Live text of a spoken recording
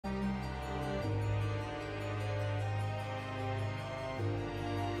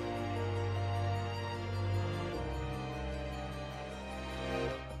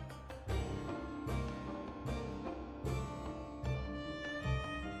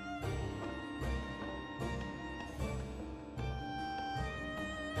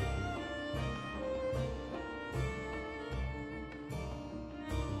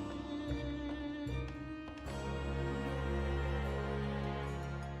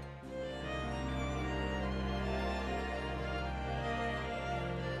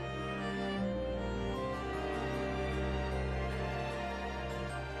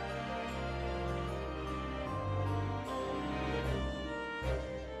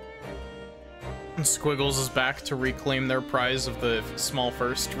Squiggles is back to reclaim their prize of the small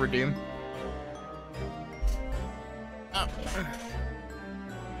first redeem. Oh.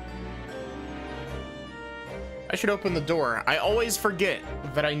 I should open the door. I always forget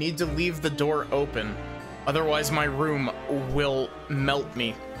that I need to leave the door open. Otherwise, my room will melt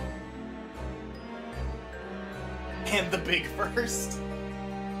me. And the big first.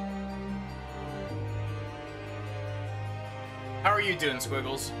 How are you doing,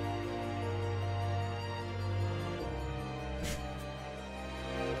 Squiggles?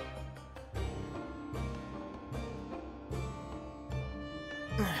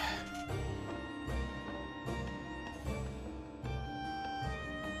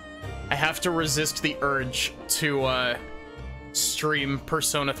 I have to resist the urge to stream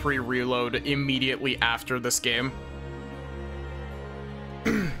Persona 3 Reload immediately after this game.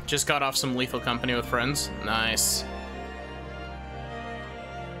 Just got off some Lethal Company with friends. Nice.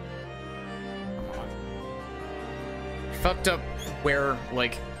 Fucked up where,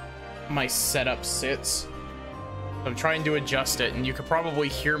 like, my setup sits. I'm trying to adjust it, and you could probably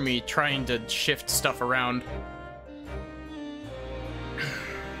hear me trying to shift stuff around.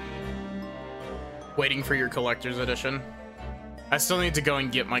 Waiting for your collector's edition. I still need to go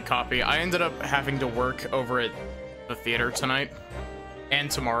and get my copy. I ended up having to work over at the theater tonight and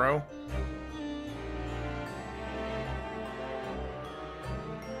tomorrow.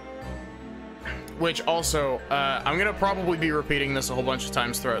 Which also, I'm gonna probably be repeating this a whole bunch of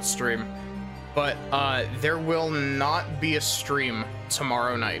times throughout stream, but there will not be a stream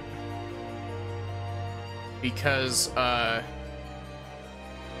tomorrow night because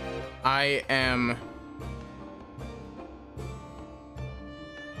I am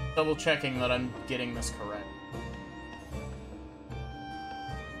double checking that I'm getting this correct.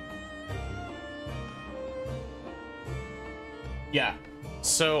 Yeah,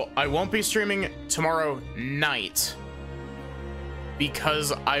 so I won't be streaming tomorrow night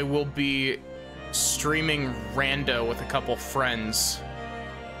because I will be streaming rando with a couple friends.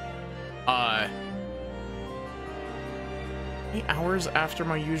 8 hours after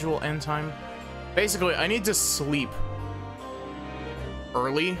my usual end time. Basically, I need to sleep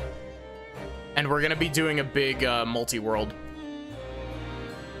early, and we're gonna be doing a big multi-world.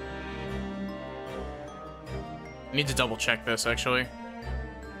 I need to double check this, actually.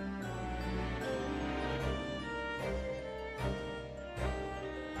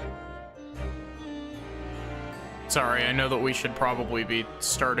 Sorry, I know that we should probably be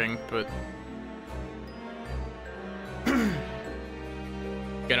starting, but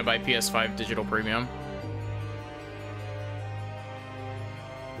gonna buy PS5 digital premium.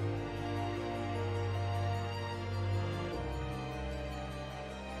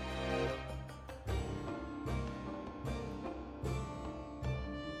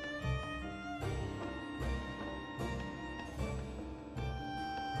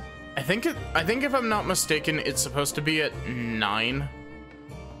 I think if I'm not mistaken, it's supposed to be at 9.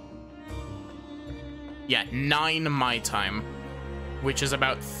 Yeah, 9 my time, which is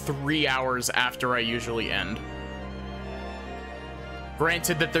about 3 hours after I usually end.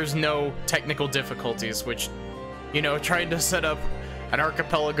 Granted that there's no technical difficulties, which, you know, trying to set up an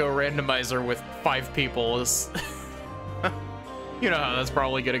archipelago randomizer with 5 people is... you know how that's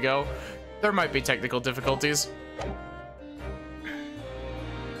probably gonna go. There might be technical difficulties.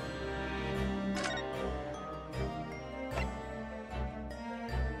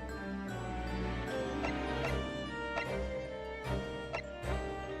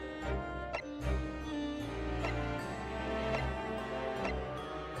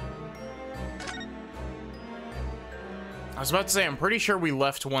 I was about to say, I'm pretty sure we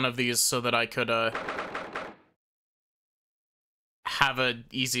left one of these so that I could, have an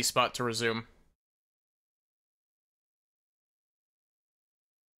easy spot to resume.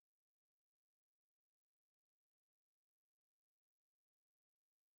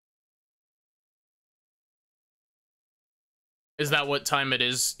 Is that what time it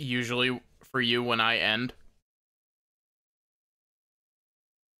is usually for you when I end?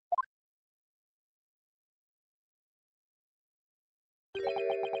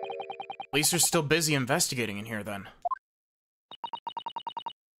 At least you're still busy investigating in here, then.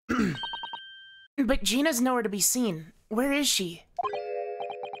 But Gina's nowhere to be seen. Where is she?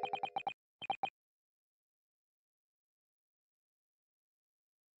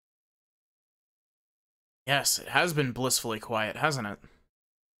 Yes, it has been blissfully quiet, hasn't it?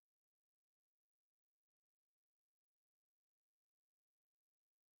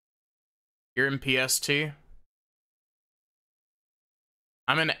 You're in PST?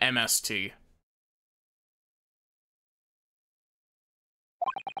 I'm in MST.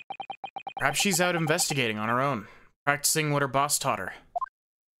 Perhaps she's out investigating on her own, practicing what her boss taught her.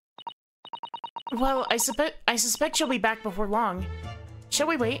 Well, I suspect she'll be back before long. Shall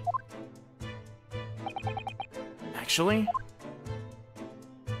we wait? Actually...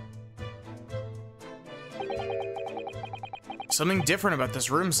 something different about this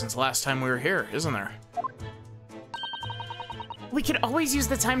room since last time we were here, isn't there? We could always use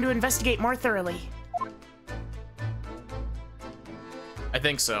the time to investigate more thoroughly. I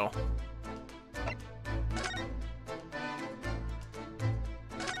think so.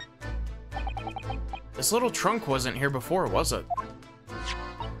 This little trunk wasn't here before, was it?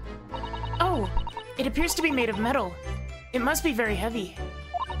 Oh, it appears to be made of metal. It must be very heavy.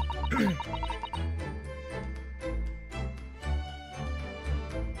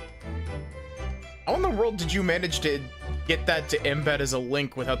 How in the world did you manage to get that to embed as a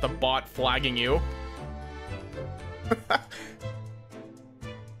link without the bot flagging you?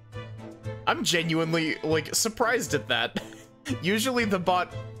 I'm genuinely, like, surprised at that. Usually the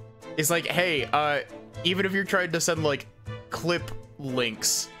bot is like, hey, even if you're trying to send, like, clip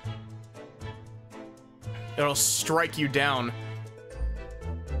links, it'll strike you down.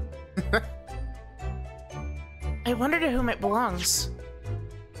 I wonder to whom it belongs.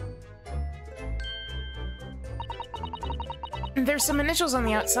 There's some initials on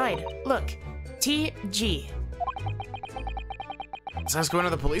the outside. Look, TG. Let's ask one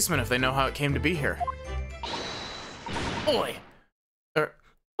of the policemen if they know how it came to be here. Oi!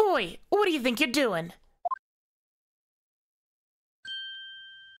 Oi! What do you think you're doing?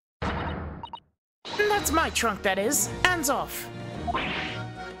 That's my trunk, that is. Hands off.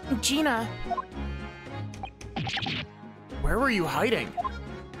 Gina. Where were you hiding?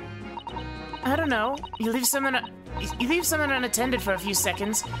 I don't know. You leave something unattended for a few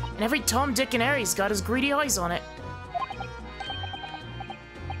seconds, and every Tom, Dick, and Harry's got his greedy eyes on it.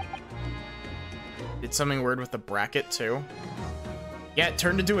 Did something weird with the bracket, too? Yeah, it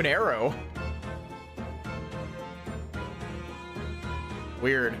turned into an arrow.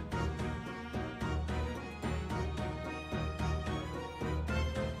 Weird.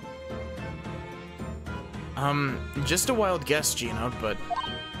 Just a wild guess, Gina, but...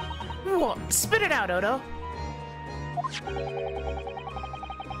 What? Spit it out, Odo.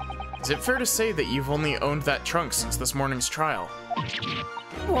 Is it fair to say that you've only owned that trunk since this morning's trial?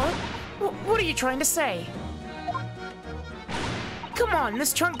 What? What are you trying to say? Come on,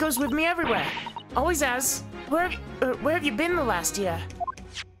 this trunk goes with me everywhere. Always has. Where have you been the last year?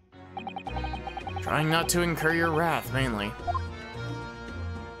 Trying not to incur your wrath, mainly.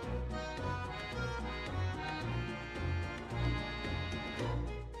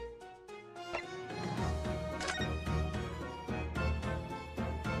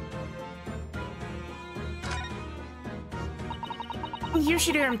 You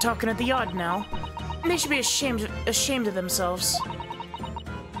should hear him talking at the yard now. They should be ashamed of themselves.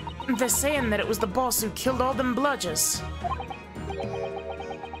 They're saying that it was the boss who killed all them bludgers.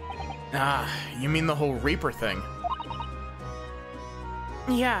 Ah, you mean the whole Reaper thing?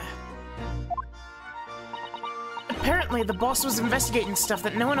 Yeah. Apparently, the boss was investigating stuff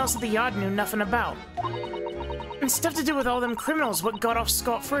that no one else at the yard knew nothing about. And stuff to do with all them criminals what got off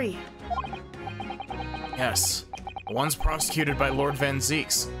scot-free. Yes. The ones prosecuted by Lord Van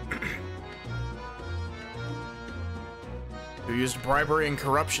Zeeks. Who used bribery and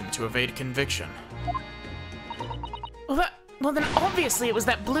corruption to evade conviction. Well then obviously it was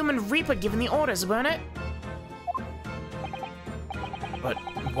that bloomin' Reaper giving the orders, weren't it? But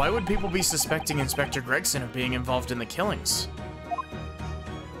why would people be suspecting Inspector Gregson of being involved in the killings?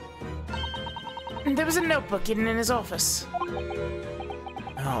 There was a notebook hidden in his office.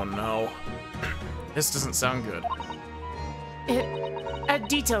 Oh no. This doesn't sound good. It had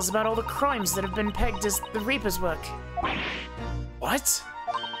details about all the crimes that have been pegged as the Reaper's work. What?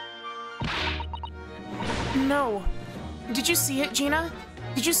 No. Did you see it, Gina?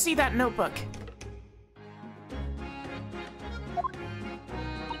 Did you see that notebook?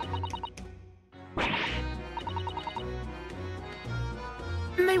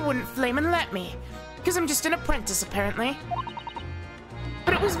 They wouldn't flamin' let me, because I'm just an apprentice, apparently.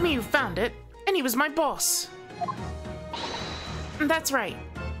 But it was me who found it, and he was my boss. That's right.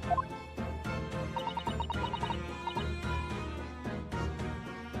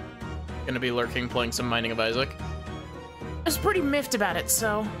 Gonna be lurking playing some Mining of Isaac. I was pretty miffed about it,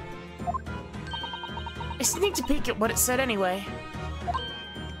 so... I sneaked a peek at what it said anyway.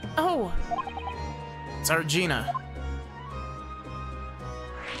 Oh! It's our Gina.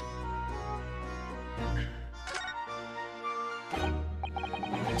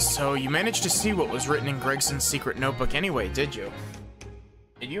 So, you managed to see what was written in Gregson's secret notebook anyway, did you?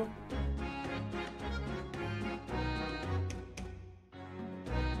 Did you?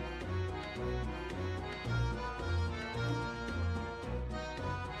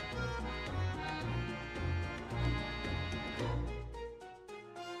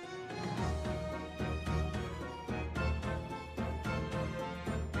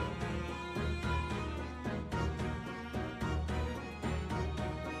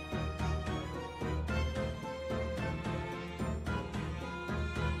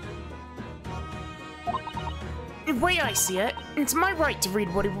 The way I see it, it's my right to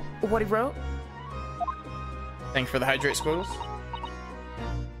read what he wrote. Thanks for the hydrate, Squiggles.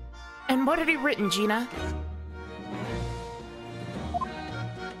 And what had he written, Gina?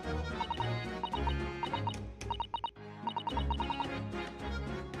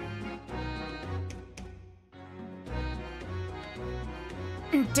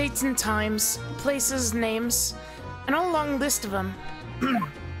 Dates and times, places, names, an all long list of them.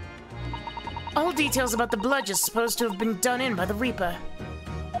 All details about the bludge is supposed to have been done in by the Reaper.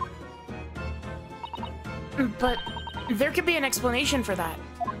 But there could be an explanation for that.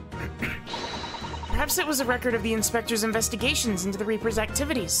 Perhaps it was a record of the Inspector's investigations into the Reaper's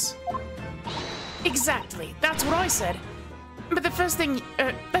activities. Exactly, that's what I said. But the first thing,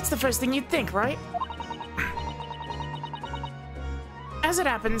 that's the first thing you'd think, right? As it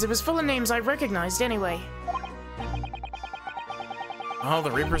happens, it was full of names I recognized anyway. Oh,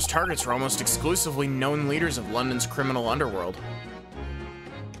 the Reaper's targets were almost exclusively known leaders of London's criminal underworld.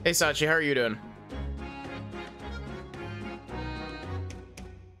 Hey, Sachi, how are you doing?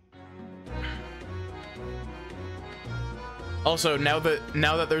 Also, now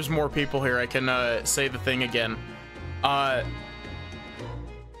that there's more people here, I can say the thing again. I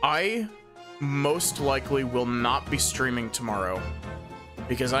most likely will not be streaming tomorrow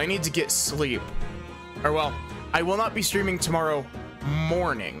because I need to get sleep. Or well, I will not be streaming tomorrow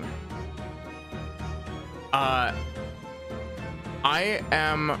morning. I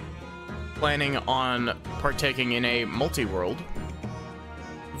am planning on partaking in a multi-world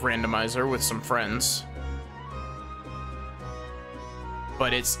randomizer with some friends.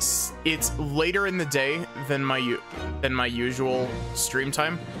 But it's later in the day than my usual stream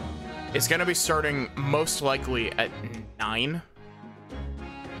time. It's gonna be starting most likely at 9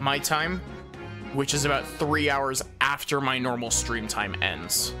 my time, which is about 3 hours after my normal stream time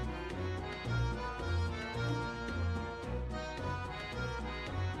ends.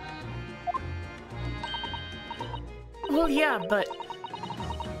 Well, yeah, but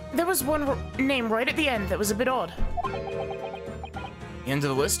there was one name right at the end that was a bit odd. The end of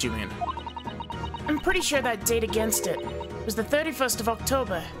the list, you mean? I'm pretty sure that date against it was the 31st of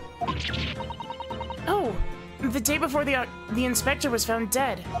October. Oh, the day before the inspector was found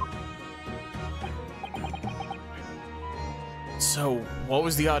dead. So, what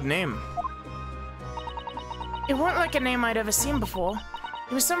was the odd name? It weren't like a name I'd ever seen before.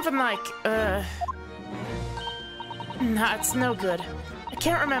 It was something like, Nah, it's no good. I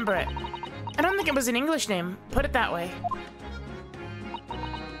can't remember it. I don't think it was an English name, put it that way.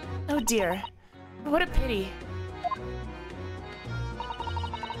 Oh dear. What a pity.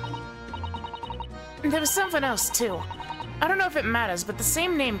 There was something else, too. I don't know if it matters, but the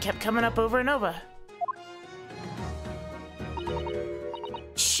same name kept coming up over and over.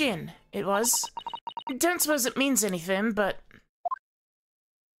 Shin, it was. Don't suppose it means anything, but...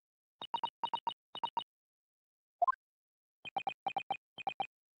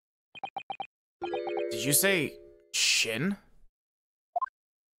 Did you say Shin?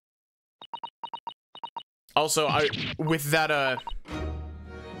 Also, with that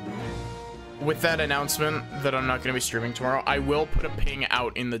announcement that I'm not going to be streaming tomorrow, I will put a ping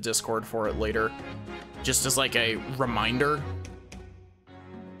out in the Discord for it later, just as like a reminder.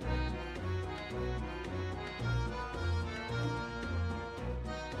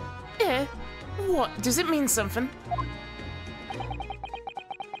 Eh? What? Does it mean something?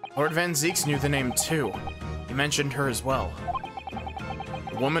 Lord Van Zeeks knew the name too. He mentioned her as well.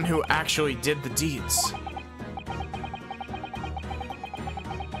 The woman who actually did the deeds.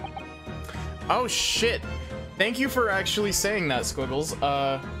 Oh shit. Thank you for actually saying that, Squiggles.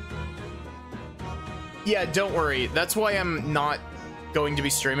 Yeah, don't worry. That's why I'm not going to be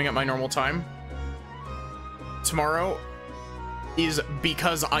streaming at my normal time tomorrow, is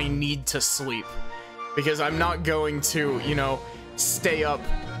because I need to sleep. Because I'm not going to, you know, stay up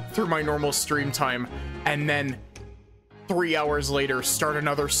through my normal stream time and then 3 hours later start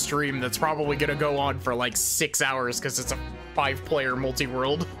another stream that's probably gonna go on for like 6 hours because it's a 5-player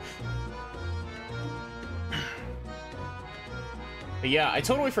multi-world. But yeah, I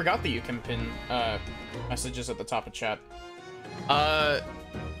totally forgot that you can pin messages at the top of chat.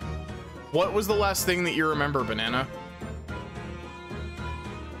 What was the last thing that you remember, Banana?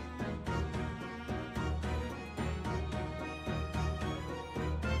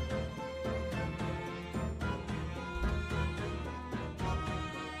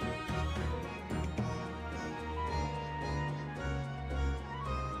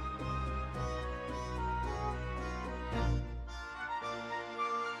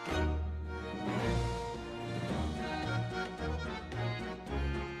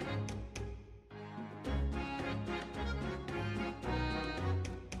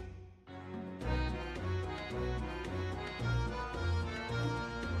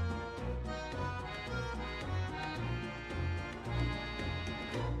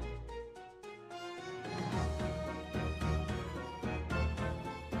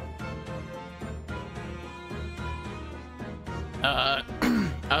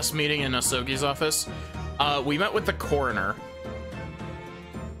 Us meeting in Asogi's office. We met with the coroner.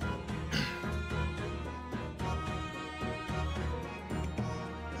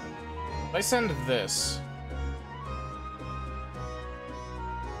 If I send this...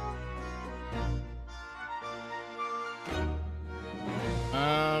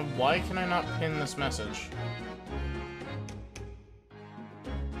 why can I not pin this message?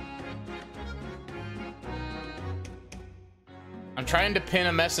 I'm trying to pin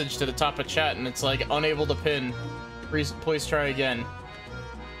a message to the top of chat and it's like unable to pin. Please try again.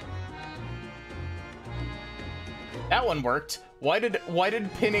 That one worked. Why did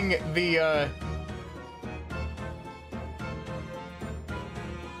pinning the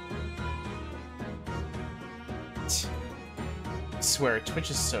I swear,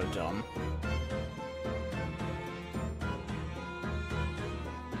 Twitch is so dumb.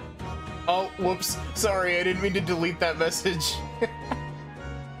 Oh, whoops. Sorry, I didn't mean to delete that message.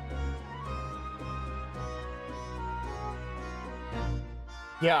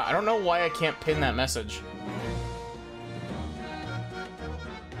 Yeah, I don't know why I can't pin that message.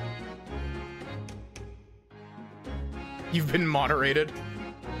 You've been moderated.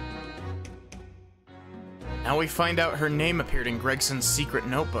 Now we find out her name appeared in Gregson's secret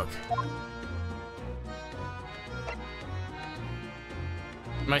notebook.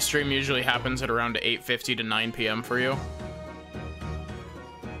 My stream usually happens at around 8:50 to 9 p.m. for you.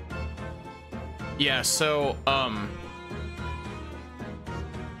 Yeah, so,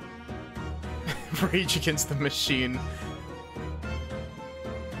 Rage Against the Machine.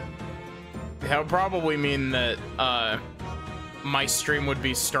 That would probably mean that, my stream would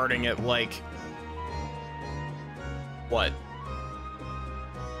be starting at, like, what?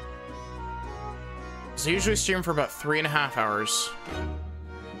 So I usually stream for about 3.5 hours.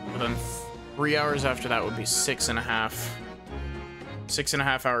 But then 3 hours after that would be 6.5.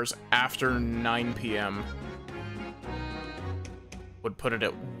 6.5 hours after 9 p.m. would put it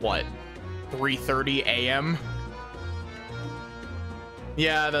at what? 3:30 a.m.?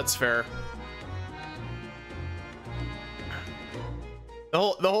 Yeah, that's fair. The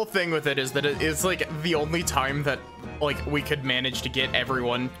whole thing with it is that it's like the only time that like we could manage to get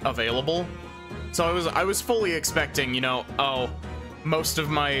everyone available. So I was fully expecting, you know, oh, most of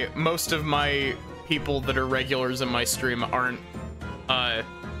my people that are regulars in my stream aren't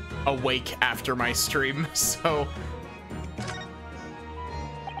awake after my stream, so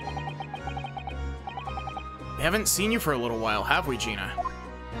we haven't seen you for a little while, have we, Gina?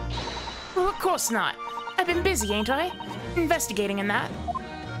 Well, of course not. I've been busy, ain't I? Investigating in that.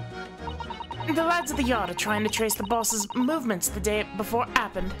 The lads at the yard are trying to trace the boss's movements the day before it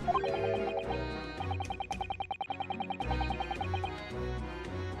happened.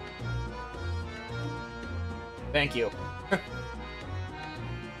 Thank you.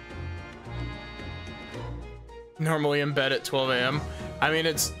 Normally in bed at 12 a.m. I mean,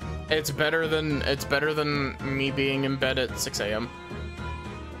 it's better than me being in bed at 6 a.m.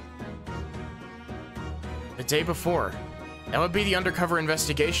 The day before. That would be the undercover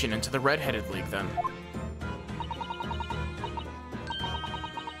investigation into the Red-Headed League, then.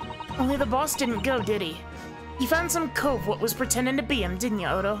 Only the boss didn't go, did he? You found some cove what was pretending to be him, didn't you,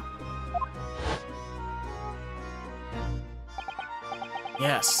 Odo?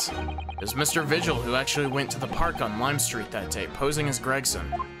 Yes. It was Mr. Vigil who actually went to the park on Lime Street that day, posing as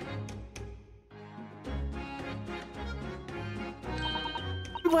Gregson.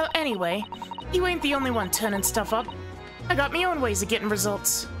 Well, anyway, you ain't the only one turning stuff up. I got my own ways of getting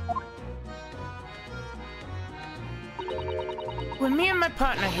results. When me and my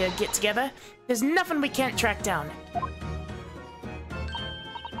partner here get together, there's nothing we can't track down.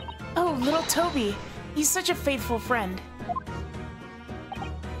 Oh, little Toby. He's such a faithful friend.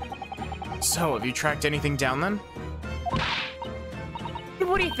 So, have you tracked anything down then?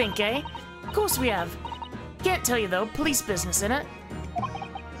 What do you think, eh? Of course we have. Can't tell you though, police business, innit?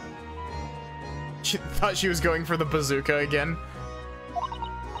 She thought she was going for the bazooka again.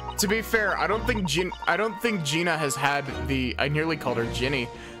 To be fair, I don't think Gina has had the... I nearly called her Ginny.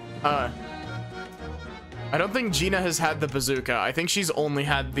 I don't think Gina has had the bazooka. I think she's only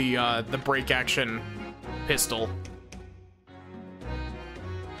had the break action pistol.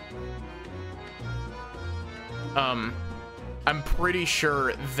 I'm pretty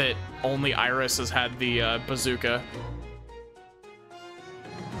sure that only Iris has had the bazooka.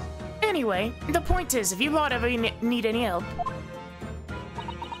 Anyway, the point is, if you lot ever need any help,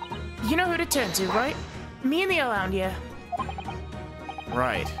 you know who to turn to, right? Me and the Hellhound here.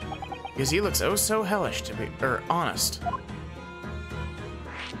 Right. Because he looks oh so hellish to be, honest.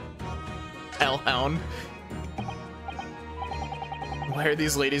 Why are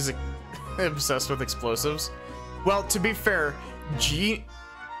these ladies obsessed with explosives? Well, to be fair,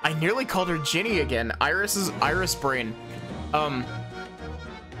 I nearly called her Ginny again. Iris Brain.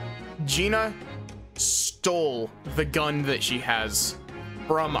 Gina stole the gun that she has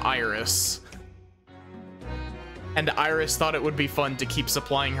from Iris. And Iris thought it would be fun to keep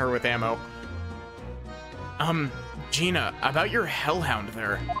supplying her with ammo. Gina, about your hellhound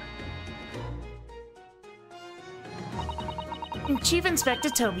there. Chief Inspector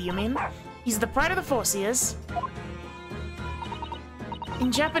Toby, you mean? He's the pride of the force, he is. In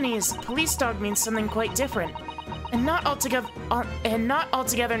Japanese, police dog means something quite different, and not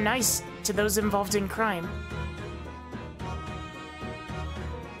altogether nice to those involved in crime.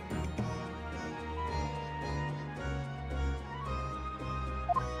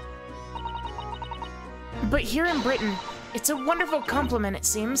 But here in Britain, it's a wonderful compliment, it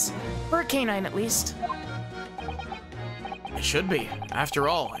seems. For a canine, at least. It should be. After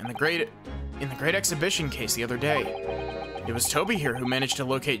all, in the great exhibition case the other day, it was Toby here who managed to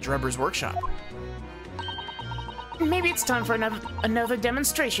locate Drebber's workshop. Maybe it's time for another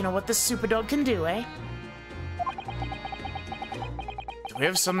demonstration of what this super dog can do, eh? Do we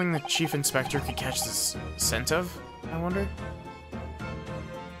have something the Chief Inspector could catch the scent of, I wonder?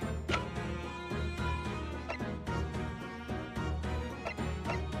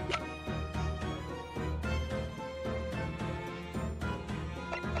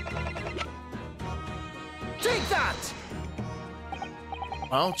 Take that!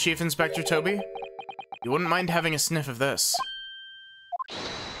 Well, Chief Inspector Toby, you wouldn't mind having a sniff of this.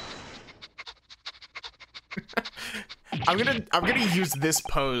 I'm gonna use this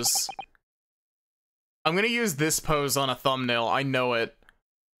pose. I'm gonna use this pose on a thumbnail, I know it.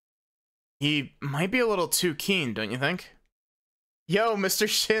 He might be a little too keen, don't you think? Yo, Mr.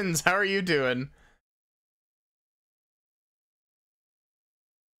 Shins, how are you doing?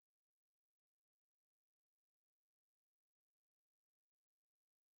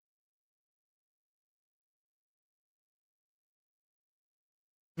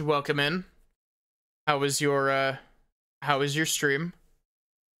 Welcome in. How was your stream?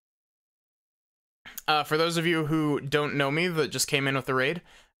 For those of you who don't know me that just came in with the raid,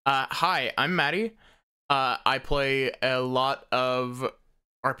 hi, I'm Maddie. I play a lot of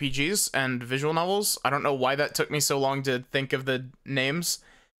RPGs and visual novels. I don't know why that took me so long to think of the names,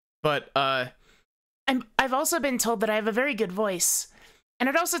 but I've also been told that I have a very good voice, and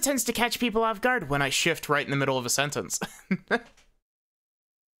it also tends to catch people off guard when I shift right in the middle of a sentence.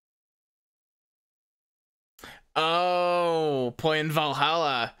 Oh, playing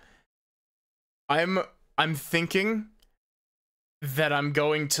Valhalla. I'm thinking that I'm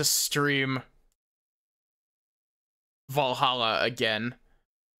going to stream Valhalla again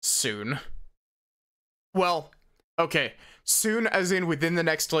soon. Well, okay, soon as in within the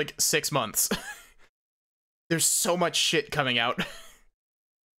next like 6 months. There's so much shit coming out.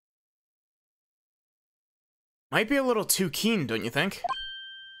 Might be a little too keen, don't you think?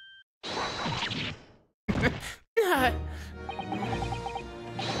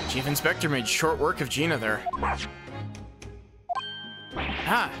 Chief Inspector made short work of Gina there.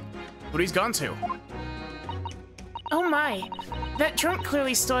 Ah, what he's gone to? Oh my, that trunk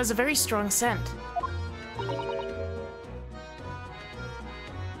clearly still has a very strong scent.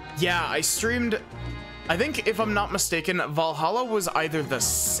 Yeah, I streamed, I think if I'm not mistaken, Valhalla was either the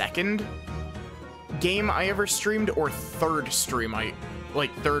second game I ever streamed or third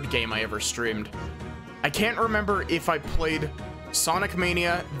game I ever streamed. I can't remember if I played Sonic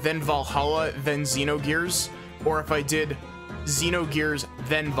Mania, then Valhalla, then Xenogears, or if I did Xenogears,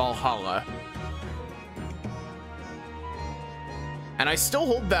 then Valhalla. And I still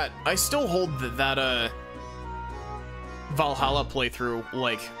hold that, Valhalla playthrough,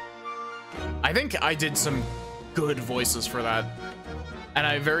 like, I think I did some good voices for that. And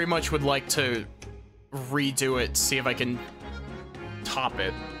I very much would like to redo it, see if I can top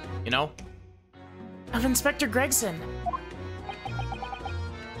it, you know? Of Inspector Gregson.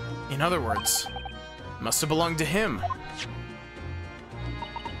 In other words, must have belonged to him.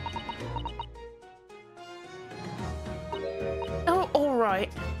 Oh, alright.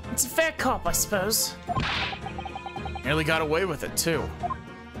 It's a fair cop, I suppose. Nearly got away with it, too.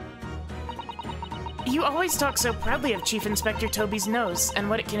 You always talk so proudly of Chief Inspector Toby's nose and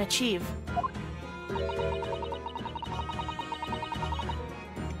what it can achieve.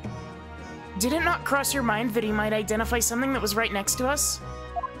 Did it not cross your mind that he might identify something that was right next to us?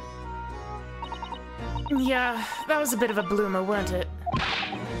 Yeah, that was a bit of a bloomer, weren't it?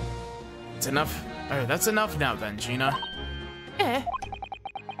 It's enough. That's enough now then, Gina. Eh?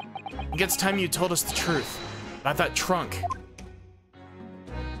 I think it's time you told us the truth about that trunk.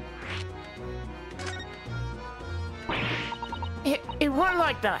 weren't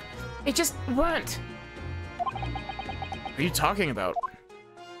like that. It just weren't. What are you talking about?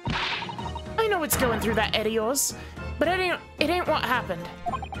 I know what's going through that head of yours, but it ain't what happened.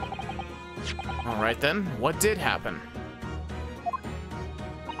 Alright then, what did happen?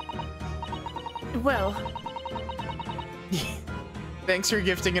 Well... Thanks for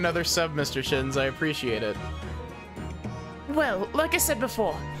gifting another sub, Mr. Shins. I appreciate it. Well, like I said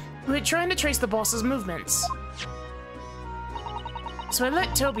before, we were trying to trace the boss's movements. So I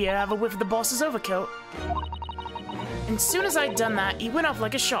let Toby have a whiff of the boss's overcoat. And as soon as I'd done that, he went off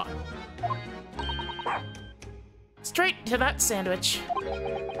like a shot. Straight to that sandwich.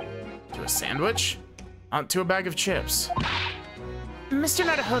 To a sandwich? To a bag of chips. Mr.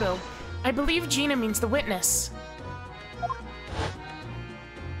 Naruhodo, I believe Gina means the witness.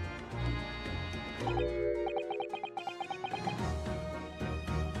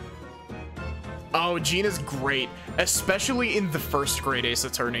 Oh, Gina's great, especially in the first grade Ace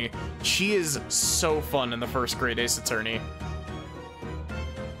Attorney. She is so fun in the first grade Ace Attorney.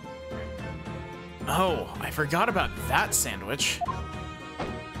 Oh, I forgot about that sandwich.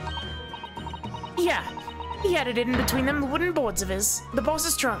 Yeah, he had it in between them wooden boards of his, the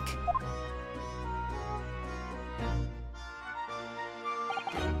boss's trunk.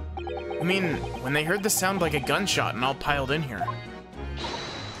 I mean, when they heard the sound like a gunshot and all piled in here.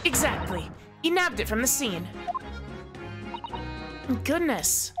 Exactly. He nabbed it from the scene.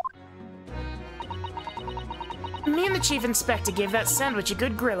 Goodness. Me and the chief inspector gave that sandwich a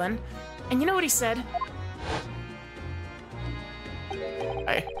good grilling, and you know what he said?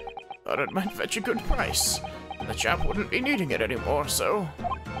 I thought it might fetch a good price. The chap wouldn't be needing it anymore, so...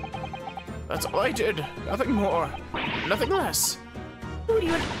 That's all I did. Nothing more. Nothing less.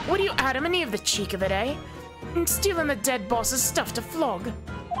 What do you Adam, any of the cheek of it, eh? And stealing the dead boss's stuff to flog.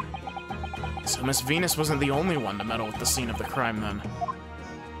 So Miss Venus wasn't the only one to meddle with the scene of the crime, then.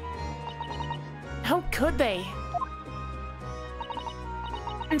 How could they?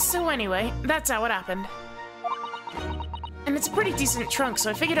 And so anyway, that's how it happened. And it's a pretty decent trunk, so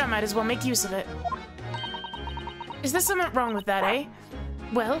I figured I might as well make use of it. Is there something wrong with that, eh?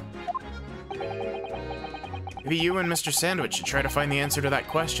 Well... Maybe you and Mr. Sandwich should try to find the answer to that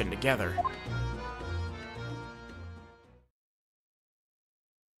question together.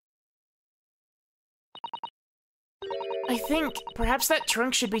 I think perhaps that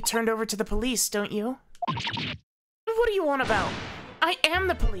trunk should be turned over to the police, don't you? What are you on about? I am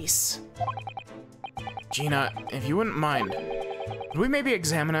the police. Gina, if you wouldn't mind, could we maybe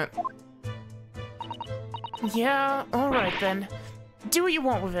examine it? Yeah, alright then. Do what you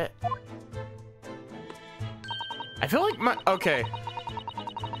want with it. I feel like okay.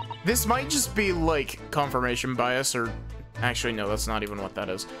 This might just be, like, confirmation bias, or... Actually, no, that's not even what that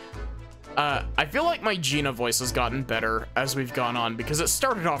is. I feel like my Gina voice has gotten better as we've gone on, because it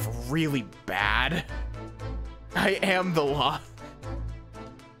started off really bad. I am the law.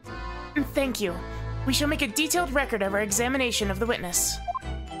 Thank you. We shall make a detailed record of our examination of the witness.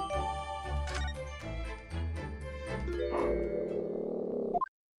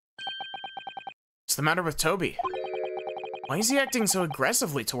 What's the matter with Toby? Why is he acting so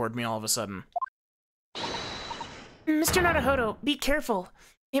aggressively toward me all of a sudden? Mr. Naruhodo, be careful.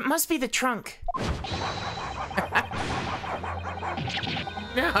 It must be the trunk.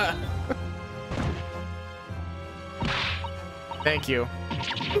 Thank you.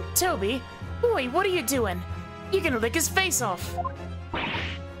 Toby, boy, what are you doing? You're gonna lick his face off.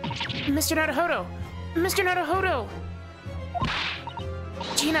 Mr. Naruhodo! Mr. Naruhodo!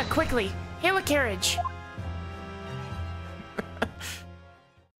 Gina, quickly, hail a carriage.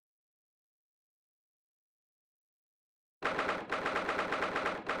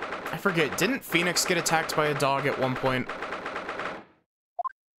 I forget, didn't Phoenix get attacked by a dog at one point?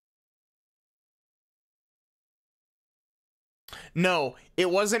 No, it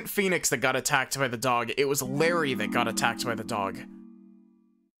wasn't Phoenix that got attacked by the dog. It was Larry that got attacked by the dog.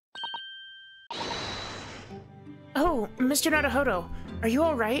 Oh, Mr. Naruhodo, are you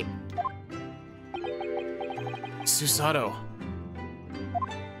all right? Susato.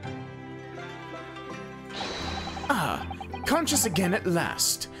 Ah, conscious again at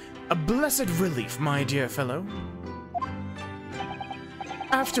last. A blessed relief, my dear fellow.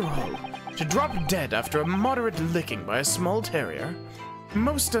 After all, to drop dead after a moderate licking by a small terrier,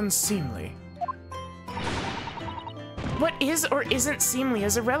 most unseemly. What is or isn't seemly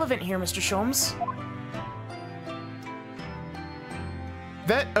is irrelevant here, Mr. Sholmes.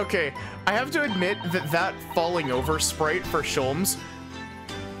 Okay, I have to admit that falling over sprite for Sholmes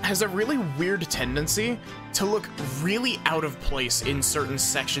has a really weird tendency to look really out of place in certain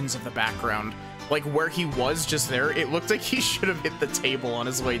sections of the background. like where he was just there, it looked like he should have hit the table on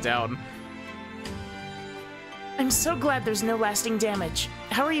his way down. I'm so glad there's no lasting damage.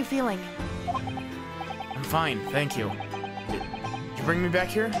 How are you feeling? I'm fine, thank you. Did you bring me back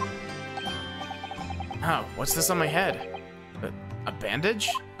here? Oh, what's this on my head? A bandage?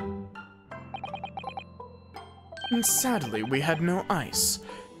 And sadly, we had no ice.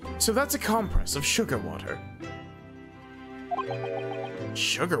 So that's a compress of sugar water.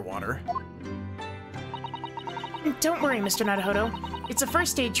 Sugar water? Don't worry, Mr. Naruhodo. It's a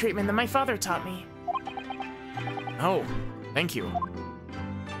first aid treatment that my father taught me. Oh, thank you.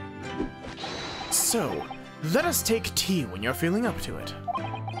 So, let us take tea when you're feeling up to it.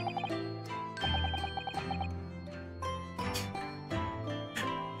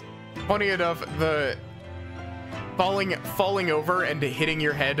 Funny enough, the falling over and hitting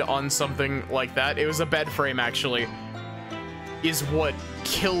your head on something like that, it was a bed frame actually, is what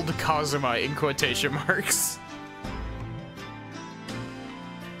killed Kazuma in quotation marks.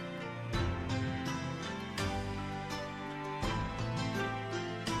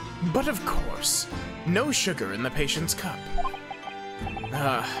 But of course, no sugar in the patient's cup.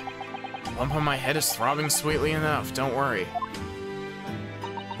 Lump on my head is throbbing sweetly enough, don't worry.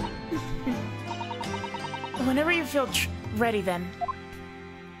 Whenever you feel ready, then.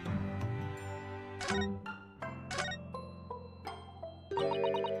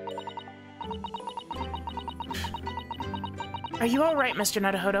 Are you all right, Mr.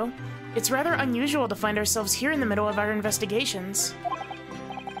 Naruhodo? It's rather unusual to find ourselves here in the middle of our investigations.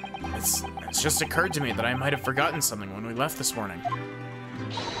 It's just occurred to me that I might have forgotten something when we left this morning.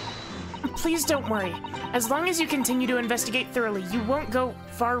 Please don't worry. As long as you continue to investigate thoroughly, you won't go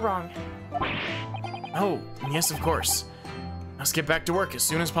far wrong. Oh, yes, of course. Let's get back to work as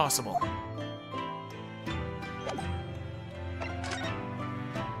soon as possible.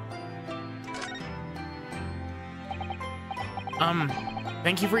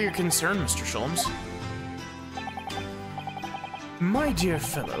 Thank you for your concern, Mr. Sholmes. My dear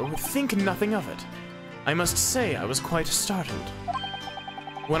fellow, think nothing of it. I must say I was quite startled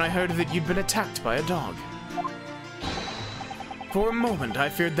when I heard that you'd been attacked by a dog. For a moment, I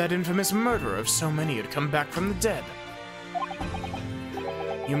feared that infamous murderer of so many had come back from the dead.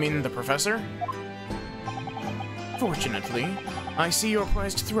 You mean the professor? Fortunately, I see your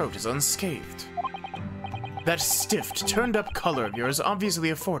prized throat is unscathed. That stiff, turned-up color of yours obviously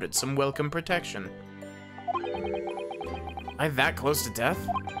afforded some welcome protection. Am I that close to death?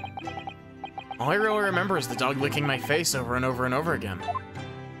 All I really remember is the dog licking my face over and over and over again.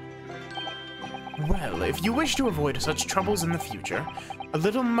 Well, if you wish to avoid such troubles in the future, a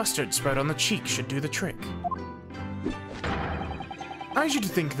little mustard spread on the cheek should do the trick. I should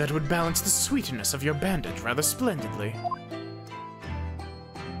think that would balance the sweetness of your bandage rather splendidly.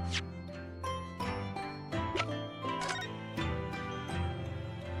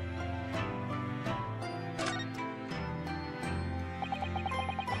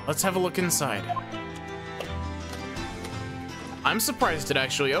 Let's have a look inside. I'm surprised it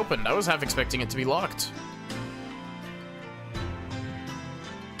actually opened. I was half expecting it to be locked.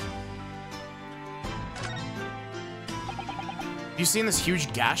 You seen this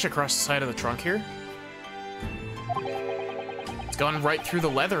huge gash across the side of the trunk here? It's gone right through the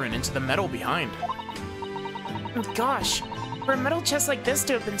leather and into the metal behind. Gosh, for a metal chest like this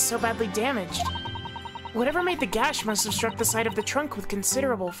to have been so badly damaged. Whatever made the gash must have struck the side of the trunk with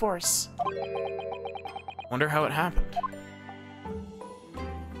considerable force. Wonder how it happened.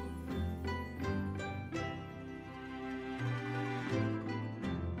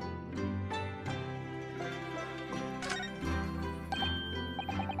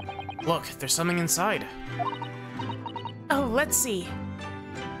 Look, there's something inside. Oh, let's see.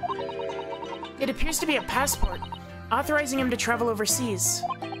 It appears to be a passport, authorizing him to travel overseas.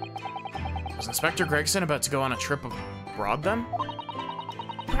 Was Inspector Gregson about to go on a trip abroad then?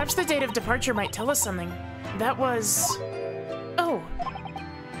 Perhaps the date of departure might tell us something. That was... Oh.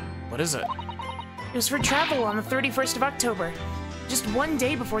 What is it? It was for travel on the 31st of October, just one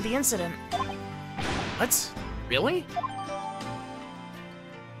day before the incident. What? Really?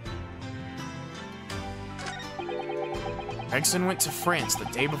 Gregson went to France the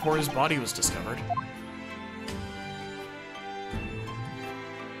day before his body was discovered.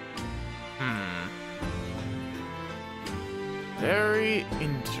 Very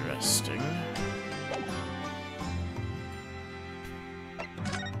interesting.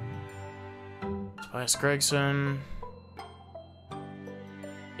 Tobias Gregson.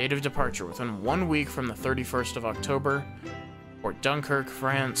 Date of departure within 1 week from the 31st of October. Port Dunkirk,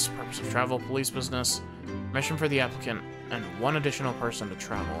 France. Purpose of travel, police business. Permission for the applicant, and 1 additional person to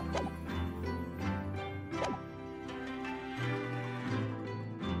travel.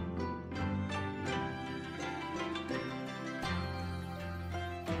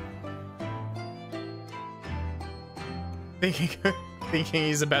 thinking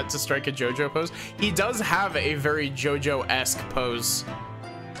he's about to strike a JoJo pose. He does have a very JoJo-esque pose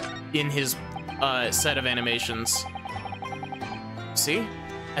in his set of animations. See?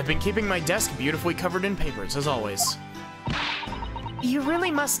 I've been keeping my desk beautifully covered in papers, as always. You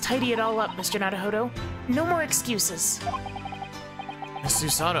really must tidy it all up, Mr. Naruhodo. No more excuses. Miss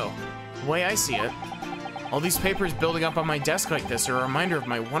Susato, the way I see it, all these papers building up on my desk like this are a reminder of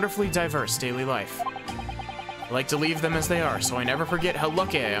my wonderfully diverse daily life. I like to leave them as they are, so I never forget how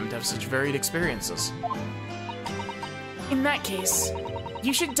lucky I am to have such varied experiences. In that case,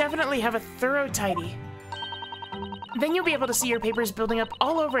 you should definitely have a thorough tidy. Then you'll be able to see your papers building up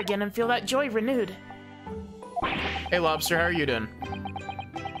all over again and feel that joy renewed. Hey Lobster, how are you doing?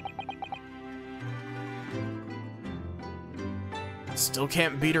 Still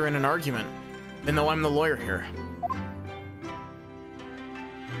can't beat her in an argument, even though I'm the lawyer here.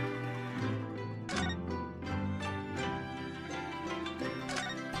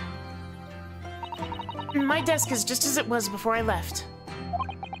 My desk is just as it was before I left.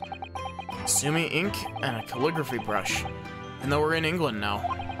 Sumi ink and a calligraphy brush. And though we're in England now.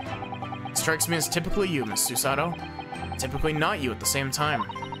 It strikes me as typically you, Miss Susato. Typically not you at the same time.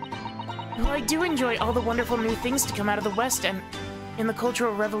 Well, I do enjoy all the wonderful new things to come out of the West and in the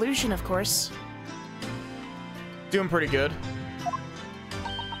Cultural Revolution, of course. Doing pretty good.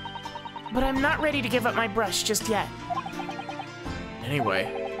 But I'm not ready to give up my brush just yet.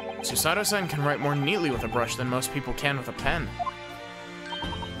 Anyway, Susato-san can write more neatly with a brush than most people can with a pen.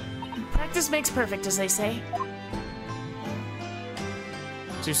 Practice makes perfect, as they say.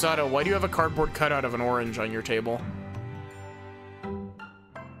 Susato, why do you have a cardboard cutout of an orange on your table?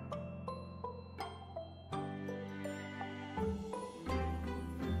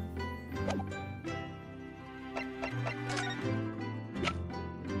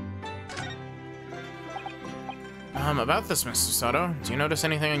 About this, Miss Susato, do you notice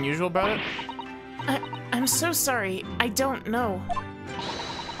anything unusual about it? I'm so sorry. I don't know.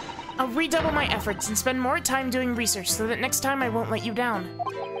 I'll redouble my efforts and spend more time doing research so that next time I won't let you down.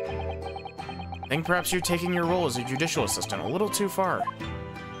 I think perhaps you're taking your role as a judicial assistant a little too far.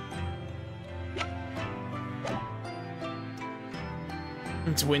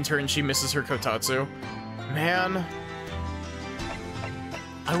 It's winter and she misses her kotatsu. Man.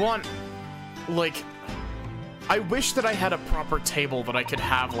 I want, like... I wish that I had a proper table that I could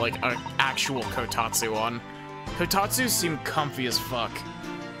have, like, an actual kotatsu on. Kotatsus seem comfy as fuck.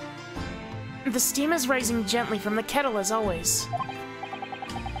 The steam is rising gently from the kettle, as always.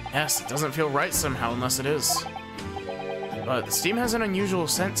 Yes, it doesn't feel right somehow unless it is. But the steam has an unusual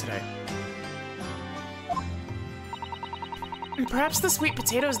scent today. Perhaps the sweet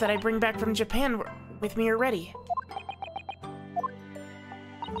potatoes that I bring back from Japan with me are ready.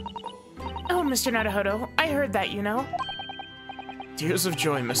 Oh, Mr. Naruhodo, I heard that, you know. Tears of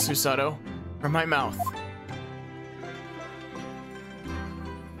joy, Miss Susato, from my mouth.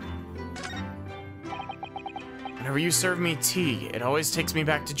 Whenever you serve me tea, it always takes me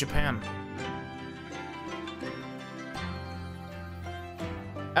back to Japan.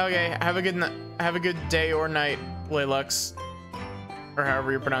 Okay, have a good day or night, Laylux. Or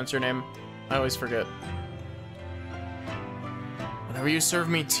however you pronounce your name. I always forget. Whenever you serve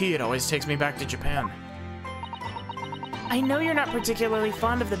me tea, it always takes me back to Japan. I know you're not particularly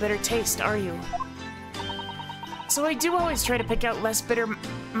fond of the bitter taste, are you? So I do always try to pick out less bitter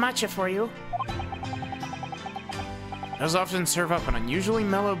matcha for you. It does often serve up an unusually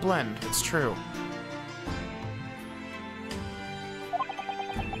mellow blend, it's true.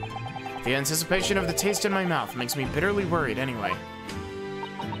 The anticipation of the taste in my mouth makes me bitterly worried anyway.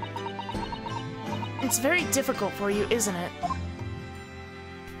 It's very difficult for you, isn't it?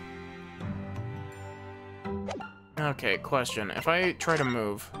 Okay, question. If I try to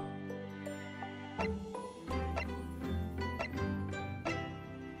move...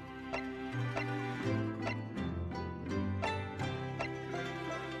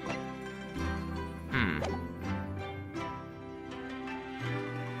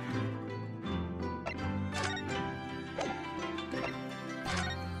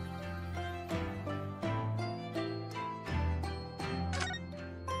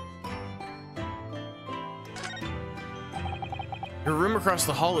 Your room across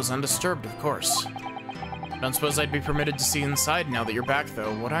the hall is undisturbed, of course. Don't suppose I'd be permitted to see inside now that you're back,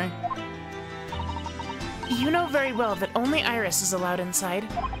 though, would I? You know very well that only Iris is allowed inside.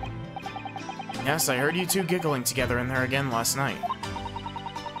 Yes, I heard you two giggling together in there again last night.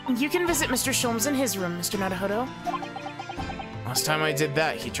 You can visit Mr. Sholmes in his room, Mr. Naruhodo. Last time I did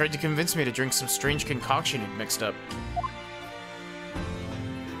that, he tried to convince me to drink some strange concoction he'd mixed up.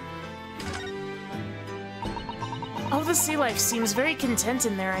 Oh, the sea life seems very content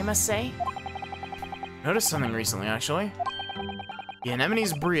in there, I must say. Noticed something recently, actually. The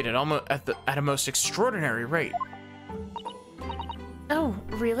anemones breed at a most extraordinary rate. Oh,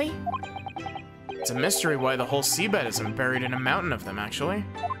 really? It's a mystery why the whole seabed isn't buried in a mountain of them, actually.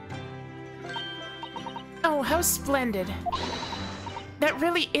 Oh, how splendid. That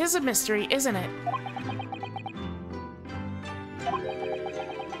really is a mystery, isn't it?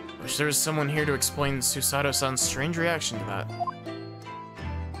 Wish there was someone here to explain Susato-san's strange reaction to that.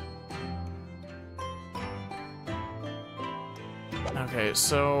 Okay,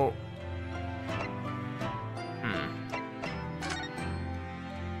 so...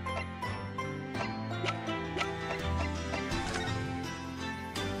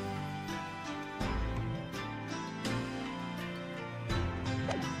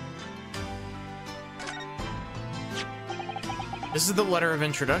 This is the letter of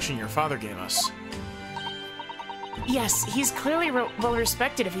introduction your father gave us. Yes, he's clearly well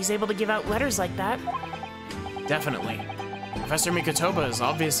respected if he's able to give out letters like that. Definitely. Professor Mikotoba is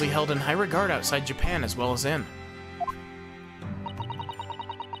obviously held in high regard outside Japan as well as in.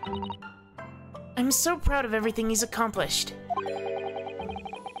 I'm so proud of everything he's accomplished.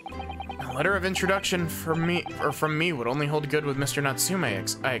 A letter of introduction from me would only hold good with Mr. Natsume,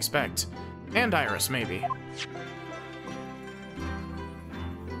 I expect. And Iris, maybe.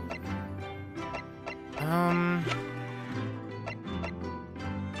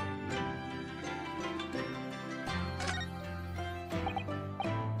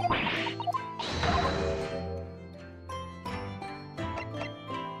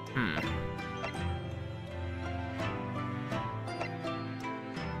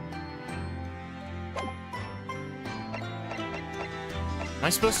 Am I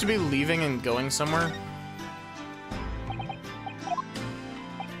supposed to be leaving and going somewhere?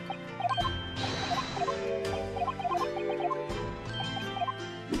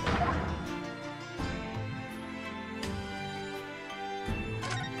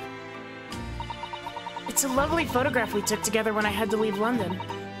 It's a lovely photograph we took together when I had to leave London,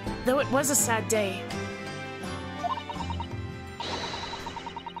 though it was a sad day.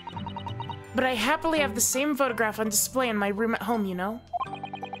 But I happily have the same photograph on display in my room at home, you know?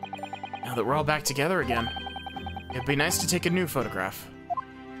 Now that we're all back together again, it'd be nice to take a new photograph.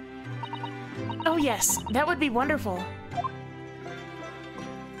 Oh yes, that would be wonderful.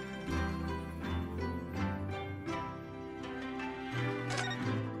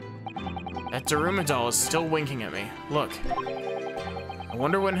 That Daruma doll is still winking at me. Look. I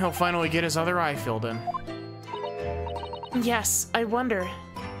wonder when he'll finally get his other eye filled in. Yes, I wonder.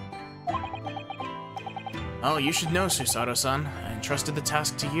 Oh, you should know, Susato-san. I entrusted the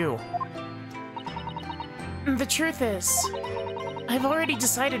task to you. The truth is, I've already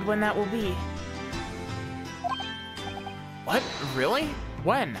decided when that will be. What? Really?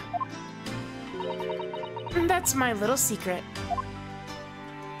 When? That's my little secret.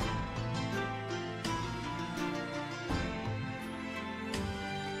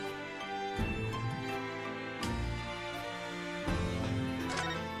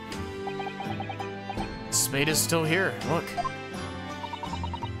 Spade is still here. Look.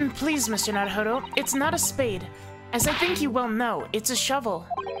 Please, Mr. Naruhodo, it's not a spade. As I think you well know, it's a shovel.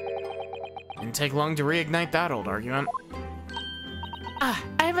 Didn't take long to reignite that old argument. Ah,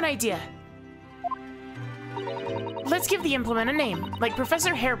 I have an idea. Let's give the implement a name, like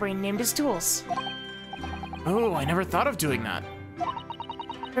Professor Hairbrain named his tools. Oh, I never thought of doing that.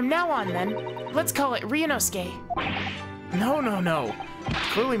 From now on, then, let's call it Ryunosuke. No.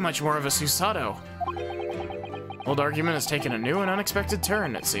 Clearly much more of a Susato. Old argument has taken a new and unexpected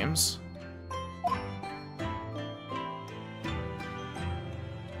turn, it seems.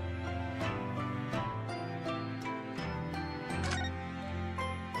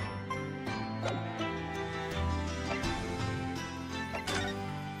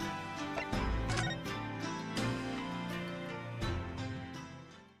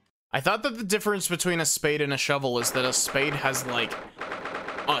 I thought that the difference between a spade and a shovel is that a spade has, like,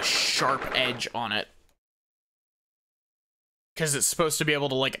 a sharp edge on it. Because it's supposed to be able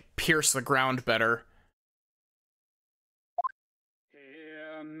to, like, pierce the ground better.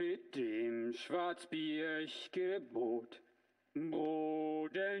 Herr mit dem Schwarzbiergebot,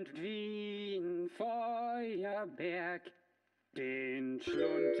 bodend wie ein Feuerberg, den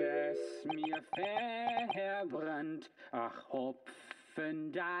Schlund es mir verbrannt, ach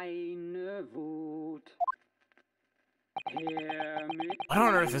Hopfen deine Wut. What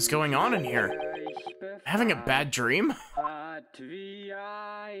on earth is going on in here? Having a bad dream?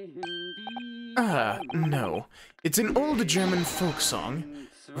 No. It's an old German folk song.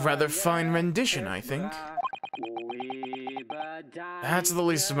 A rather fine rendition, I think. That's the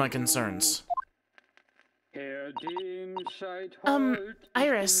least of my concerns.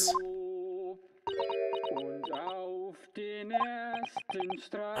 Iris.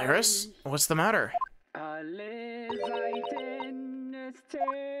 Iris? What's the matter?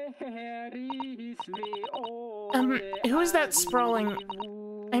 Who is that sprawling...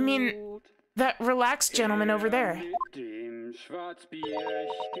 I mean, that relaxed gentleman over there?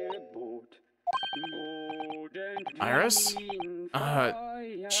 Iris?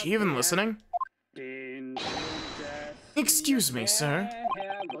 She even listening? Excuse me, sir.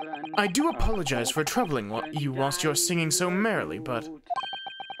 I do apologize for troubling you whilst you're singing so merrily, but...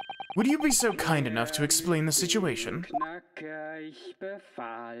 would you be so kind enough to explain the situation?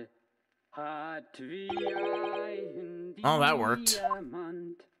 Oh, that worked.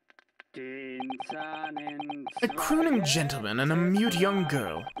 A crooning gentleman and a mute young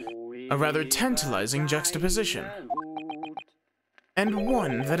girl. A rather tantalizing juxtaposition. And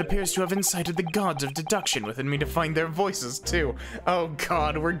one that appears to have incited the gods of deduction within me to find their voices, too. Oh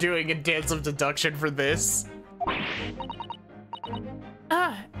god, we're doing a dance of deduction for this.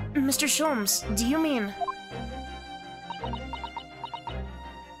 Ah, Mr. Sholmes, do you mean...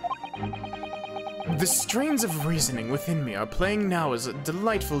 The strains of reasoning within me are playing now as a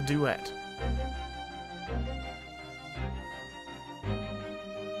delightful duet.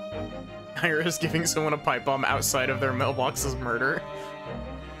 Iris giving someone a pipe bomb outside of their mailbox is murder.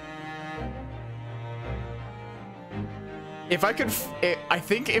 If I could, I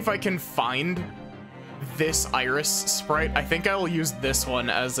think if I can find this Iris sprite, I think I will use this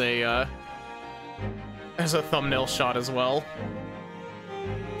one as a thumbnail shot as well.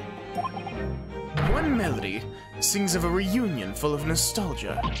 One melody sings of a reunion full of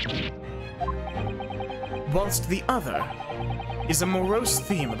nostalgia, whilst the other is a morose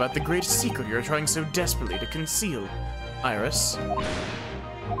theme about the great secret you're trying so desperately to conceal, Iris.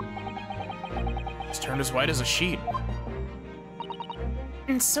 It's turned as white as a sheet.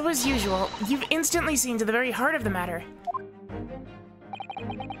 And so as usual, you've instantly seen to the very heart of the matter.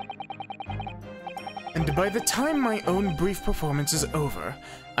 And by the time my own brief performance is over,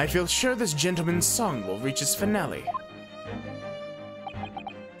 I feel sure this gentleman's song will reach its finale.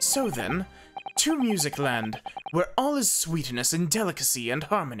 So then, to Music Land, where all is sweetness and delicacy and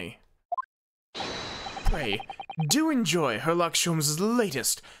harmony. Pray, do enjoy Herlock Sholmes'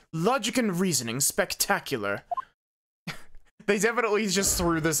 latest Logic and Reasoning Spectacular. They definitely just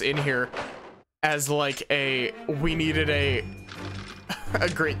threw this in here as like we needed a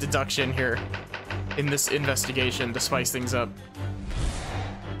great deduction here in this investigation to spice things up.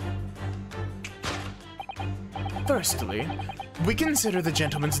 Firstly, we consider the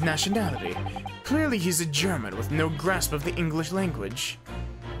gentleman's nationality. Clearly he's a German with no grasp of the English language.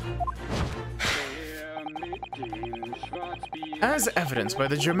 As evidenced by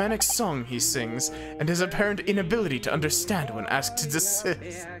the Germanic song he sings and his apparent inability to understand when asked to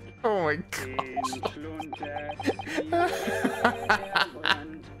desist. Oh my gosh.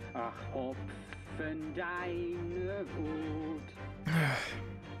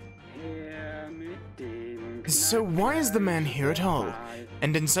 So why is the man here at all,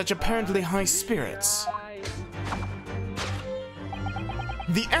 and in such apparently high spirits?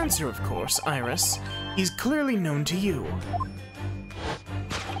 The answer, of course, Iris, is clearly known to you.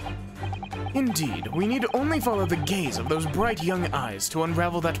 Indeed, we need only follow the gaze of those bright young eyes to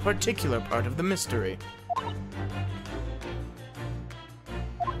unravel that particular part of the mystery.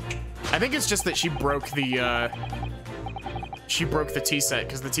 I think it's just that she broke the tea set,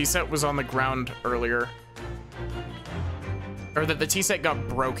 because the tea set was on the ground earlier. Or that the tea set got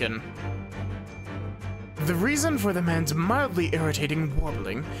broken. The reason for the man's mildly irritating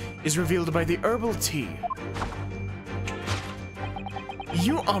warbling is revealed by the herbal tea.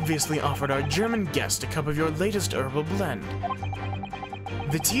 You obviously offered our German guest a cup of your latest herbal blend.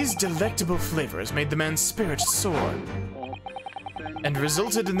 The tea's delectable flavors made the man's spirit soar, and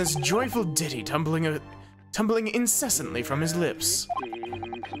resulted in this joyful ditty tumbling incessantly from his lips.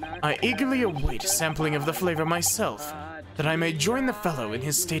 I eagerly await sampling of the flavor myself, that I may join the fellow in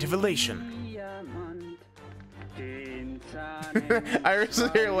his state of elation. Iris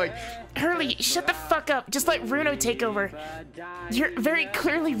is here like, Hurley, shut the fuck up. Just let Runo take over. You're very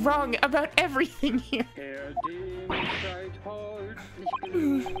clearly wrong about everything here.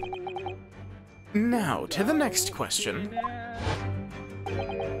 Now, to the next question.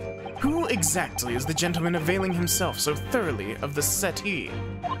 Who exactly is the gentleman availing himself so thoroughly of the settee?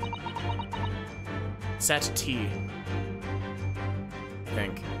 Settee, I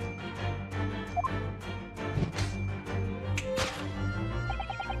think.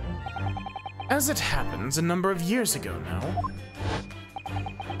 As it happens, a number of years ago now,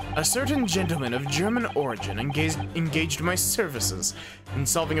 A certain gentleman of German origin engaged my services in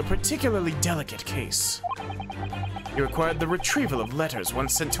solving a particularly delicate case. He required the retrieval of letters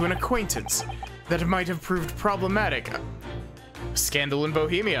once sent to an acquaintance that might have proved problematic. Scandal in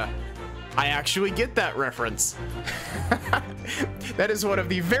Bohemia. I actually get that reference. That is one of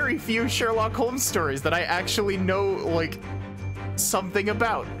the very few Sherlock Holmes stories that I actually know, like, something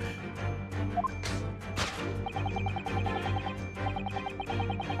about.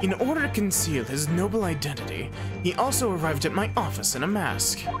 In order to conceal his noble identity, he also arrived at my office in a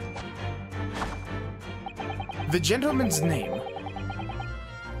mask. The gentleman's name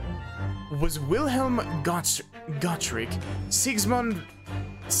was Wilhelm Gottschrick Sigismund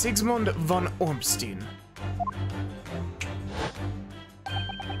von Ormstein.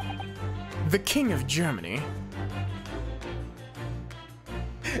 The King of Germany.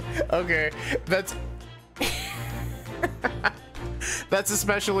 Okay, that's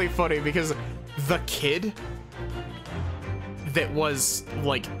especially funny because the kid that was,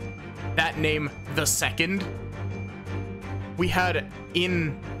 like, that name, the second, we had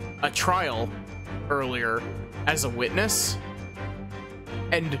in a trial earlier as a witness,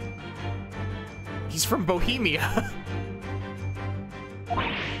 and he's from Bohemia.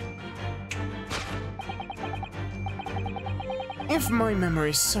 If my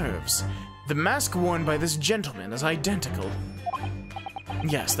memory serves, the mask worn by this gentleman is identical.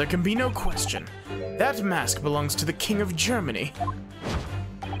 Yes, there can be no question. That mask belongs to the King of Germany.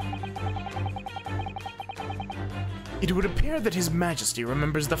 It would appear that His Majesty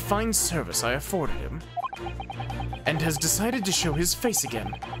remembers the fine service I afforded him, and has decided to show his face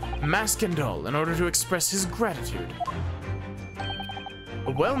again, mask and all, in order to express his gratitude.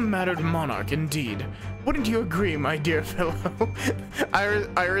 A well-mannered monarch indeed. Wouldn't you agree, my dear fellow?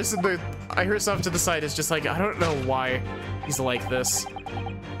 Iris off to the side is just like, I don't know why he's like this.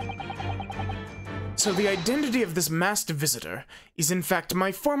 So the identity of this masked visitor is in fact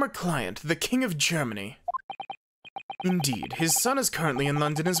my former client, the King of Germany. Indeed, his son is currently in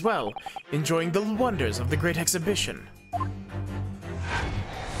London as well, enjoying the wonders of the Great Exhibition.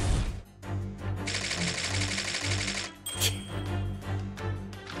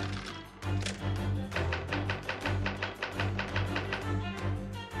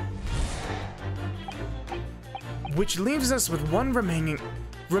 Which leaves us with one remaining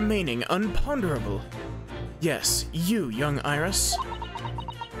unponderable. Yes, you, young Iris.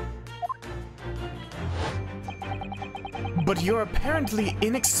 But your apparently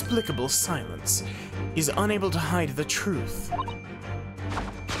inexplicable silence is unable to hide the truth.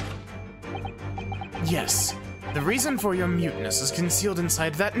 Yes, the reason for your muteness is concealed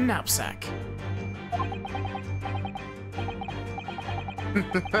inside that knapsack.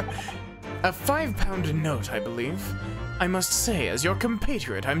 A £5 note, I believe. I must say, as your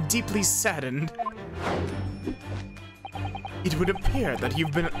compatriot, I'm deeply saddened. It would appear that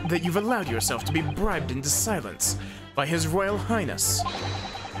you've allowed yourself to be bribed into silence by His Royal Highness,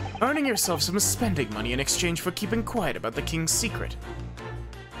 earning yourself some spending money in exchange for keeping quiet about the King's secret.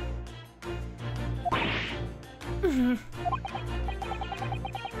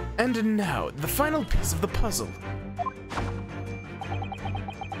 And now, the final piece of the puzzle.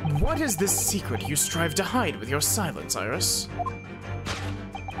 What is this secret you strive to hide with your silence, Iris?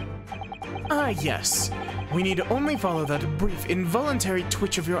 Ah, yes. We need only follow that brief, involuntary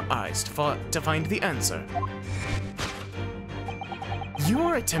twitch of your eyes to find the answer. You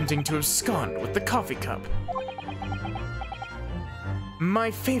are attempting to abscond with the coffee cup.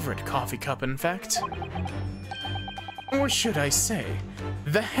 My favorite coffee cup, in fact. Or should I say,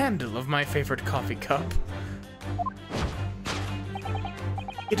 the handle of my favorite coffee cup.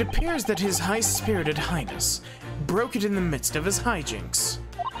 It appears that His High-Spirited Highness broke it in the midst of his hijinks.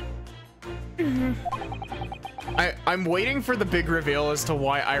 I'm waiting for the big reveal as to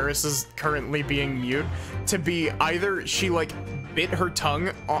why Iris is currently being mute to be either she, like, bit her tongue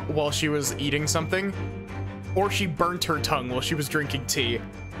while she was eating something, or she burnt her tongue while she was drinking tea.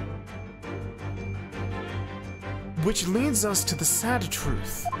 Which leads us to the sad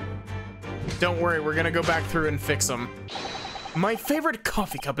truth. Don't worry, we're gonna go back through and fix them. My favorite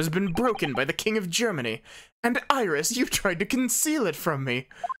coffee cup has been broken by the King of Germany, and Iris, you tried to conceal it from me.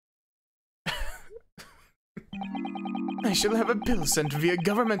 I shall have a bill sent via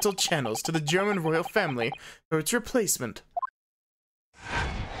governmental channels to the German royal family for its replacement.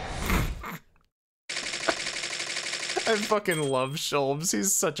 I fucking love Sholmes,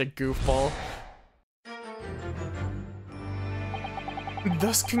 he's such a goofball.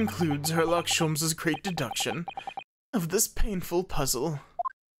 Thus concludes Herlock Sholmes' great deduction of this painful puzzle.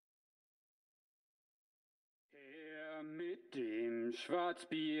 Er mit dem dem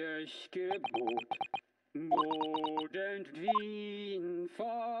Schwarzbiergebot. Modend wie ein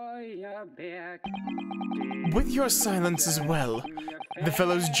Feuerberg. With your silence as well, the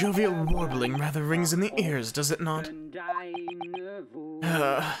fellow's jovial warbling rather rings in the ears, does it not?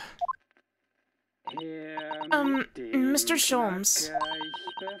 Mr. Sholmes,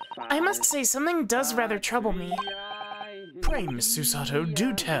 I must say something does rather trouble me. Pray, Miss Susato,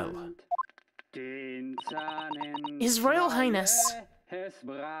 do tell. His Royal Highness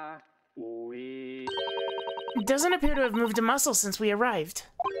doesn't appear to have moved a muscle since we arrived.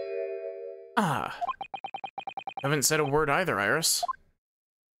 Ah. Haven't said a word either, Iris.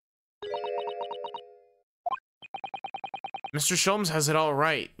 Mr. Sholmes has it all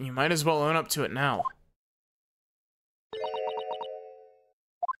right. You might as well own up to it now.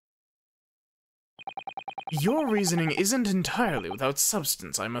 Your reasoning isn't entirely without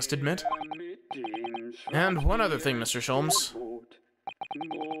substance, I must admit. And one other thing, Mr. Sholmes.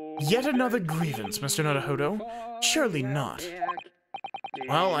 Yet another grievance, Mr. Naruhodo? Surely not.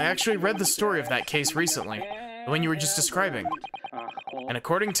 Well, I actually read the story of that case recently, the one you were just describing. And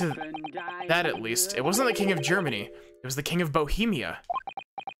according to that, at least, it wasn't the King of Germany, it was the King of Bohemia.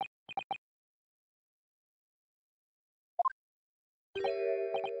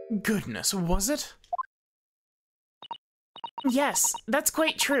 Goodness, was it? Yes, that's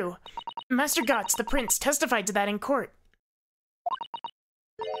quite true. Master Gotz, the prince, testified to that in court.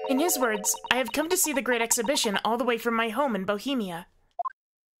 In his words, I have come to see the great exhibition all the way from my home in Bohemia.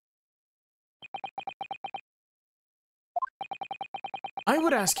 I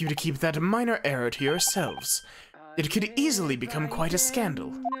would ask you to keep that minor error to yourselves. It could easily become quite a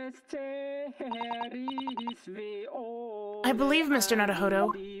scandal. I believe, Mr.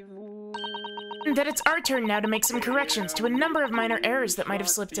 Naruhodo, that it's our turn now to make some corrections to a number of minor errors that might have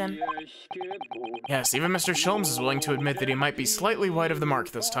slipped in. Yes, even Mr. Sholmes is willing to admit that he might be slightly wide of the mark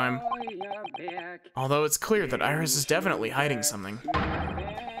this time. Although it's clear that Iris is definitely hiding something.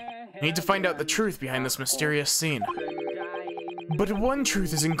 We need to find out the truth behind this mysterious scene. But one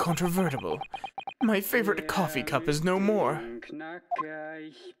truth is incontrovertible. My favorite coffee cup is no more.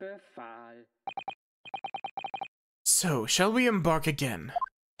 So, shall we embark again?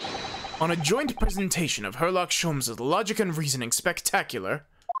 On a joint presentation of Herlock Sholmes' Logic and Reasoning Spectacular.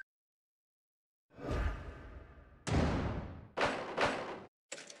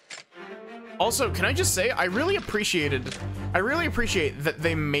 Also, can I just say, I really appreciate that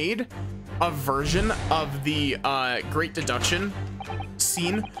they made a version of the Great Deduction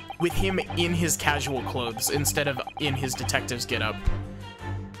scene with him in his casual clothes instead of in his detective's getup.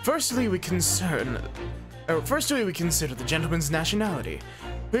 Firstly, we consider the gentleman's nationality.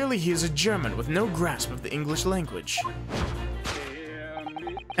 Clearly, he is a German with no grasp of the English language.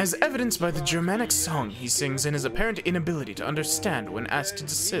 As evidenced by the Germanic song he sings and his apparent inability to understand when asked to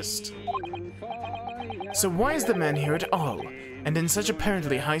desist. So why is the man here at all, and in such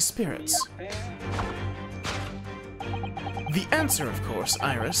apparently high spirits? The answer, of course,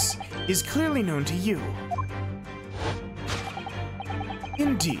 Iris, is clearly known to you.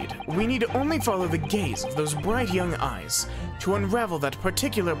 Indeed, we need only follow the gaze of those bright young eyes to unravel that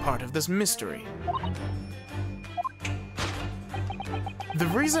particular part of this mystery. The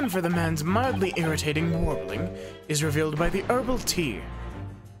reason for the man's mildly irritating warbling is revealed by the herbal tea.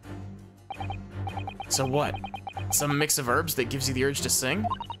 So what? Some mix of herbs that gives you the urge to sing?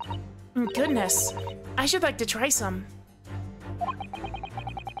 Goodness, I should like to try some.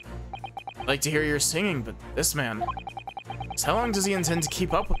 I'd like to hear your singing, but this man... So how long does he intend to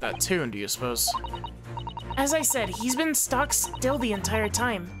keep up with that tune, do you suppose? As I said, he's been stock still the entire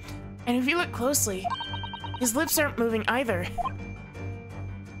time. And if you look closely, his lips aren't moving either.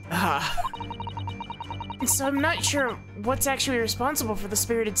 Ah. So I'm not sure what's actually responsible for the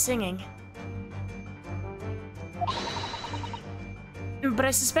spirited singing. But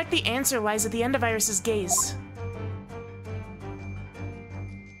I suspect the answer lies at the end of Iris's gaze.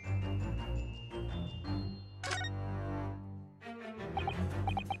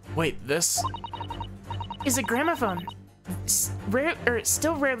 Wait, this is a gramophone.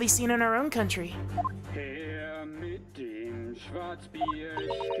 Still rarely seen in our own country.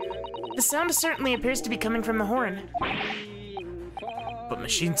 The sound certainly appears to be coming from the horn. But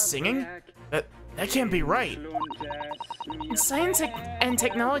machine singing? That can't be right. Science and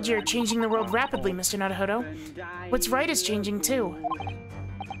technology are changing the world rapidly, Mr. Naruhodo. What's right is changing too.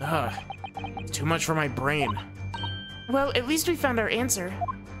 Too much for my brain. Well, at least we found our answer.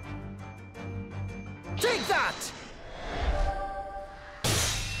 Take that!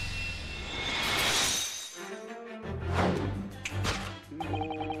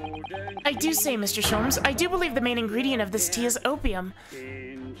 I do say, Mr. Sholmes, I do believe the main ingredient of this tea is opium.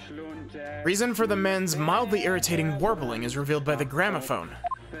 Reason for the man's mildly irritating warbling is revealed by the gramophone.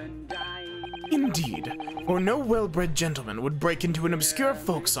 Indeed, for no well-bred gentleman would break into an obscure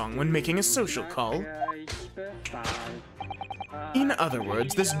folk song when making a social call. In other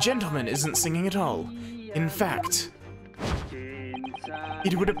words, this gentleman isn't singing at all. In fact,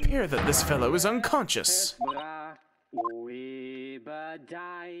 it would appear that this fellow is unconscious.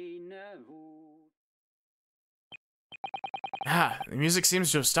 Ah, the music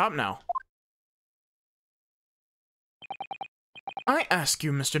seems to have stopped now. I ask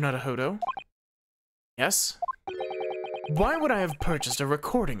you, Mr. Naruhodo. Yes? Why would I have purchased a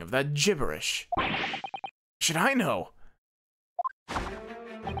recording of that gibberish? Should I know?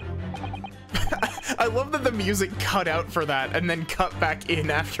 I love that the music cut out for that and then cut back in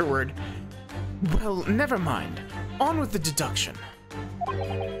afterward. Well, never mind. On with the deduction.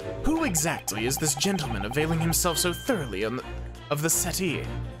 Who exactly is this gentleman availing himself so thoroughly of the settee?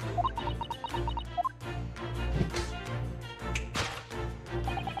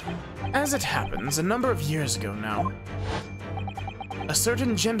 As it happens, a number of years ago now, a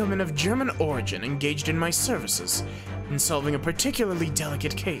certain gentleman of German origin engaged in my services in solving a particularly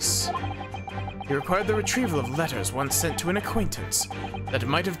delicate case. He required the retrieval of letters once sent to an acquaintance that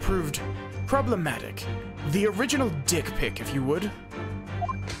might have proved problematic. The original dick pic, if you would.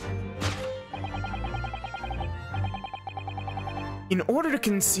 In order to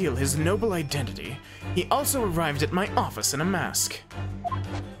conceal his noble identity, he also arrived at my office in a mask.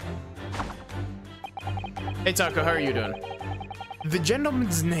 Hey Taco, how are you doing? The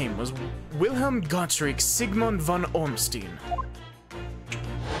gentleman's name was Wilhelm Gottschalk Sigmund von Ormstein.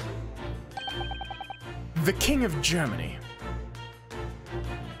 The King of Germany.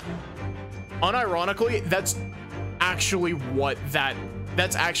 Unironically, that's actually what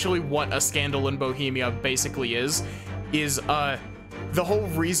a scandal in Bohemia basically is the whole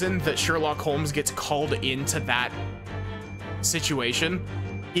reason that Sherlock Holmes gets called into that situation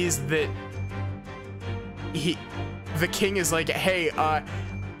is that the king is like, hey,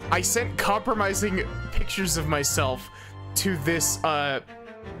 I sent compromising pictures of myself to this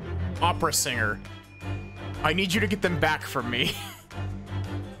opera singer. I need you to get them back from me.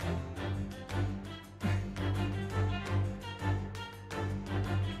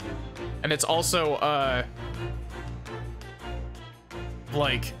 And it's also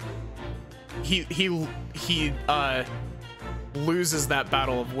like he loses that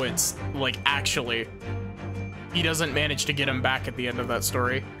battle of wits. Like, actually, he doesn't manage to get him back at the end of that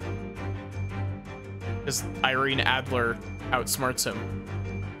story because Irene Adler outsmarts him.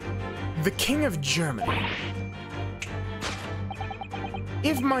 The King of Germany.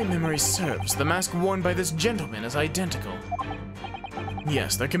 If my memory serves, the mask worn by this gentleman is identical.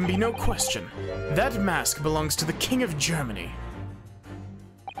 Yes, there can be no question. That mask belongs to the King of Germany.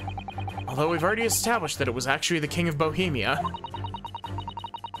 Although we've already established that it was actually the King of Bohemia.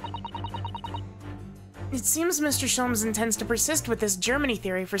 It seems Mr. Sholmes intends to persist with this Germany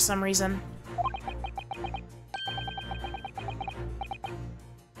theory for some reason.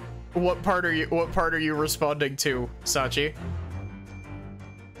 What part are you responding to, Sachi?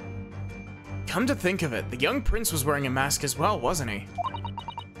 Come to think of it, the young prince was wearing a mask as well, wasn't he?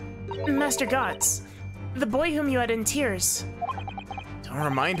 Master Gotts, the boy whom you had in tears. Don't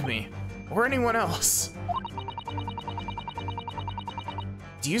remind me, or anyone else.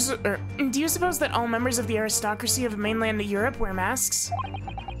 Do you suppose that all members of the aristocracy of mainland Europe wear masks?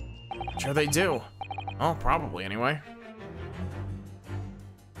 Sure they do. Oh, probably anyway.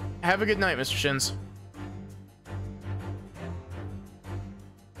 Have a good night, Mr. Shins.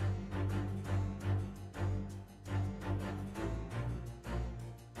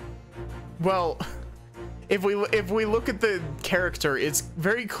 Well, if we look at the character, it's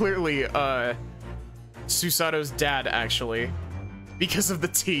very clearly Susato's dad, actually, because of the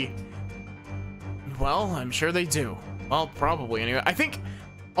T. Well, I'm sure they do. Well, probably anyway. I think,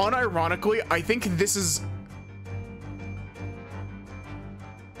 unironically, I think this is...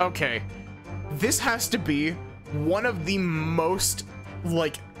 Okay, this has to be one of the most,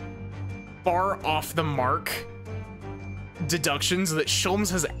 like, far off the mark deductions that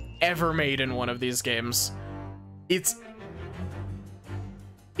Sholmes has ever made in one of these games. It's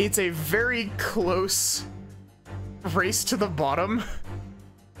a very close race to the bottom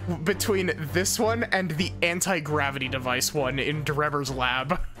between this one and the anti-gravity device one in Drever's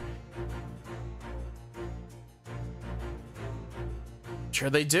lab.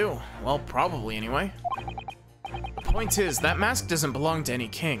 Sure they do. Well, probably anyway. The point is, that mask doesn't belong to any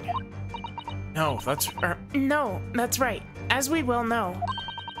king. No, that's... No, that's right. As we well know.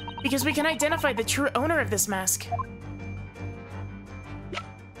 Because we can identify the true owner of this mask.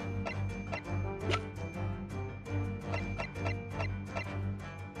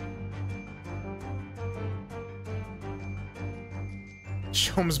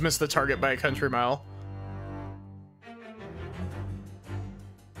 Sholmes missed the target by a country mile.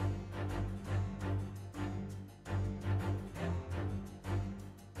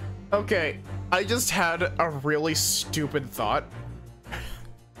 Okay, I just had a really stupid thought.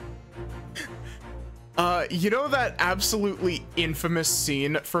 You know that absolutely infamous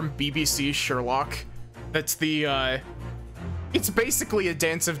scene from BBC Sherlock? That's the, it's basically a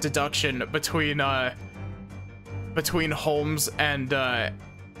dance of deduction between Holmes and,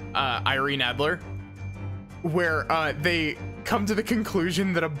 Irene Adler, where, they come to the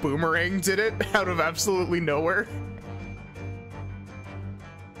conclusion that a boomerang did it out of absolutely nowhere.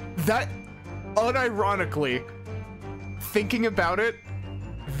 That, unironically, thinking about it,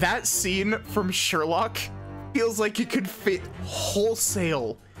 that scene from Sherlock feels like it could fit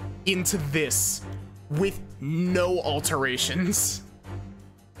wholesale into this with no alterations.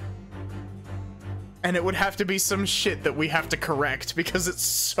 And it would have to be some shit that we have to correct because it's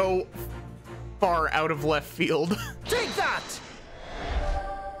so far out of left field. Take that!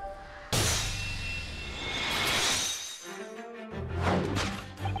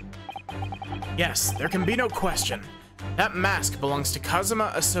 Yes, there can be no question. That mask belongs to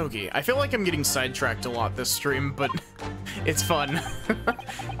Kazuma Asogi. I feel like I'm getting sidetracked a lot this stream, but it's fun.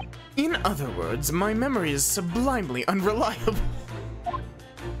 In other words, my memory is sublimely unreliable.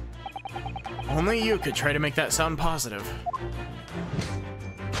 Only you could try to make that sound positive.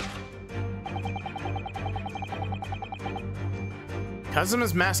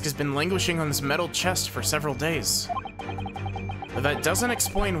 Kazuma's mask has been languishing on this metal chest for several days. But that doesn't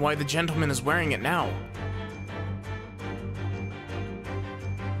explain why the gentleman is wearing it now.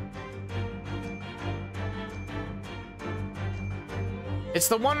 It's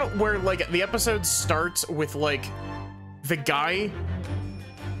the one where, like, the episode starts with, like, the guy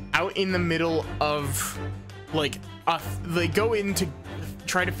out in the middle of, like, they go in to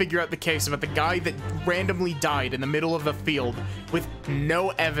try to figure out the case about the guy that randomly died in the middle of the field with no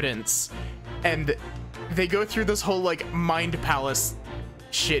evidence. And they go through this whole, like, mind palace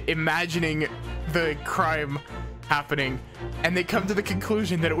shit, imagining the crime happening. And they come to the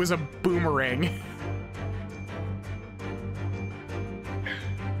conclusion that it was a boomerang.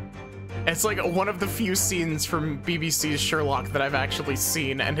 It's like one of the few scenes from BBC's Sherlock that I've actually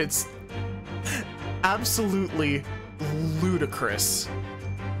seen, and it's absolutely ludicrous.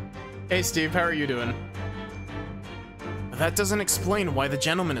 Hey Steve, how are you doing? That doesn't explain why the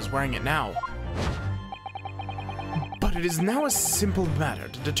gentleman is wearing it now. But it is now a simple matter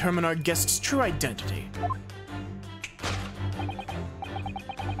to determine our guest's true identity.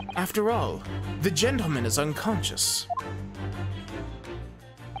 After all, the gentleman is unconscious.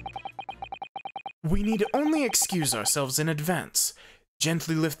 We need only excuse ourselves in advance.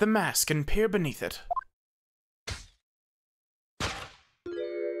 Gently lift the mask and peer beneath it.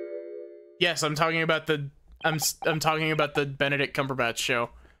 Yes, I'm talking about the I'm talking about the Benedict Cumberbatch show.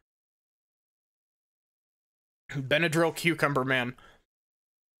 Benadryl Cucumber Man.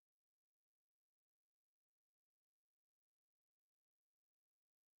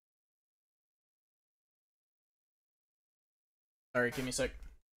 Sorry, give me a sec.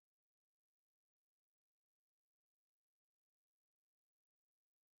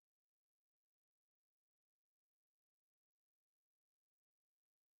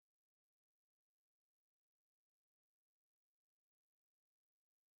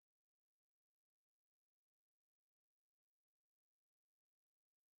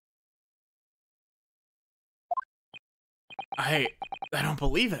 I don't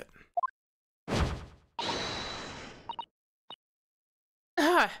believe it.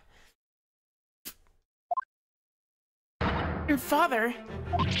 Father?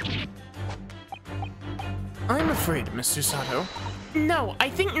 I'm afraid, Miss Susato. No, I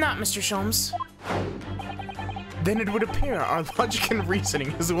think not, Mr. Sholmes. Then it would appear our logic and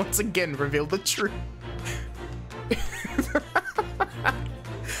reasoning has once again revealed the truth.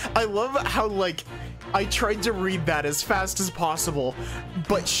 I love how, like, I tried to read that as fast as possible,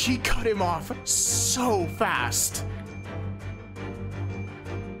 but she cut him off so fast.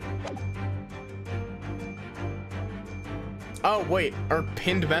 Oh, wait, our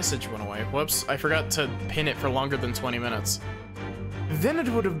pinned message went away. Whoops, I forgot to pin it for longer than 20 minutes. Then it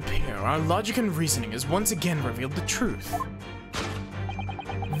would appear our logic and reasoning has once again revealed the truth.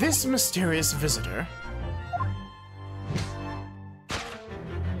 This mysterious visitor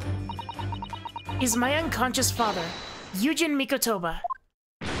is my unconscious father, Yujin Mikotoba.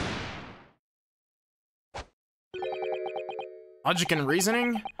 Logic and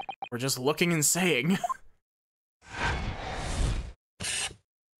reasoning? Or just looking and saying?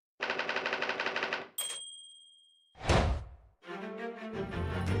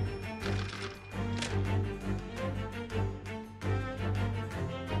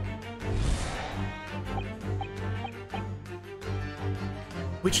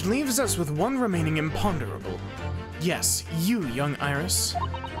 Which leaves us with one remaining imponderable. Yes, you, young Iris.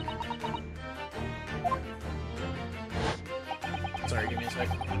 Sorry, give me a sec.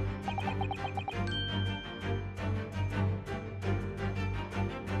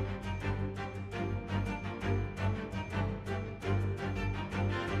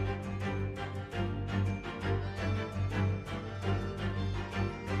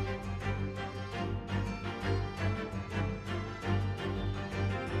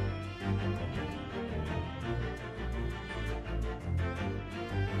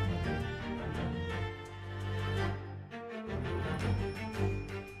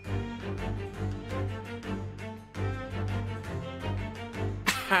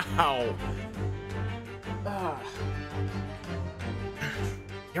 Ow.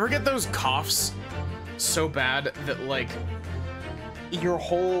 You ever get those coughs so bad that, like, your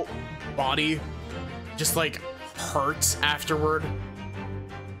whole body just, like, hurts afterward?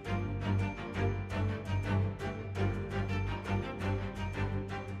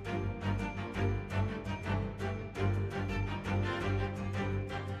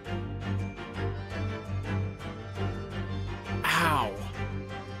 Ow.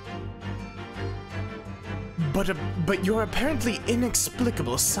 But your apparently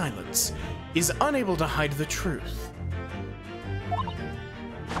inexplicable silence is unable to hide the truth.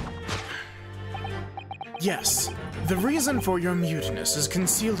 Yes, the reason for your muteness is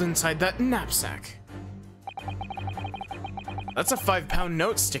concealed inside that knapsack. That's a 5-pound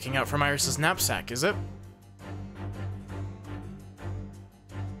note sticking out from Iris's knapsack, is it?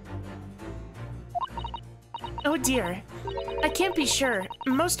 Oh dear. I can't be sure.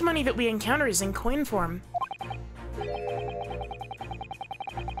 Most money that we encounter is in coin form.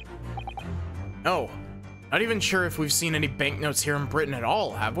 Oh, not even sure if we've seen any banknotes here in Britain at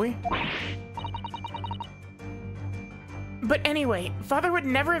all, have we? But anyway, Father would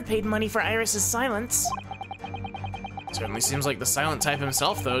never have paid money for Iris's silence. Certainly seems like the silent type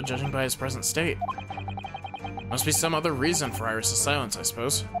himself, though, judging by his present state. Must be some other reason for Iris's silence, I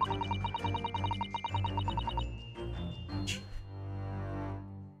suppose.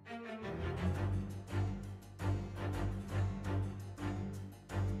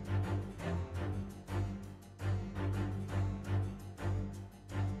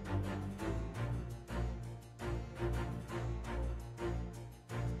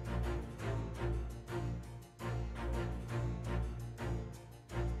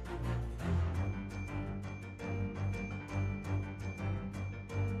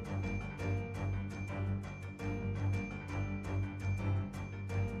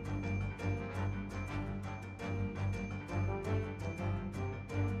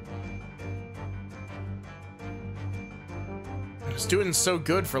 I was doing so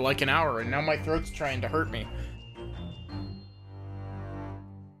good for like an hour, and now my throat's trying to hurt me.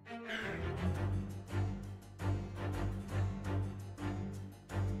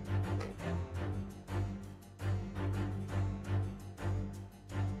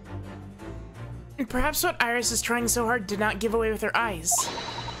 Perhaps what Iris is trying so hard to not give away with her eyes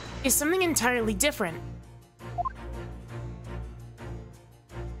is something entirely different.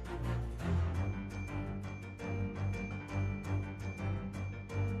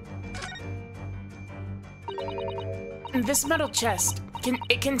 This metal chest,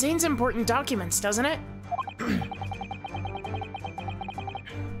 it contains important documents, doesn't it?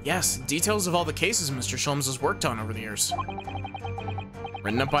 Yes, details of all the cases Mr. Sholmes has worked on over the years.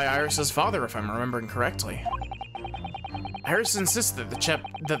 Written up by Iris's father, if I'm remembering correctly. Iris insists that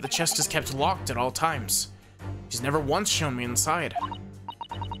the chest is kept locked at all times. She's never once shown me inside.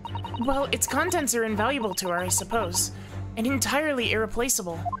 Well, its contents are invaluable to her, I suppose, and entirely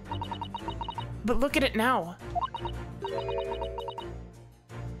irreplaceable. But look at it now.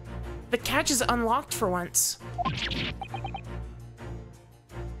 The catch is unlocked for once.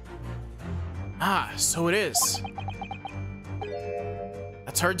 Ah, so it is.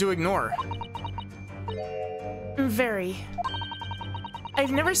 That's hard to ignore. Very.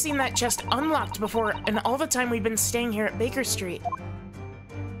 I've never seen that chest unlocked before in all the time we've been staying here at Baker Street.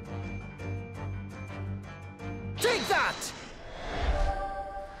 Take that!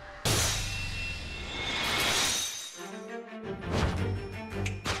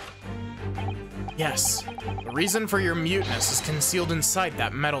 Yes, the reason for your muteness is concealed inside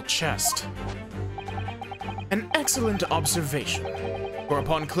that metal chest. An excellent observation. For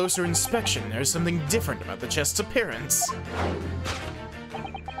upon closer inspection, there is something different about the chest's appearance.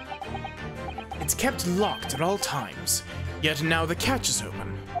 It's kept locked at all times, yet now the catch is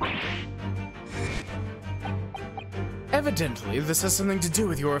open. Evidently, this has something to do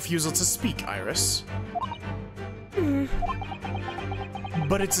with your refusal to speak, Iris.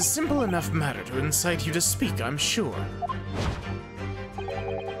 But it's a simple enough matter to incite you to speak, I'm sure.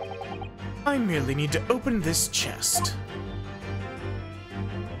 I merely need to open this chest.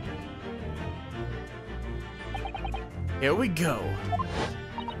 Here we go.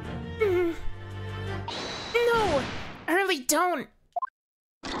 No! Hurley, don't!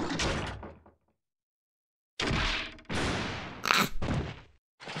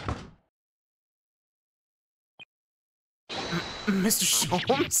 Mr.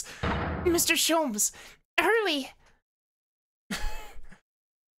 Sholmes? Mr. Sholmes! Hurley!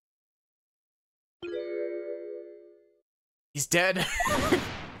 He's dead.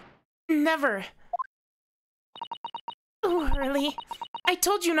 Never. Oh, Hurley. I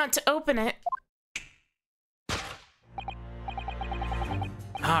told you not to open it.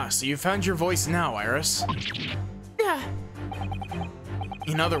 Ah, so you found your voice now, Iris. Yeah.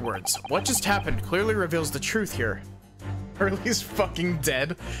 In other words, what just happened clearly reveals the truth here. Hurley's fucking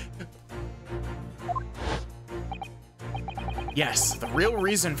dead. Yes, the real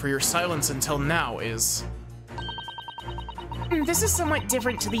reason for your silence until now is... This is somewhat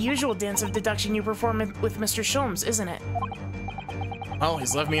different to the usual dance of deduction you perform with Mr. Sholmes, isn't it? Well,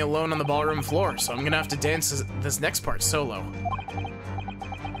 he's left me alone on the ballroom floor, so I'm gonna have to dance this next part solo.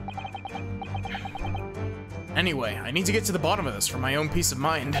 Anyway, I need to get to the bottom of this for my own peace of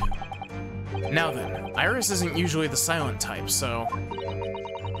mind. Now then, Iris isn't usually the silent type, so...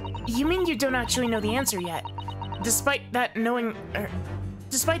 You mean you don't actually know the answer yet? Despite that knowing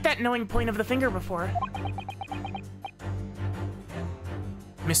point of the finger before.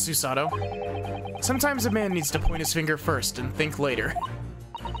 Miss Susato, sometimes a man needs to point his finger first and think later.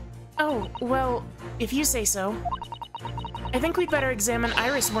 Oh, well, if you say so. I think we'd better examine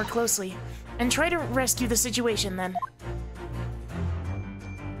Iris more closely, and try to rescue the situation then.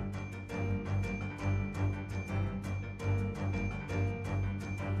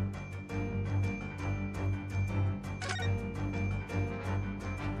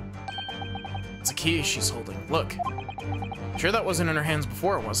 It's a key she's holding. Look. Sure that wasn't in her hands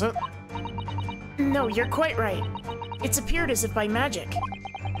before, was it? No, you're quite right. It's appeared as if by magic.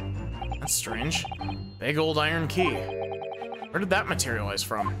 That's strange. Big old iron key. Where did that materialize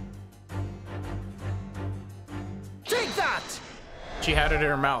from? Take that! She had it in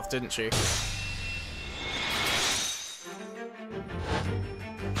her mouth, didn't she?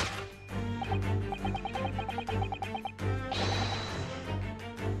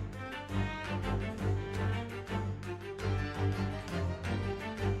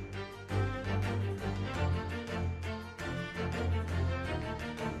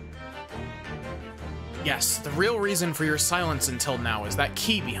 Yes, the real reason for your silence until now is that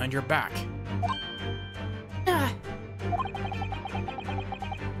key behind your back.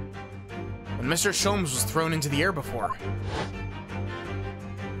 When Mr. Sholmes was thrown into the air before.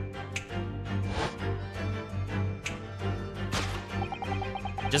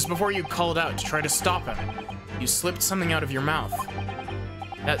 Just before you called out to try to stop him, you slipped something out of your mouth.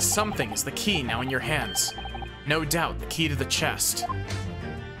 That something is the key now in your hands. No doubt the key to the chest.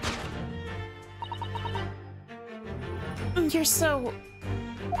 You're so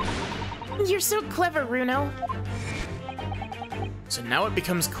clever, Runo. So now it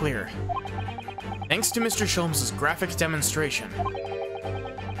becomes clear. Thanks to Mr. Sholmes' graphic demonstration,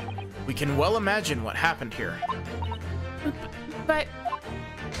 we can well imagine what happened here. But...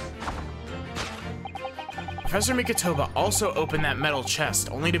 Professor Mikotoba also opened that metal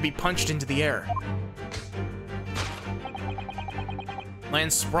chest, only to be punched into the air.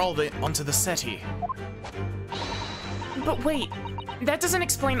 Land sprawled it onto the settee. But wait, that doesn't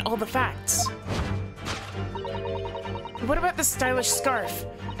explain all the facts. What about the stylish scarf,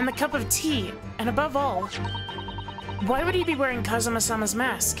 and the cup of tea, and above all, why would he be wearing Kazuma-sama's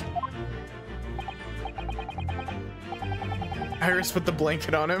mask? Iris put the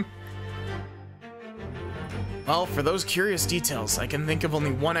blanket on him. Well, for those curious details, I can think of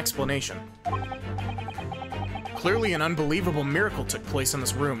only one explanation. Clearly an unbelievable miracle took place in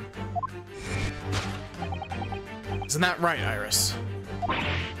this room. Isn't that right, Iris?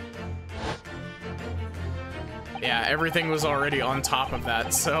 Yeah, everything was already on top of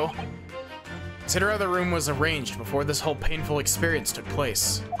that, so... Consider how the room was arranged before this whole painful experience took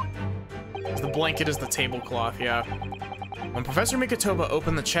place. The blanket is the tablecloth, yeah. when Professor Mikotoba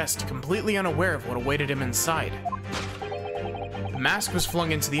opened the chest, completely unaware of what awaited him inside. The mask was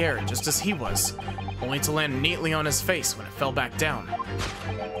flung into the air just as he was, only to land neatly on his face when it fell back down.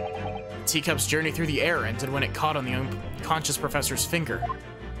 The teacup's journey through the air ended when it caught on the unconscious professor's finger.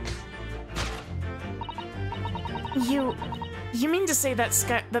 You mean to say that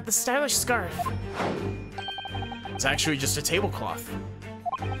the stylish scarf... It's actually just a tablecloth.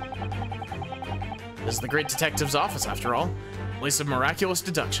 This is the great detective's office, after all. Place of miraculous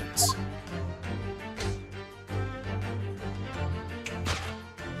deductions.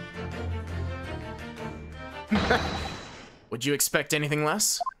 Would you expect anything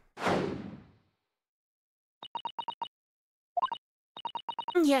less?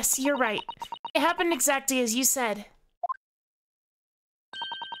 Yes, you're right. It happened exactly as you said.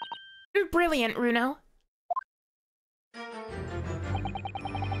 Brilliant, Runo.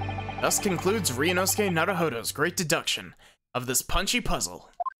 Thus concludes Ryunosuke Naruhodo's great deduction of this punchy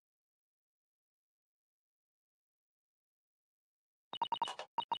puzzle.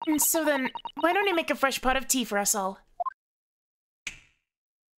 And so then, why don't you make a fresh pot of tea for us all?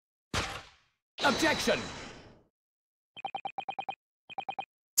 Objection!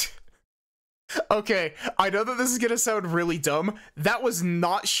 Okay, I know that this is gonna sound really dumb. That was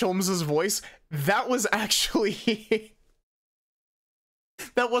not Sholmes' voice. That was actually...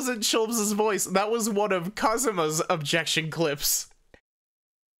 That wasn't Sholmes' voice. That was one of Kazuma's objection clips.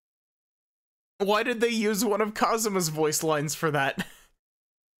 Why did they use one of Kazuma's voice lines for that?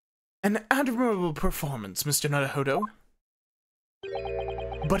 An admirable performance, Mr. Naruhodo.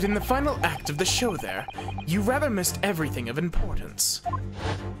 But in the final act of the show there, you rather missed everything of importance.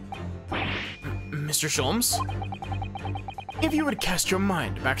 Mr. Sholmes? If you would cast your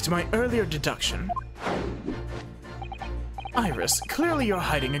mind back to my earlier deduction... Iris, clearly you're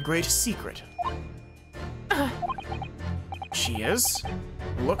hiding a great secret. She is?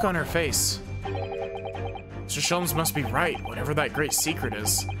 The look on her face. Mr. Sholmes must be right, whatever that great secret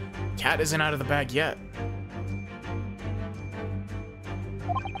is. Cat isn't out of the bag yet.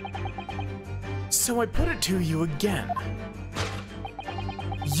 So I put it to you again.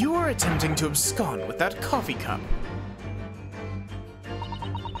 You are attempting to abscond with that coffee cup.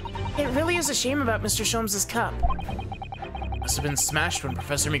 It really is a shame about Mr. Sholmes' cup. Must have been smashed when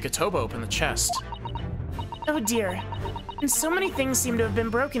Professor Mikotoba opened the chest. Oh dear. And so many things seem to have been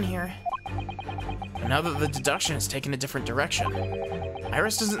broken here. And now that the deduction has taken a different direction,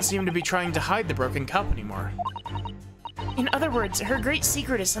 Iris doesn't seem to be trying to hide the broken cup anymore. In other words, her great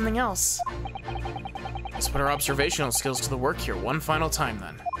secret is something else. Let's put our observational skills to the work here one final time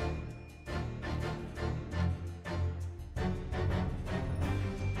then.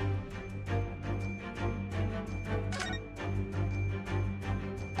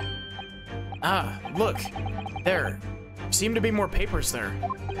 Ah, look! There. Seem to be more papers there.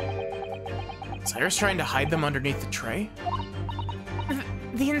 Is Iris trying to hide them underneath the tray?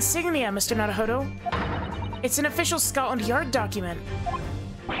 The insignia, Mr. Naruhodo. It's an official Scotland Yard document.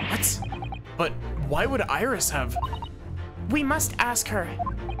 What? But why would Iris have... We must ask her.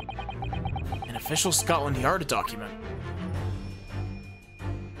 An official Scotland Yard document?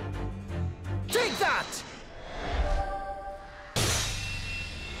 Take that!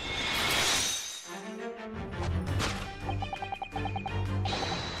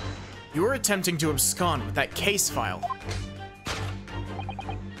 You are attempting to abscond with that case file.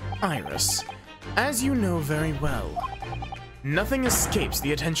 Iris, as you know very well, nothing escapes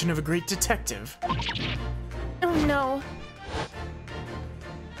the attention of a great detective. Oh no.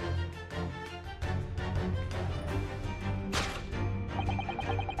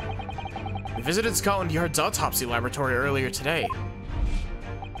 We visited Scotland Yard's autopsy laboratory earlier today.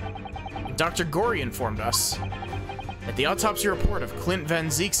 Dr. Gorey informed us that the autopsy report of Clint Van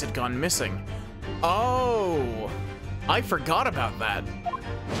Zeeks had gone missing. Oh, I forgot about that.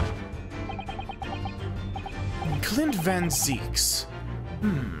 Clint Van Zeeks.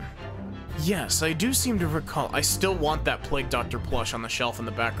 Yes, I do seem to recall. I still want that Plague Doctor plush on the shelf in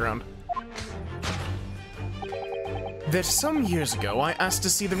the background. That some years ago I asked to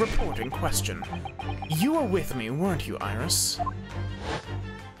see the report in question. You were with me, weren't you, Iris?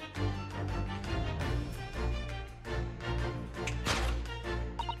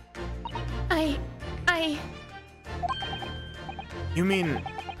 You mean,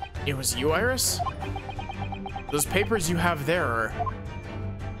 it was you, Iris? Those papers you have there are...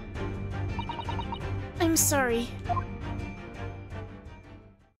 I'm sorry.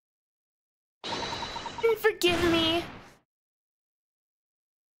 Forgive me.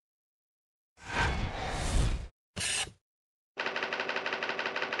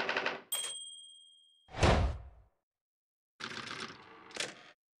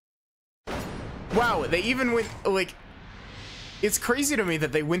 Wow, they even went, like, it's crazy to me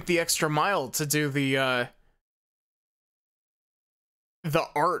that they went the extra mile to do the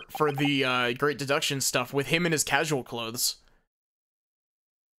art for the Great Deduction stuff with him in his casual clothes.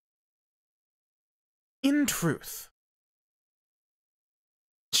 In truth,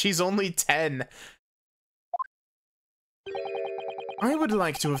 she's only 10. I would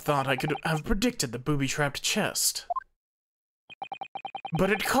like to have thought I could have predicted the booby-trapped chest. But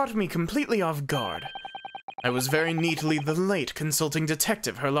it caught me completely off guard. I was very neatly the late consulting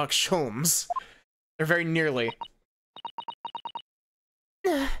detective Herlock Sholmes. Or very nearly.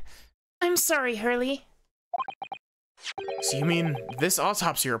 I'm sorry, Hurley. So you mean this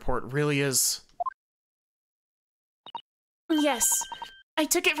autopsy report really is... Yes, I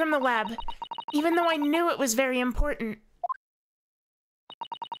took it from the lab, even though I knew it was very important.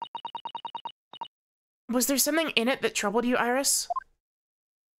 Was there something in it that troubled you, Iris?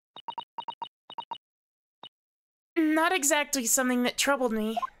 Not exactly something that troubled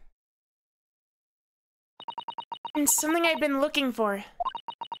me. It's something I've been looking for.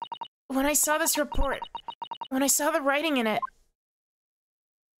 When I saw this report, when I saw the writing in it,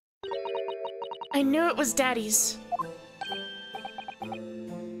 I knew it was Daddy's.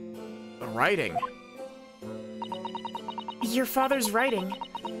 The writing? Your father's writing.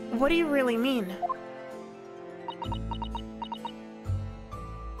 What do you really mean?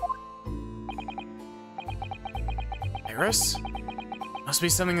 Iris? Must be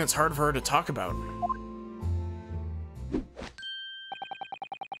something that's hard for her to talk about.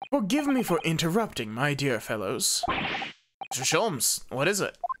 Forgive me for interrupting, my dear fellows. Mr. Sholmes, what is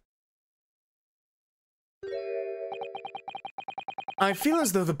it? I feel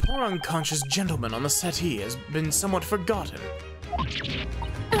as though the poor unconscious gentleman on the settee has been somewhat forgotten.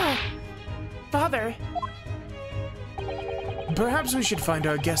 Father! Perhaps we should find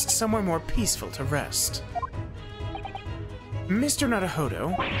our guest somewhere more peaceful to rest. Mr.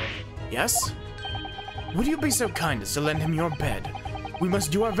 Naruhodo? Yes? Would you be so kind as to lend him your bed? We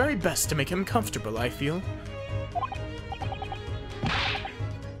must do our very best to make him comfortable, I feel.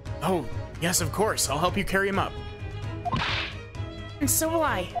 Oh, yes, of course. I'll help you carry him up. And so will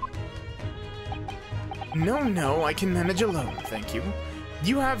I. No, I can manage alone, thank you.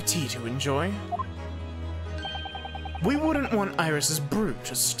 You have tea to enjoy. We wouldn't want Iris's brood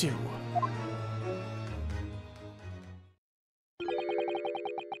to stew.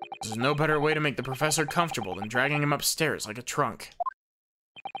 There's no better way to make the professor comfortable than dragging him upstairs like a trunk.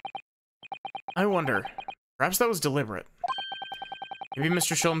 I wonder, perhaps that was deliberate. Maybe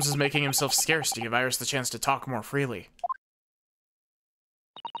Mr. Sholmes is making himself scarce to give Iris the chance to talk more freely.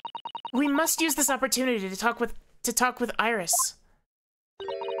 We must use this opportunity to talk with Iris.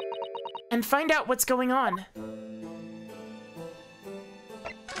 And find out what's going on.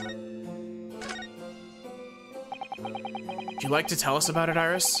 Would you like to tell us about it,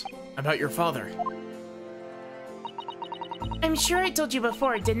 Iris? About your father? I'm sure I told you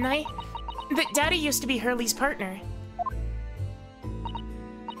before, didn't I? That Daddy used to be Hurley's partner.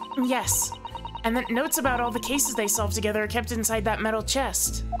 Yes, and that notes about all the cases they solved together are kept inside that metal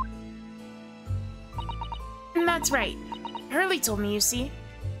chest. That's right. Hurley told me, you see.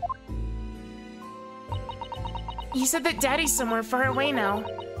 He said that Daddy's somewhere far away now,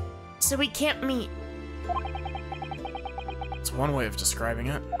 so we can't meet. It's one way of describing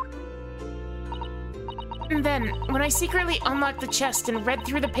it. And then, when I secretly unlocked the chest and read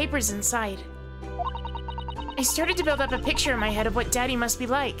through the papers inside, I started to build up a picture in my head of what Daddy must be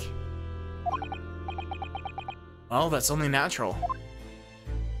like. Well, that's only natural.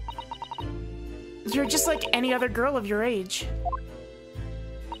 You're just like any other girl of your age.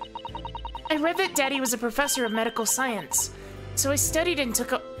 I read that Daddy was a professor of medical science, so I studied and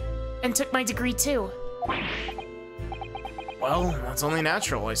took my degree too. Well, that's only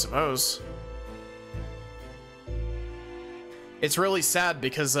natural, I suppose. It's really sad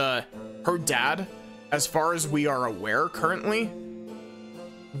because, her dad, as far as we are aware currently,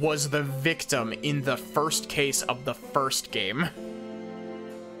 was the victim in the first case of the first game.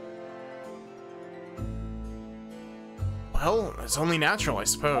 Well, it's only natural, I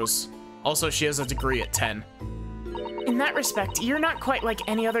suppose. Also, she has a degree at 10. In that respect, you're not quite like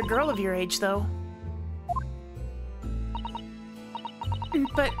any other girl of your age, though.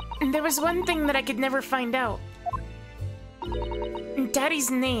 But there was one thing that I could never find out.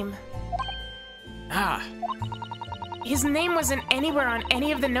 Daddy's name. Ah. His name wasn't anywhere on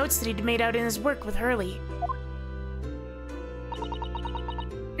any of the notes that he'd made out in his work with Hurley.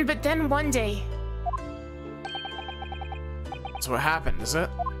 But then one day... So what happened, is it?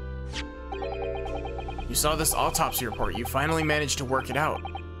 You saw this autopsy report, you finally managed to work it out.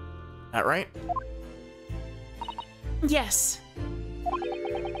 That right? Yes.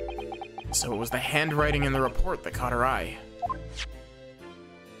 So it was the handwriting in the report that caught her eye.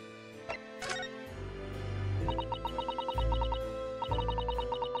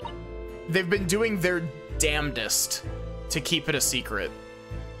 They've been doing their damnedest to keep it a secret.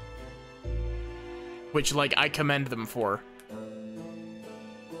 Which, like, I commend them for.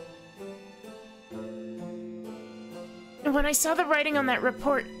 When I saw the writing on that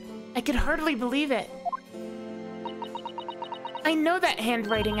report, I could hardly believe it. I know that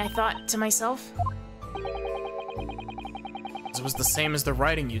handwriting, I thought to myself. It was the same as the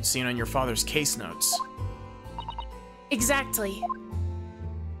writing you'd seen on your father's case notes. Exactly.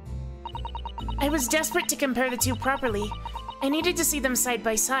 I was desperate to compare the two properly. I needed to see them side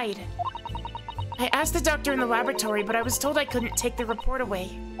by side. I asked the doctor in the laboratory, but I was told I couldn't take the report away.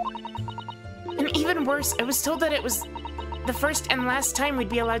 And even worse, I was told that it was the first and last time we'd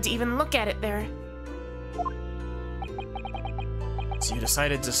be allowed to even look at it there. So you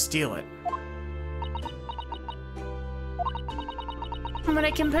decided to steal it. When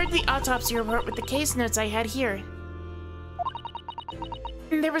I compared the autopsy report with the case notes I had here,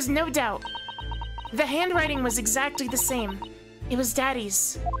 there was no doubt. The handwriting was exactly the same. It was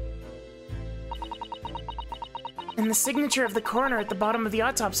Daddy's. And the signature of the coroner at the bottom of the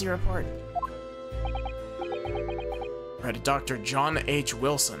autopsy report. Read Dr. John H.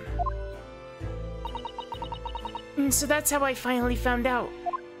 Wilson. And so that's how I finally found out.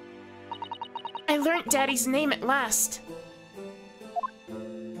 I learned Daddy's name at last.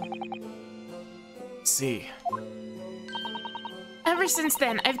 See. Ever since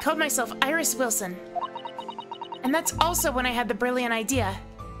then, I've called myself Iris Wilson. And that's also when I had the brilliant idea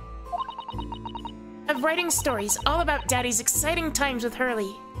of writing stories all about Daddy's exciting times with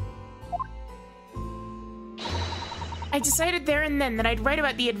Hurley. I decided there and then that I'd write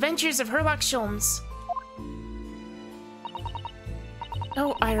about the adventures of Herlock Sholmes.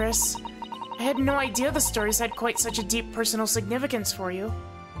 Oh, Iris. I had no idea the stories had quite such a deep personal significance for you.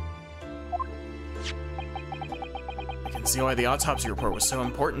 I can see why the autopsy report was so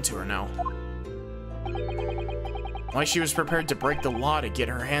important to her now. Why she was prepared to break the law to get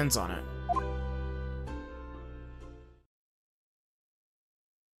her hands on it.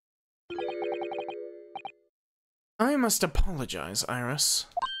 I must apologize, Iris.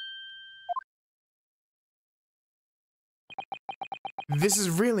 This is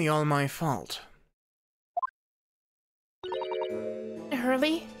really all my fault.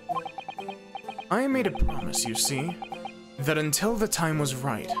 Hurley? I made a promise, you see, that until the time was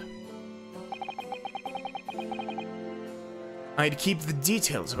right, I'd keep the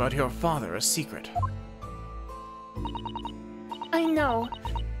details about your father a secret. I know.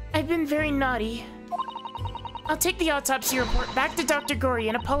 I've been very naughty. I'll take the autopsy report back to Dr. Gory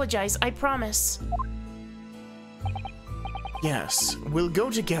and apologize, I promise. Yes, we'll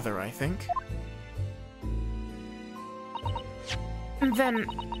go together, I think. Then,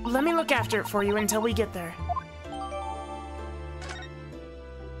 let me look after it for you until we get there.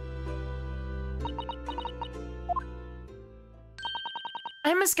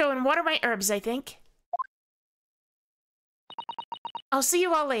 I must go and water my herbs, I think. I'll see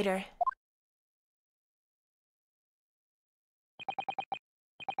you all later.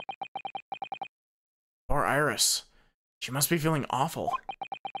 Poor Iris. She must be feeling awful.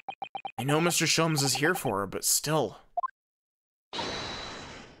 I know Mr. Sholmes is here for her, but still.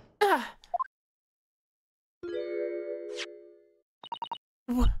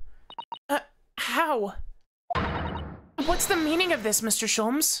 How? What's the meaning of this, Mr.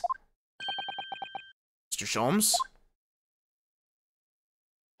 Sholmes? Mr. Sholmes?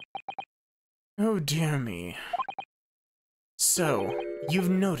 Oh dear me. So, you've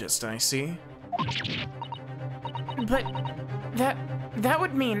noticed, I see. But that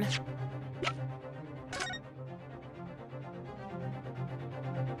would mean...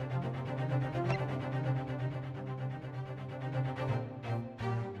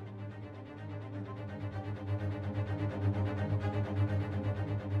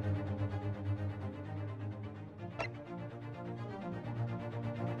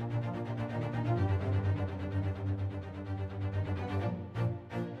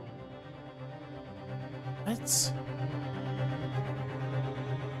 What?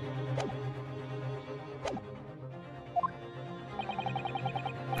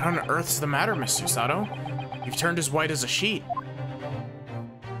 What on earth's the matter, Miss Susato? You've turned as white as a sheet.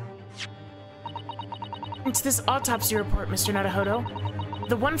 It's this autopsy report, Mr. Naruhodo.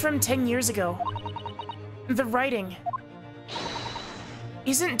 The one from 10 years ago. The writing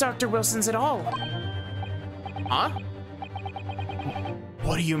isn't Dr. Wilson's at all. Huh?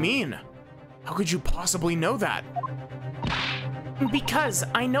 What do you mean? How could you possibly know that? Because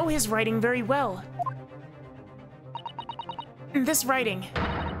I know his writing very well. This writing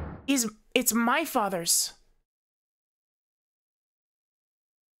it's my father's.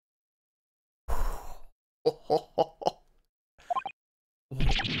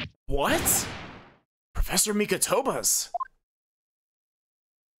 What? Professor Mikotoba's?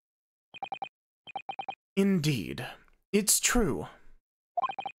 Indeed, it's true.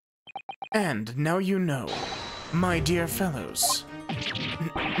 And now you know, my dear fellows.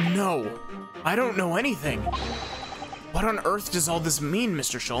 No, I don't know anything. What on earth does all this mean,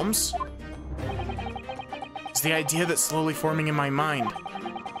 Mr. Sholmes? It's the idea that's slowly forming in my mind.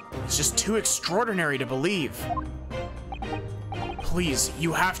 It's just too extraordinary to believe. Please,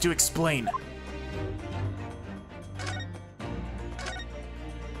 you have to explain.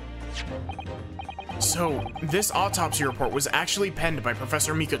 So, this autopsy report was actually penned by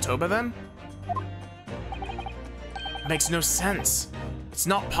Professor Mikotoba then? Makes no sense. It's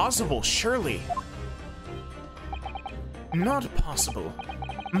not possible, surely. Not possible.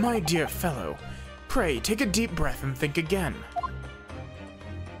 My dear fellow, pray take a deep breath and think again.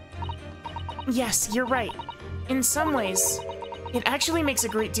 Yes, you're right. In some ways, it actually makes a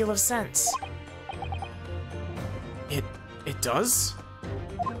great deal of sense. It does?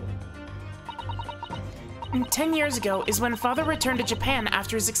 10 years ago is when Father returned to Japan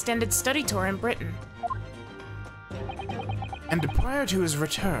after his extended study tour in Britain. And prior to his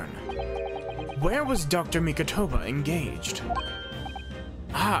return, where was Dr. Mikotoba engaged?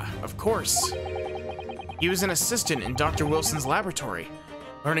 Ah, of course. He was an assistant in Dr. Wilson's laboratory,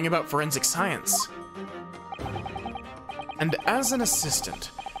 learning about forensic science. And as an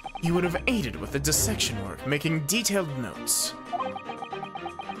assistant, he would have aided with the dissection work, making detailed notes,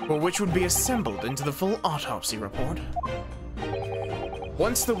 which would be assembled into the full autopsy report.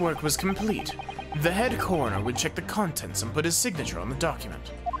 Once the work was complete, the head coroner would check the contents and put his signature on the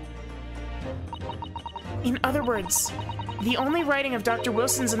document. In other words, the only writing of Dr.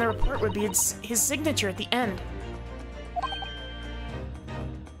 Wilson's in the report would be his signature at the end.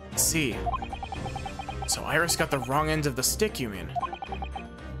 See. So Iris got the wrong end of the stick, you mean?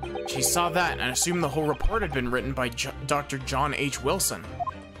 She saw that and assumed the whole report had been written by Dr. John H. Wilson.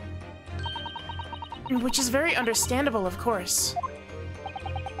 Which is very understandable, of course.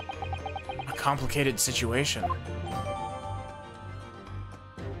 A complicated situation.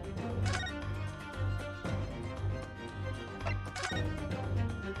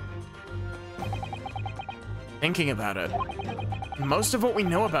 Thinking about it, most of what we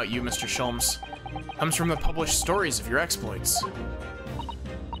know about you, Mr. Sholmes, comes from the published stories of your exploits.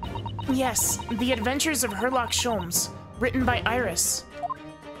 Yes, The Adventures of Herlock Sholmes, written by Iris.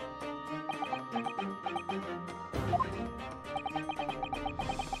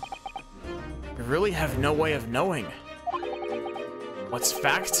 You really have no way of knowing what's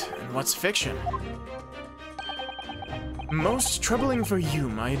fact and what's fiction. Most troubling for you,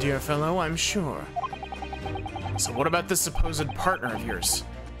 my dear fellow, I'm sure. So what about this supposed partner of yours?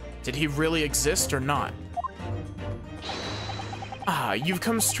 Did he really exist or not? Ah, you've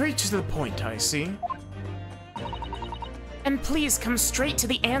come straight to the point, I see. And please come straight to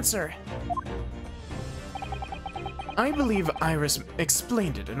the answer. I believe Iris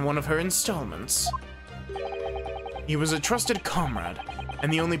explained it in one of her installments. He was a trusted comrade,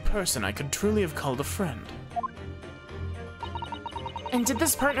 and the only person I could truly have called a friend. And did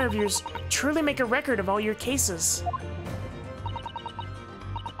this partner of yours truly make a record of all your cases?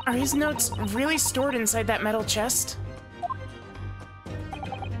 Are his notes really stored inside that metal chest?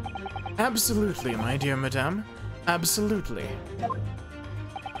 Absolutely, my dear madame. Absolutely.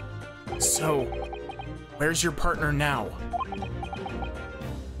 So, where's your partner now?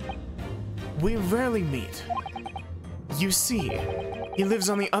 We rarely meet. You see, he lives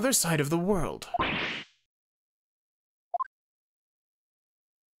on the other side of the world.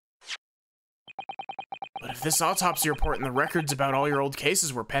 But if this autopsy report and the records about all your old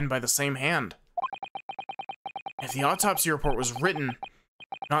cases were penned by the same hand, if the autopsy report was written,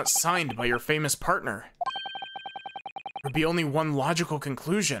 not signed by your famous partner, there'd be only one logical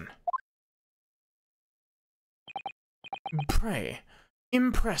conclusion. Pray,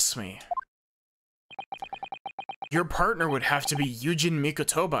 impress me. Your partner would have to be Yujin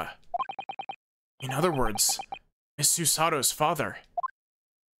Mikotoba. In other words, Miss Susato's father.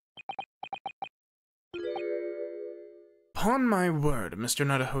 Upon my word, Mr.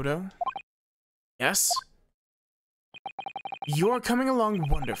 Naruhodo. Yes? You're coming along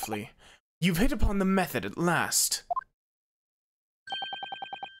wonderfully. You've hit upon the method at last.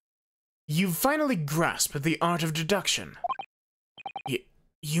 You've finally grasped the art of deduction.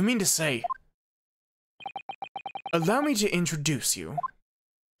 You mean to say, Allow me to introduce you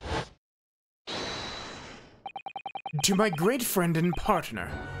to my great friend and partner,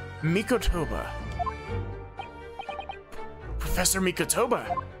 Mikotoba. Professor Mikotoba.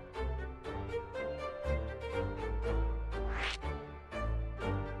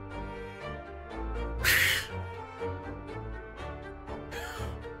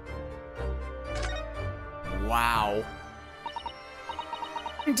 Wow.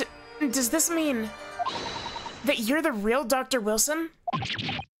 Does this mean that you're the real Dr. Wilson?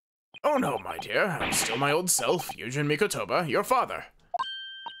 Oh no, my dear. I'm still my old self, Yujin Mikotoba, your father.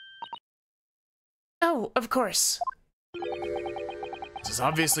 Oh, of course. This is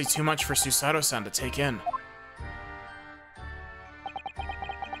obviously too much for Susato-san to take in.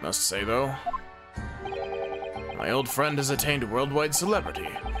 Must say, though, my old friend has attained worldwide celebrity.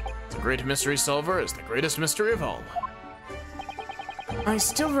 The great mystery solver is the greatest mystery of all. I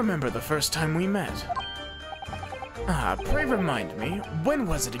still remember the first time we met. Ah, pray remind me, when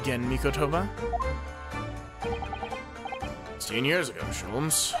was it again, Mikotoba? 16 years ago,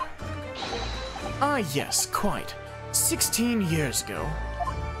 Sholmes. Ah, yes, quite. 16 years ago.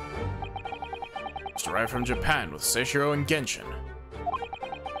 Just arrived from Japan with Seishiro and Genshin.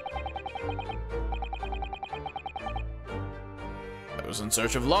 I was in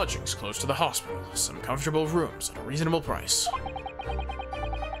search of lodgings close to the hospital, some comfortable rooms at a reasonable price.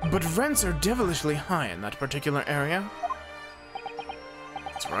 But rents are devilishly high in that particular area.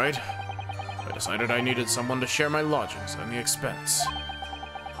 That's right. I decided I needed someone to share my lodgings and the expense.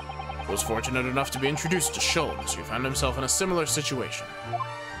 I was fortunate enough to be introduced to Sholmes, who found himself in a similar situation.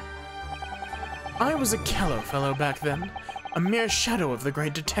 I was a callow fellow back then, a mere shadow of the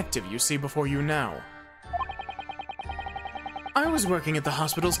great detective you see before you now. I was working at the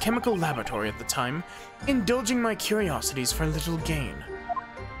hospital's chemical laboratory at the time, indulging my curiosities for little gain.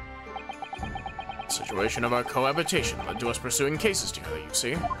 The situation of our cohabitation led to us pursuing cases together, you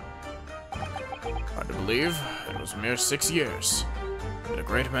see. Hard to believe, it was a mere 6 years, and a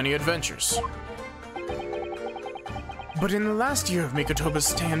great many adventures. But in the last year of Mikotoba's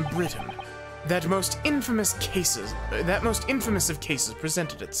stay in Britain, that most infamous of cases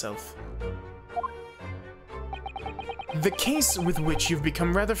presented itself. The case with which you've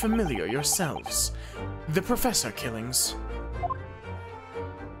become rather familiar yourselves, the professor killings.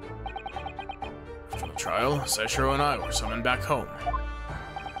 After the trial, Seishiro and I were summoned back home.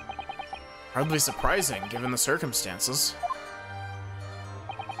 Hardly surprising, given the circumstances.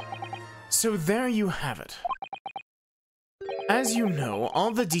 So there you have it. As you know,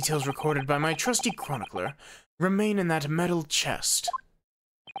 all the details recorded by my trusty chronicler remain in that metal chest.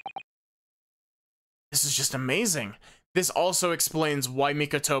 This is just amazing. This also explains why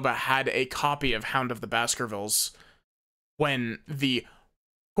Mikotoba had a copy of Hound of the Baskervilles when the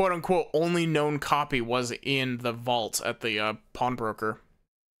quote-unquote only known copy was in the vault at the pawnbroker.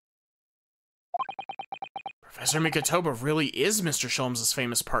 Professor Mikotoba really is Mr. Sholmes'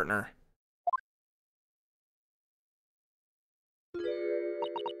 famous partner.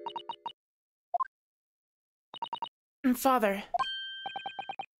 Father.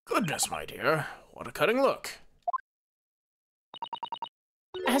 Goodness, my dear. What a cutting look.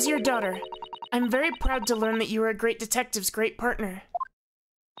 As your daughter, I'm very proud to learn that you are a great detective's great partner.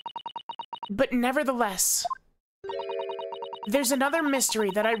 But nevertheless, there's another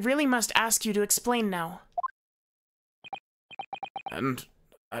mystery that I really must ask you to explain now. And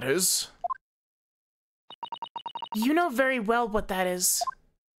that is? You know very well what that is.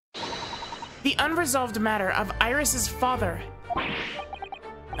 The unresolved matter of Iris's father.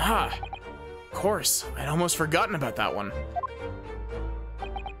 Ah, of course. I'd almost forgotten about that one.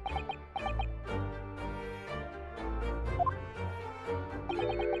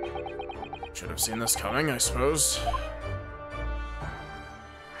 Should have seen this coming, I suppose.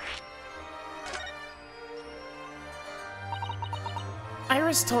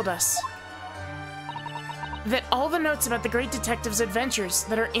 Iris told us that all the notes about the great detective's adventures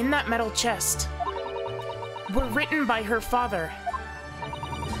that are in that metal chest were written by her father.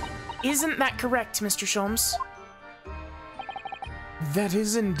 Isn't that correct, Mr. Sholmes? That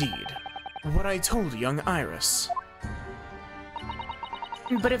is indeed what I told young Iris.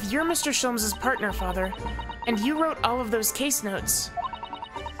 But if you're Mr. Sholmes' partner, Father, and you wrote all of those case notes,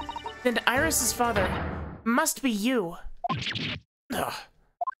 then Iris's father must be you. Ugh.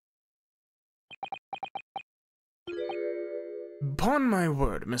 Upon my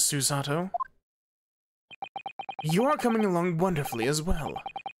word, Miss Susato, you are coming along wonderfully as well.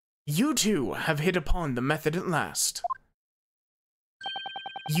 You too have hit upon the method at last.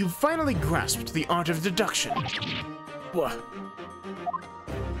 You've finally grasped the art of deduction. What?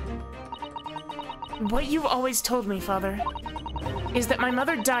 What you've always told me, Father, is that my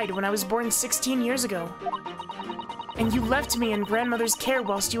mother died when I was born 16 years ago. And you left me in grandmother's care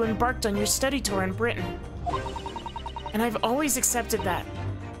whilst you embarked on your study tour in Britain. And I've always accepted that.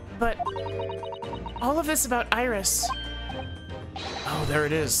 But all of this about Iris... Oh, there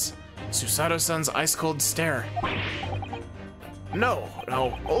it is. Susato-san's ice-cold stare. No,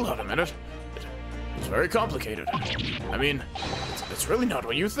 hold on a minute. It's very complicated. I mean, it's really not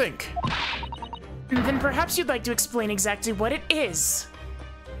what you think. Then perhaps you'd like to explain exactly what it is.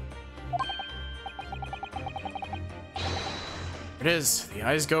 It is. The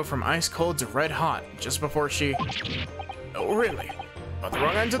eyes go from ice-cold to red-hot just before she... Oh, really? Got the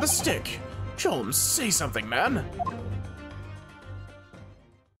wrong end of the stick. Sholmes, say something, man.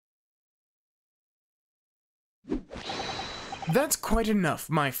 That's quite enough,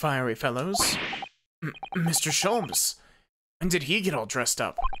 my fiery fellows. Mr. Sholmes, when did he get all dressed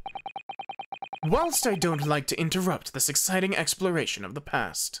up? Whilst I don't like to interrupt this exciting exploration of the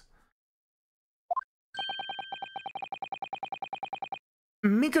past,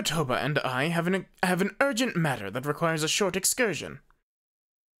 Mikotoba and I have an urgent matter that requires a short excursion.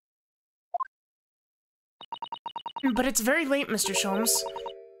 But it's very late, Mr. Sholmes.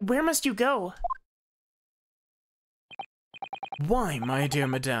 Where must you go? Why, my dear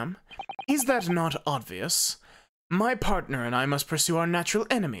madame? Is that not obvious? My partner and I must pursue our natural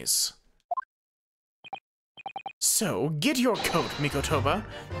enemies. So, get your coat, Mikotoba.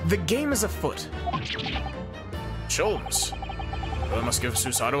 The game is afoot. Sholmes. I must give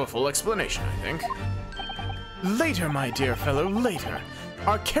Susato a full explanation, I think. Later, my dear fellow, later.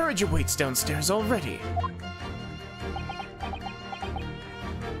 Our carriage awaits downstairs already.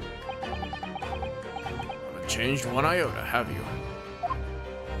 Haven't changed one iota, have you?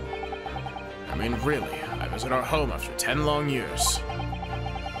 I mean, really, I was at our home after 10 long years.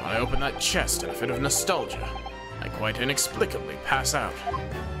 When I open that chest in a fit of nostalgia, I quite inexplicably pass out.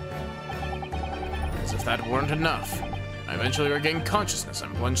 As if that weren't enough, I eventually regain consciousness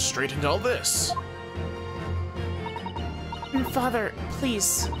and plunge straight into all this. Father,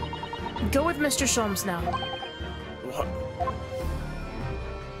 please. Go with Mr. Sholmes now. What?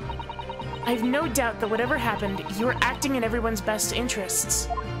 I've no doubt that whatever happened, you're acting in everyone's best interests.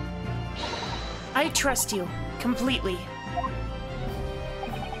 I trust you, completely.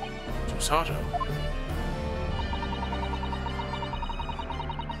 Susato?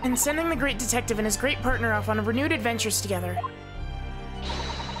 And sending the great detective and his great partner off on renewed adventures together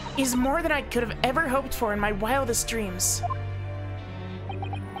is more than I could have ever hoped for in my wildest dreams.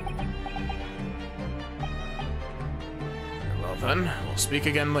 Well then, we'll speak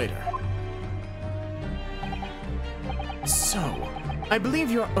again later. So, I believe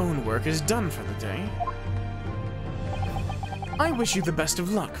your own work is done for the day. I wish you the best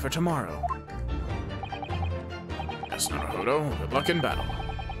of luck for tomorrow. Yes, Naruhodo, good luck in battle.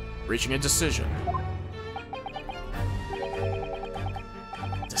 Reaching a decision.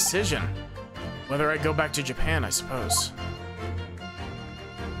 Decision? Whether I go back to Japan, I suppose.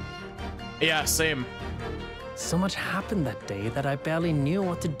 Yeah, same. So much happened that day that I barely knew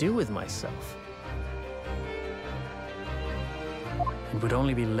what to do with myself. It would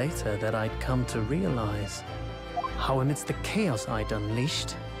only be later that I'd come to realize how amidst the chaos I'd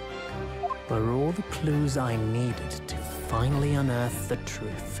unleashed were all the clues I needed to finally unearth the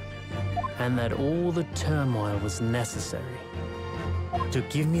truth. And that all the turmoil was necessary to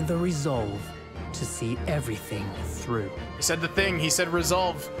give me the resolve to see everything through. He said the thing, he said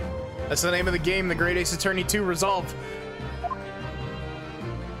resolve. That's the name of the game, the Great Ace Attorney 2 Resolve.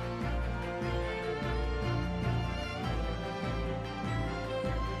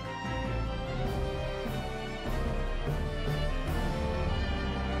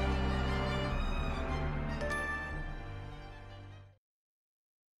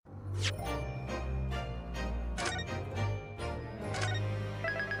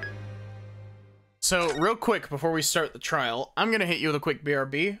 So, real quick before we start the trial, I'm gonna hit you with a quick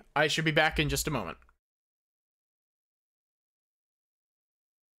BRB. I should be back in just a moment.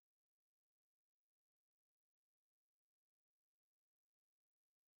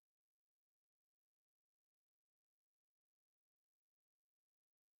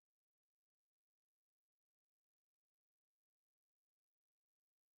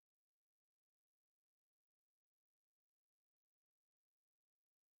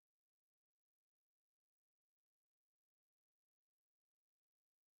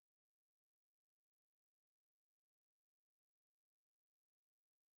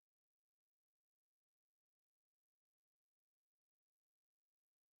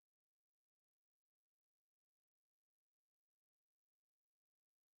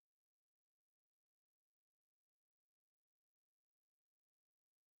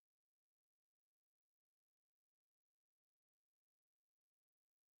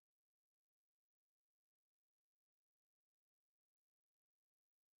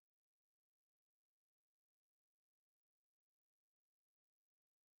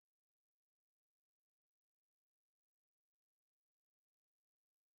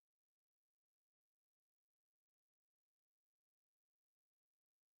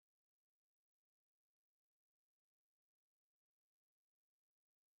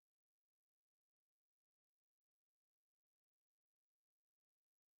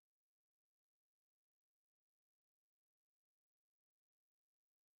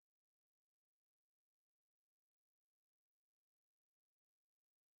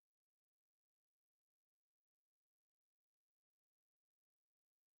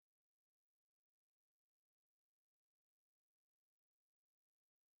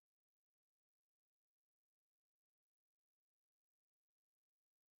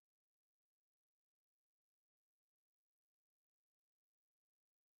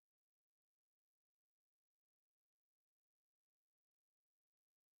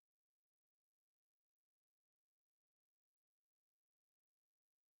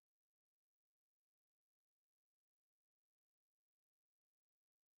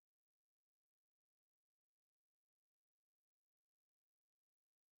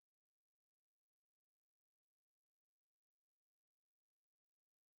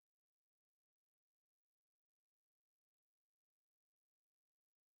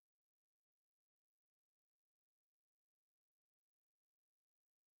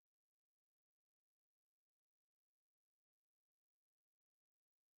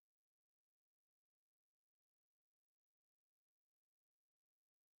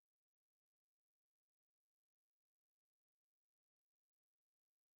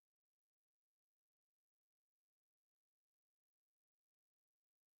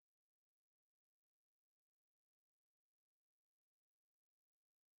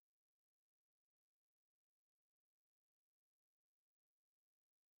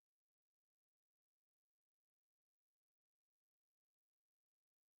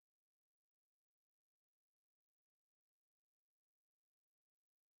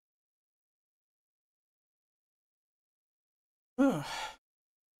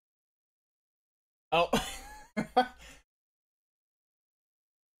 Oh.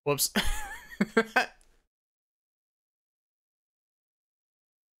 Whoops.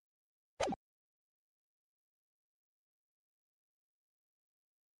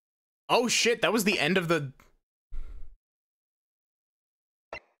 Oh shit, that was the end of the...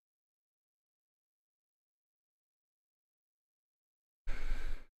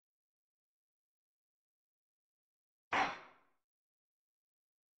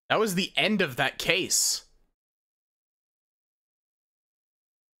 That was the end of that case.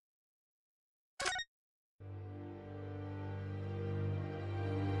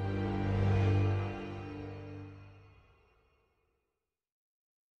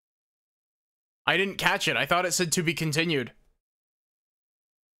 I didn't catch it. I thought it said to be continued.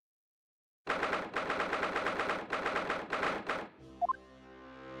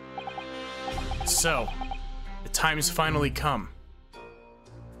 So, the time's finally come.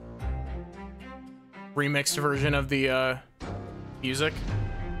 Remixed version of the music.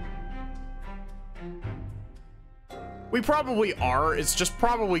 We probably are. It's just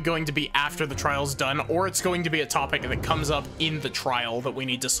probably going to be after the trial's done, or it's going to be a topic that comes up in the trial that we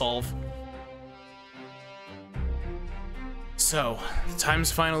need to solve. So, the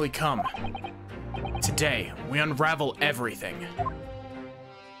time's finally come. Today, we unravel everything.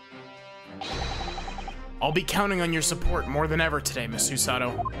 I'll be counting on your support more than ever today, Miss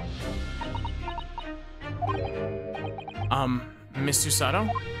Susato. Miss Susato?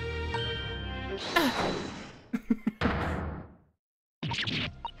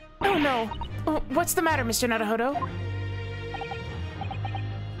 Oh no. What's the matter, Mr. Naruhodo?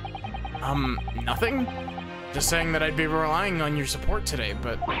 Nothing? Just saying that I'd be relying on your support today,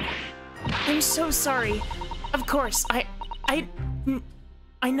 but... I'm so sorry. Of course, I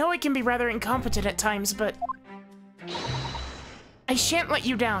know I can be rather incompetent at times, but... I shan't let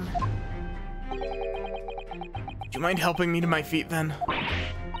you down. Do you mind helping me to my feet, then?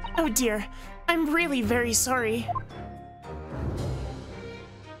 Oh dear, I'm really very sorry.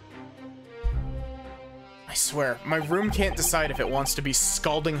 I swear, my room can't decide if it wants to be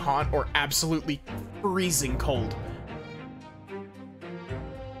scalding hot or absolutely freezing cold.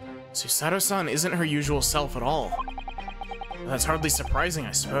 Susato-san isn't her usual self at all. That's hardly surprising,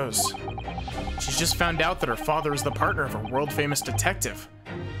 I suppose. She's just found out that her father is the partner of a world-famous detective.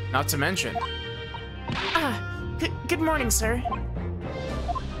 Not to mention... Good morning, sir.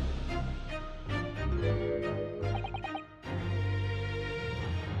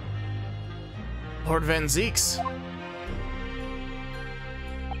 Lord Van Zeeks.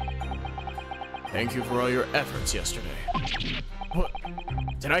 Thank you for all your efforts yesterday. What?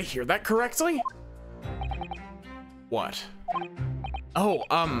 Did I hear that correctly? What? Oh,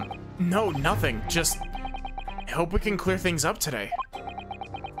 no, nothing. Just... I hope we can clear things up today.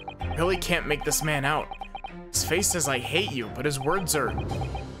 I really can't make this man out. His face says I hate you, but his words are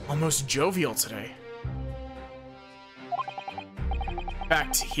almost jovial today. In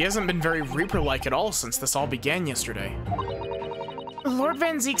fact, he hasn't been very Reaper-like at all since this all began yesterday. Lord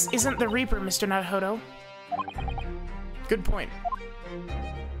Van Zeeks isn't the Reaper, Mr. Naruhodo. Good point.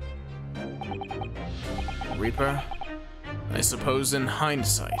 Reaper, I suppose in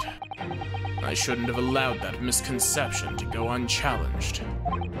hindsight, I shouldn't have allowed that misconception to go unchallenged.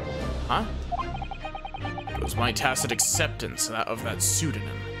 Huh? It was my tacit acceptance of that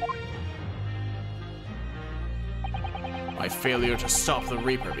pseudonym. My failure to stop the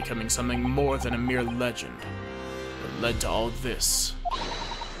Reaper becoming something more than a mere legend that led to all this.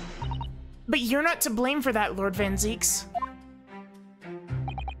 But you're not to blame for that, Lord Van Zeeks.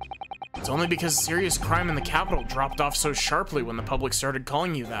 It's only because serious crime in the capital dropped off so sharply when the public started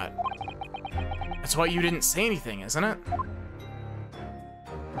calling you that. That's why you didn't say anything, isn't it?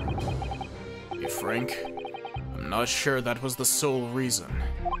 To be frank, I'm not sure that was the sole reason.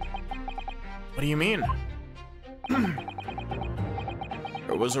 What do you mean?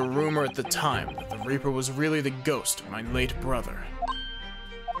 There was a rumor at the time that the Reaper was really the ghost of my late brother.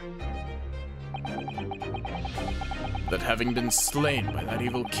 That having been slain by that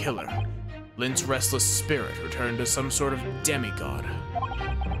evil killer, Lint's restless spirit returned to some sort of demigod.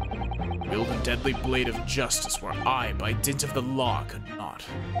 Wield a deadly blade of justice where I, by dint of the law, could not.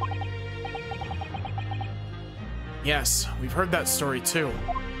 Yes, we've heard that story too.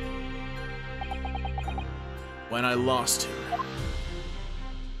 When I lost him,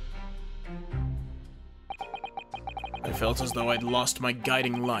 I felt as though I'd lost my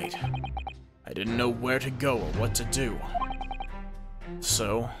guiding light. I didn't know where to go or what to do.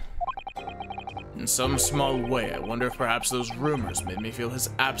 So, in some small way, I wonder if perhaps those rumors made me feel his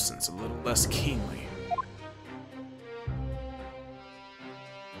absence a little less keenly.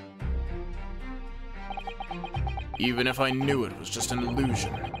 even if I knew it was just an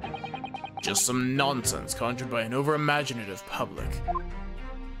illusion. Just some nonsense conjured by an over-imaginative public.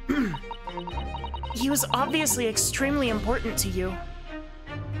 He was obviously extremely important to you.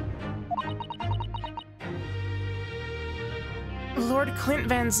 Lord Clint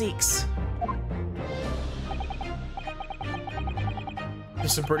Van Zeeks.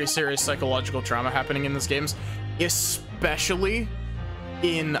 There's some pretty serious psychological trauma happening in these games, especially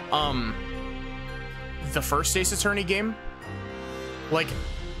in the first Ace Attorney game. Like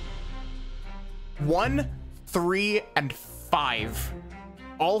 1, 3, and 5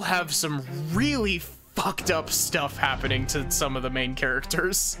 all have some really fucked up stuff happening to some of the main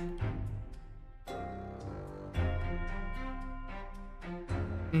characters.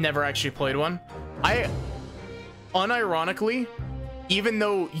 Never actually played one. I unironically, even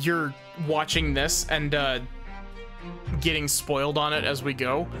though you're watching this and getting spoiled on it as we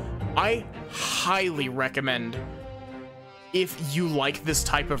go, I highly recommend, if you like this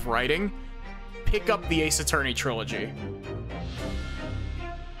type of writing, pick up the Ace Attorney trilogy.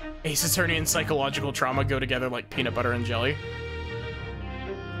 Ace Attorney and psychological trauma go together like peanut butter and jelly.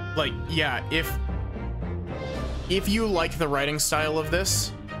 Like, yeah, if you like the writing style of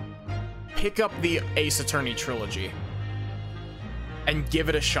this, pick up the Ace Attorney trilogy and give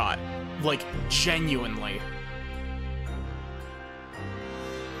it a shot. Like, genuinely.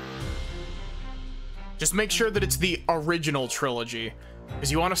 Just make sure that it's the original trilogy,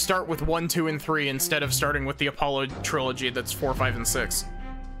 because you want to start with 1, 2, and 3 instead of starting with the Apollo trilogy that's 4, 5, and 6.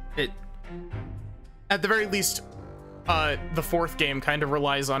 At the very least, the fourth game kind of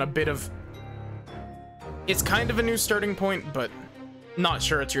relies on a bit of... It's kind of a new starting point, but not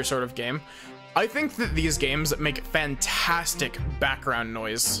sure it's your sort of game. I think that these games make fantastic background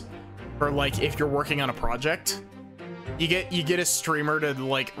noise for, like, if you're working on a project. You get a streamer to,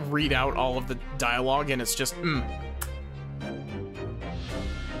 like, read out all of the dialogue, and it's just,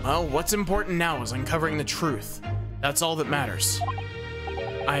 Well, what's important now is uncovering the truth. That's all that matters.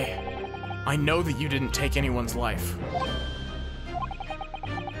 I know that you didn't take anyone's life.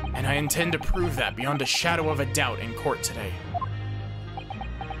 And I intend to prove that beyond a shadow of a doubt in court today.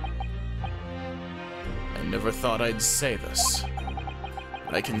 I never thought I'd say this,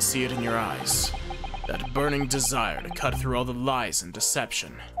 but I can see it in your eyes. That burning desire to cut through all the lies and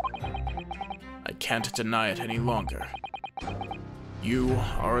deception. I can't deny it any longer. You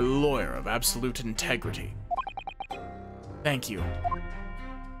are a lawyer of absolute integrity. Thank you.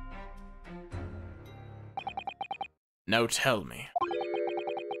 Now tell me,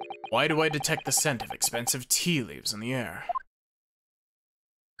 why do I detect the scent of expensive tea leaves in the air?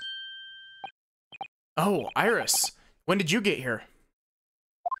 Oh, Iris, when did you get here?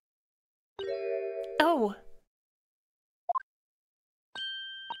 Oh.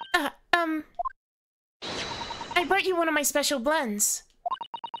 I brought you one of my special blends.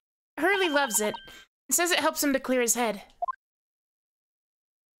 Hurley loves it. Says it helps him to clear his head.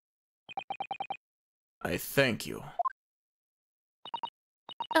 I thank you.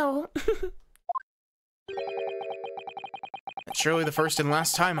 Oh. It's surely the first and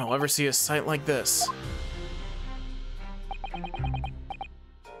last time I'll ever see a sight like this.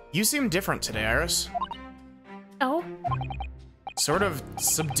 You seem different today, Iris. Oh? Sort of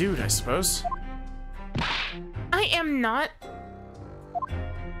subdued, I suppose. I am not.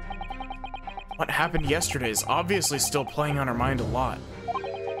 What happened yesterday is obviously still playing on her mind a lot.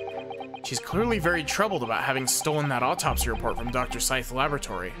 She's clearly very troubled about having stolen that autopsy report from Dr. Scythe's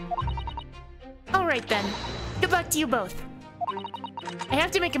laboratory. Alright then. Good luck to you both. I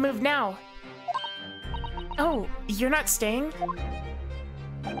have to make a move now. Oh, you're not staying?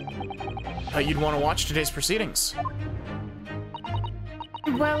 You'd want to watch today's proceedings.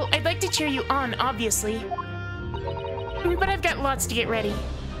 Well, I'd like to cheer you on, obviously. But I've got lots to get ready.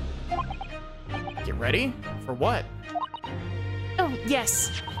 Get ready? For what? Oh,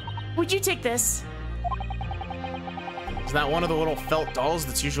 yes. Would you take this? Is that one of the little felt dolls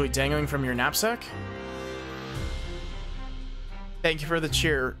that's usually dangling from your knapsack? Thank you for the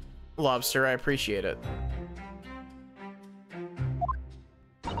cheer, Lobster. I appreciate it.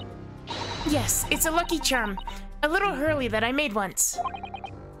 Yes, it's a lucky charm. A little Hurley that I made once.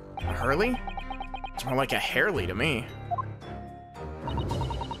 A Hurley? It's more like a Hairley to me.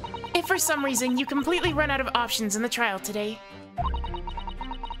 If for some reason you completely run out of options in the trial today,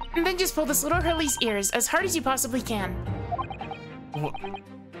 then just pull this little Hurley's ears as hard as you possibly can. What?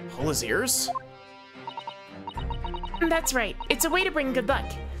 Pull his ears? That's right. It's a way to bring good luck.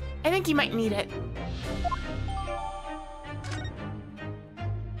 I think you might need it.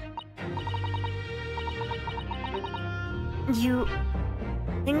 You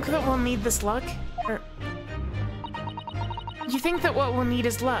think that we'll need this luck? Or You think that what we'll need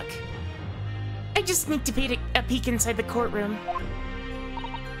is luck. I just sneaked a peek inside the courtroom.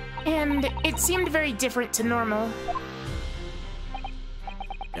 And it seemed very different to normal.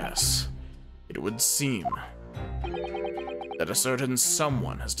 Yes, it would seem that a certain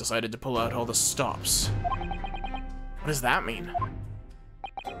someone has decided to pull out all the stops. What does that mean?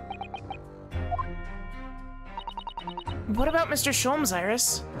 What about Mr. Sholmes,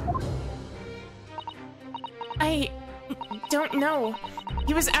 Iris? I don't know.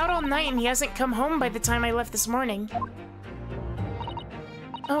 He was out all night and he hasn't come home by the time I left this morning.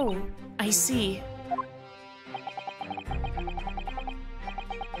 Oh, I see.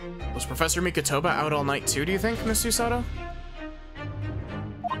 Was Professor Mikotoba out all night too, do you think, Miss Usato?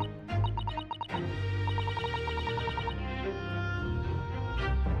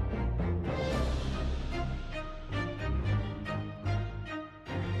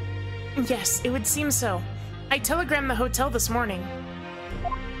 Yes, it would seem so. I telegrammed the hotel this morning.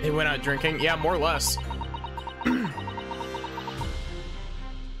 They went out drinking? Yeah, more or less.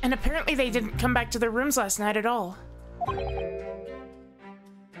 And apparently they didn't come back to their rooms last night at all.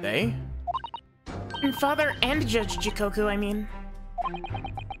 They? And Father and Judge Jikoku, I mean.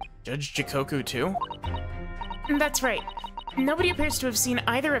 Judge Jikoku too? That's right. Nobody appears to have seen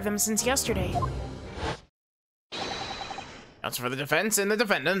either of them since yesterday. That's for the defense and the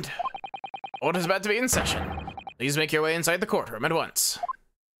defendant. Court is about to be in session. Please make your way inside the courtroom at once.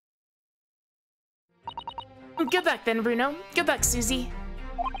 Good luck then, Bruno. Good luck, Susie.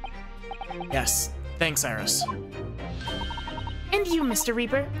 Yes, thanks, Iris. And you, Mr.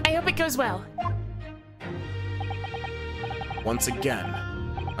 Reaper. I hope it goes well. Once again,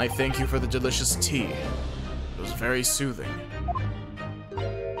 I thank you for the delicious tea. It was very soothing.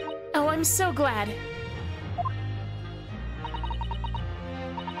 Oh, I'm so glad.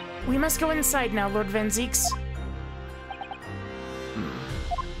 We must go inside now, Lord Van Zieks.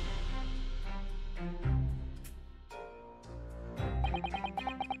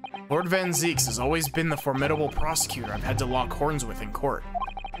 Lord Van Zieks has always been the formidable prosecutor I've had to lock horns with in court.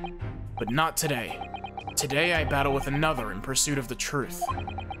 But not today. Today I battle with another in pursuit of the truth.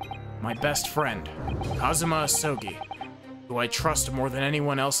 My best friend, Kazuma Asogi, who I trust more than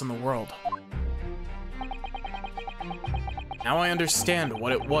anyone else in the world. Now I understand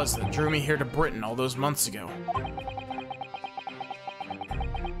what it was that drew me here to Britain all those months ago.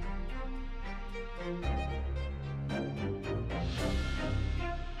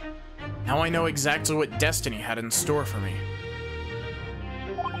 Now I know exactly what destiny had in store for me.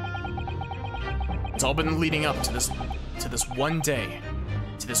 It's all been leading up to this one day,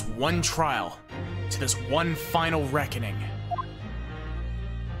 to this one trial, to this one final reckoning.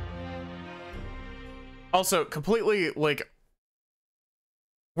 Also, completely, like,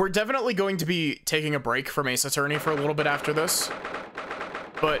 we're definitely going to be taking a break from Ace Attorney for a little bit after this,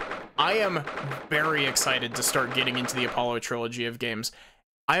 but I am very excited to start getting into the Apollo trilogy of games.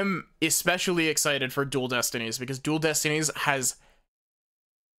 I'm especially excited for Dual Destinies, because Dual Destinies has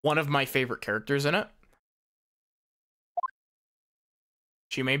one of my favorite characters in it.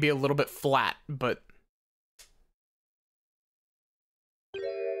 She may be a little bit flat, but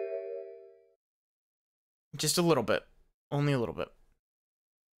just a little bit. Only a little bit.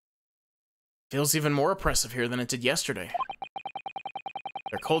 Feels even more oppressive here than it did yesterday.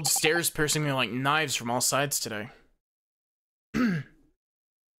 Their cold stares piercing me like knives from all sides today.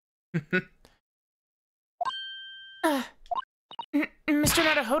 Mr.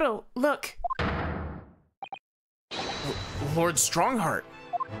 Naruhodo, look. Lord Strongheart.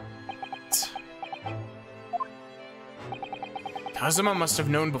 Kazuma must have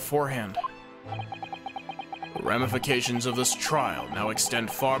known beforehand. The ramifications of this trial now extend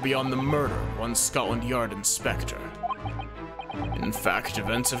far beyond the murder of one Scotland Yard inspector. In fact,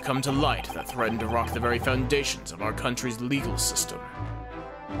 events have come to light that threaten to rock the very foundations of our country's legal system.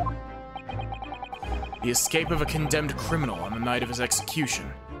 The escape of a condemned criminal on the night of his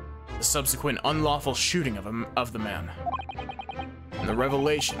execution, the subsequent unlawful shooting of the man, and the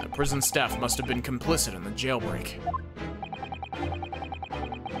revelation that prison staff must have been complicit in the jailbreak.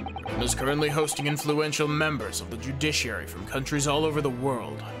 It is currently hosting influential members of the judiciary from countries all over the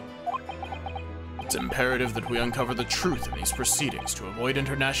world. It's imperative that we uncover the truth in these proceedings to avoid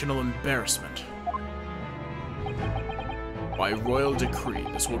international embarrassment. By royal decree,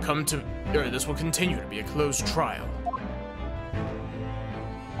 this will continue to be a closed trial.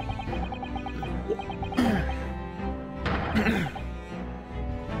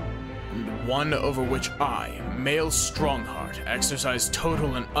 And one over which I, male Strongheart, exercise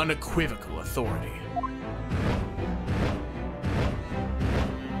total and unequivocal authority.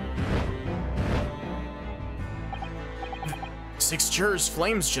 6 jurors'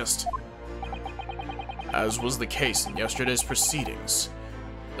 flames just... As was the case in yesterday's proceedings,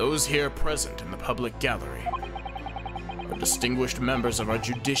 those here present in the public gallery are distinguished members of our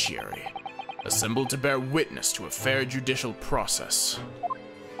judiciary, assembled to bear witness to a fair judicial process.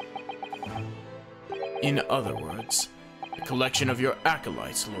 In other words, a collection of your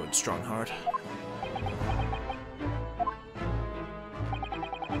acolytes, Lord Strongheart.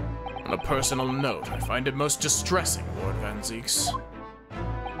 On a personal note, I find it most distressing, Lord Van Zieks.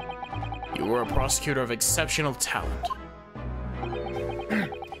 You were a prosecutor of exceptional talent.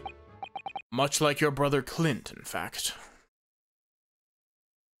 Much like your brother Clint, in fact.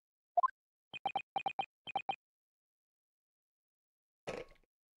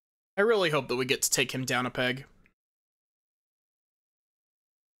 I really hope that we get to take him down a peg.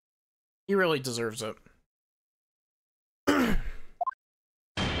 He really deserves it.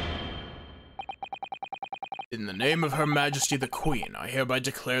 In the name of Her Majesty the Queen, I hereby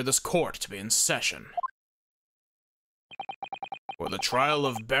declare this court to be in session. For the trial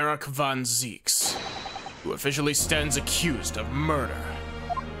of Barak Van Zieks, who officially stands accused of murder.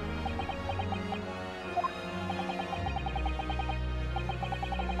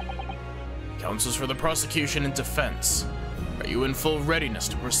 Counsels for the prosecution and defense, are you in full readiness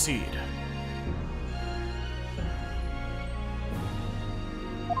to proceed?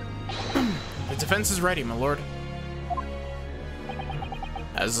 The defense is ready, my lord.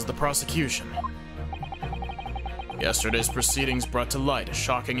 As is the prosecution. Yesterday's proceedings brought to light a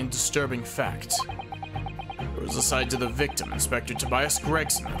shocking and disturbing fact. There was a side to the victim, Inspector Tobias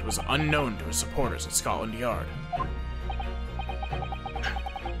Gregson, that was unknown to his supporters at Scotland Yard.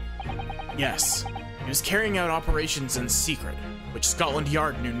 Yes, he was carrying out operations in secret, which Scotland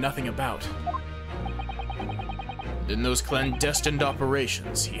Yard knew nothing about. And in those clandestine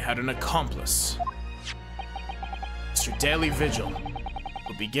operations, he had an accomplice. Mr. Daily Vigil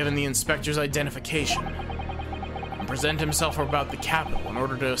would be given the inspector's identification and present himself about the capital in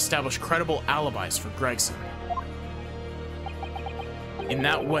order to establish credible alibis for Gregson. In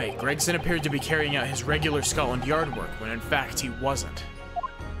that way, Gregson appeared to be carrying out his regular Scotland Yard work when in fact he wasn't.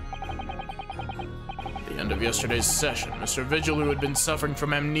 At the end of yesterday's session, Mr. Vigil, who had been suffering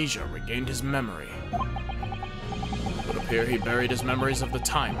from amnesia, regained his memory. It would appear he buried his memories of the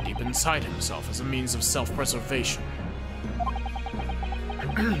time deep inside himself as a means of self-preservation.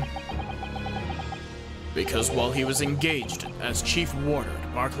 Because while he was engaged as chief warder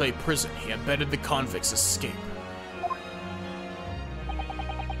at Barclay Prison, he abetted the convicts' escape.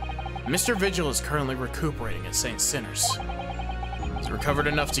 Mr. Vigil is currently recuperating at St. Sinners. He's recovered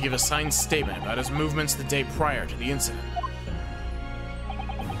enough to give a signed statement about his movements the day prior to the incident.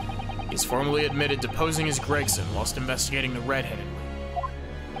 He's formally admitted to posing as Gregson whilst investigating the Red-Headed.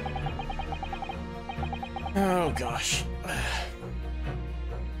 Oh gosh.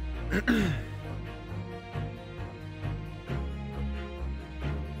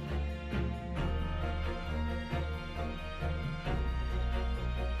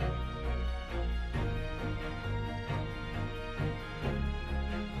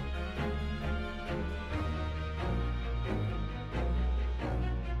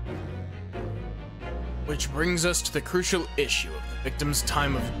 Which brings us to the crucial issue of the victim's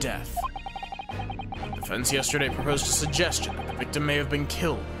time of death. The defense yesterday proposed a suggestion that the victim may have been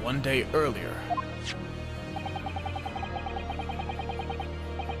killed one day earlier.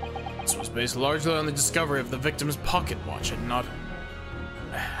 This was based largely on the discovery of the victim's pocket watch had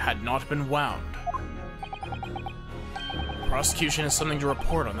not been wound. The prosecution has something to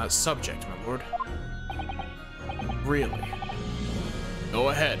report on that subject, my lord. Really? Go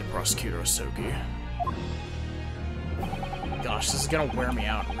ahead, Prosecutor Osogi. Gosh, this is gonna wear me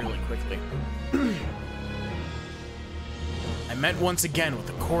out really quickly. I met once again with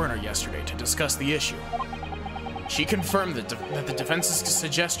the coroner yesterday to discuss the issue. She confirmed that the defense's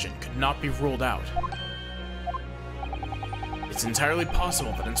suggestion could not be ruled out. It's entirely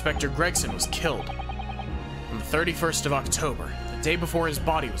possible that Inspector Gregson was killed on the 31st of October, the day before his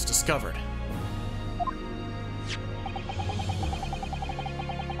body was discovered.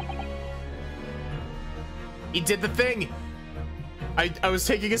 He did the thing! I was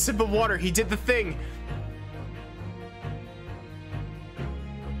taking a sip of water. He did the thing!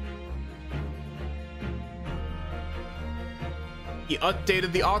 He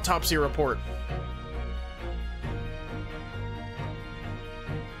updated the autopsy report.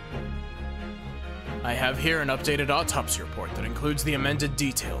 I have here an updated autopsy report that includes the amended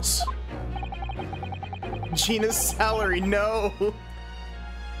details. Gina's salary, no!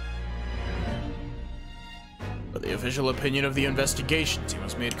 But the official opinion of the investigation team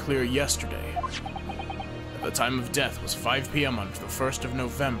was made clear yesterday. The The time of death was 5 p.m. on the 1st of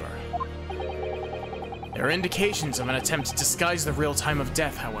November. There are indications of an attempt to disguise the real time of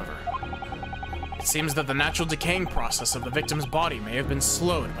death, however. It seems that the natural decaying process of the victim's body may have been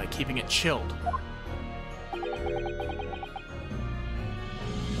slowed by keeping it chilled.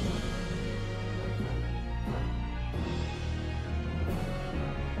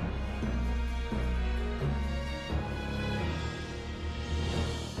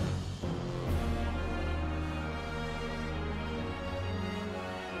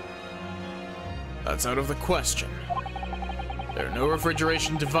 That's out of the question. There are no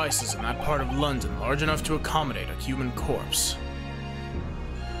refrigeration devices in that part of London large enough to accommodate a human corpse.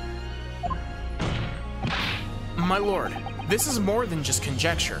 My lord, this is more than just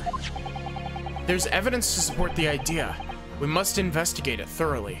conjecture. There's evidence to support the idea. We must investigate it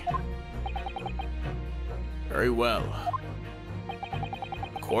thoroughly. Very well.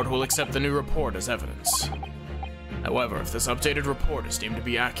 The court will accept the new report as evidence. However, if this updated report is deemed to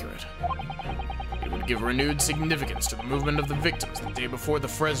be accurate, it would give renewed significance to the movement of the victims the day before the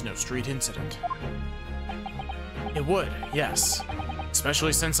Fresno Street incident. It would, yes.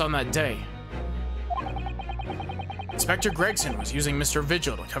 Especially since on that day, Inspector Gregson was using Mr.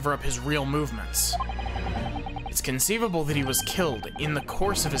 Vigil to cover up his real movements. It's conceivable that he was killed in the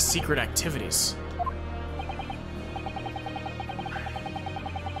course of his secret activities.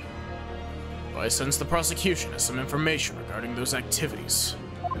 I sense the prosecution has some information regarding those activities.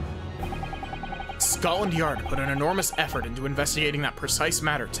 Scotland Yard put an enormous effort into investigating that precise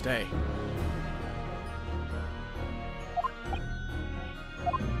matter today.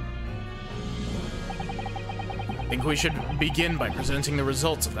 I think we should begin by presenting the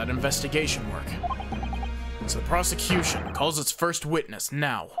results of that investigation work. So the prosecution calls its first witness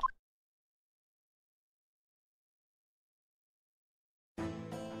now.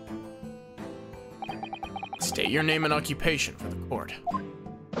 State your name and occupation for the court.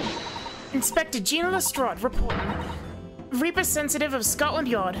 Inspector Gina Lestrade reporting. Reaper sensitive of Scotland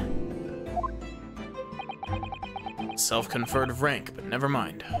Yard. Self-conferred rank, but never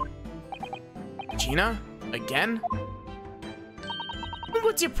mind. Gina? Again?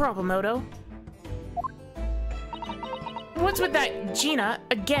 What's your problem, Odo? What's with that Gina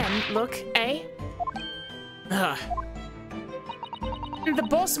again look, eh? The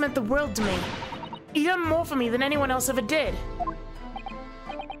boss meant the world to me. He done more for me than anyone else ever did.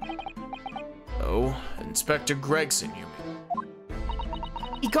 Oh, Inspector Gregson, you mean?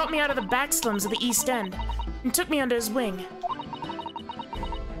 He got me out of the back slums of the East End and took me under his wing.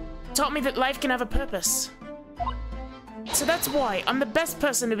 Taught me that life can have a purpose. So that's why I'm the best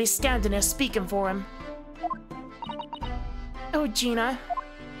person to be standing here speaking for him. Oh, Gina.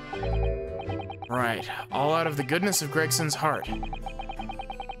 Right, all out of the goodness of Gregson's heart.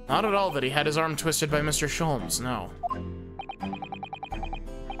 Not at all that he had his arm twisted by Mr. Sholmes, no.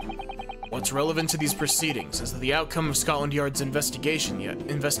 What's relevant to these proceedings is the outcome of Scotland Yard's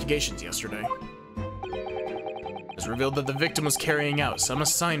investigations yesterday. It was revealed that the victim was carrying out some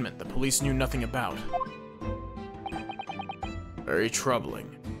assignment the police knew nothing about. Very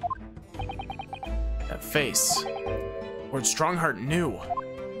troubling. That face. Lord Strongheart knew.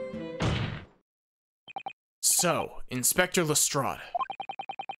 So, Inspector Lestrade.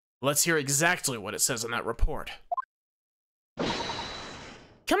 Let's hear exactly what it says in that report.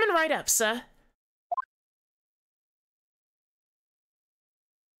 Coming right up, sir.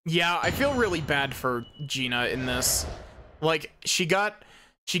 Yeah, I feel really bad for Gina in this. Like, she got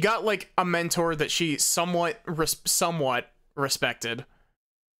like a mentor that she somewhat respected.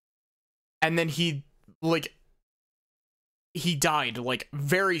 And then he died like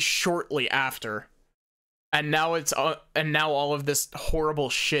very shortly after. And now now all of this horrible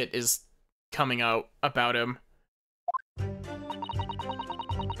shit is coming out about him.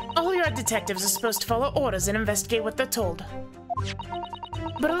 All your detectives are supposed to follow orders and investigate what they're told.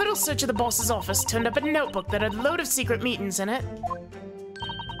 But a little search of the boss's office turned up a notebook that had a load of secret meetings in it.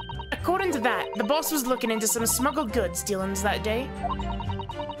 According to that, the boss was looking into some smuggled goods dealings that day.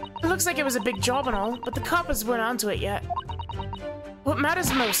 It looks like it was a big job and all, but the coppers weren't onto it yet. What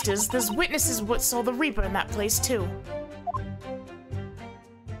matters most is there's witnesses what saw the Reaper in that place too.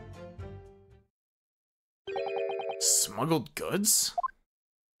 Smuggled goods?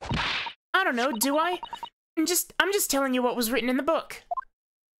 I don't know, do I? I'm just telling you what was written in the book.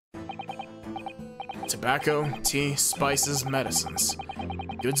 Tobacco, tea, spices, medicines.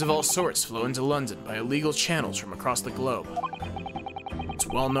 Goods of all sorts flow into London by illegal channels from across the globe. It's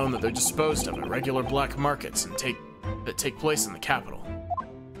well known that they're disposed of at regular black markets and that take place in the capital.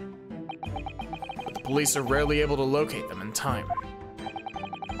 But the police are rarely able to locate them in time.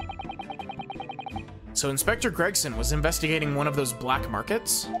 So Inspector Gregson was investigating one of those black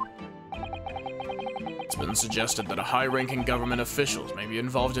markets? It's been suggested that a high-ranking government official may be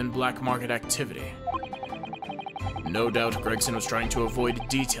involved in black market activity. No doubt Gregson was trying to avoid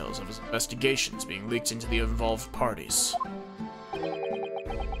details of his investigations being leaked into the involved parties.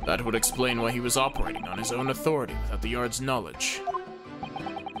 That would explain why he was operating on his own authority without the Yard's knowledge.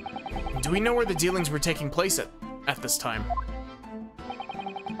 Do we know where the dealings were taking place at this time?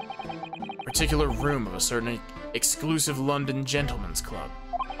 A particular room of a certain exclusive London gentleman's club.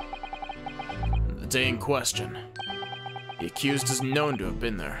 The day in question, the accused is known to have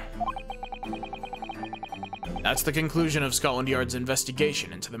been there. That's the conclusion of Scotland Yard's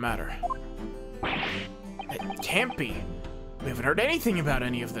investigation into the matter. It can't be. We haven't heard anything about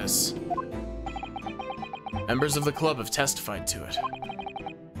any of this. Members of the club have testified to it.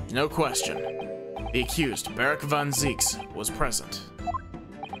 No question. The accused, Barak van Zieks, was present.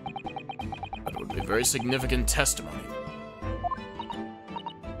 That would be very significant testimony.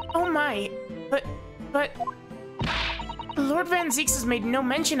 Oh my, but... Lord Van Zieks has made no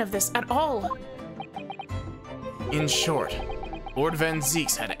mention of this at all. In short, Lord Van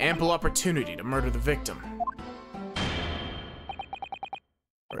Zieks had ample opportunity to murder the victim.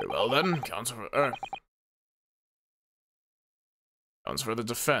 Very well then, counsel for the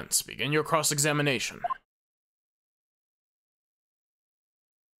defense, begin your cross-examination.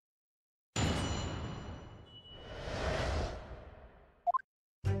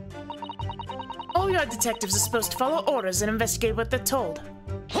 All Yard detectives are supposed to follow orders and investigate what they're told.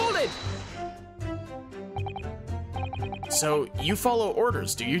 Hold it! So, you follow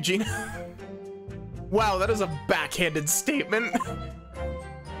orders, do you, Gina? Wow, that is a backhanded statement.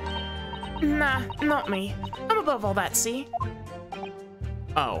 Nah, not me. I'm above all that, see?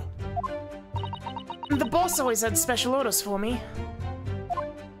 Oh. The boss always had special orders for me.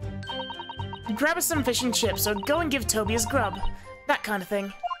 Grab us some fish and chips, or go and give Toby his grub. That kind of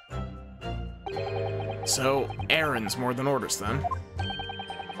thing. So, errands more than orders, then?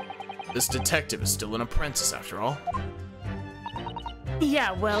 This detective is still an apprentice, after all.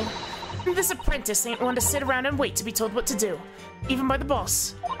 Yeah, well, this apprentice ain't one to sit around and wait to be told what to do, even by the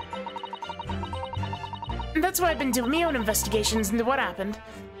boss. That's why I've been doing my own investigations into what happened.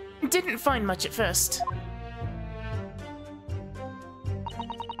 Didn't find much at first.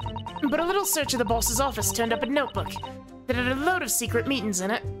 But a little search of the boss's office turned up a notebook that had a load of secret meetings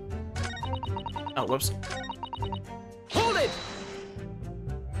in it. Oh, whoops. Hold it!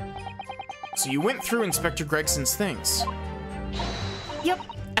 So you went through Inspector Gregson's things. Yep,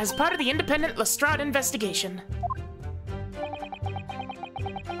 as part of the independent Lestrade investigation.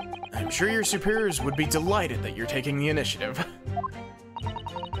 I'm sure your superiors would be delighted that you're taking the initiative.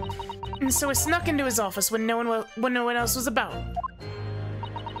 And so I snuck into his office when no one else was about.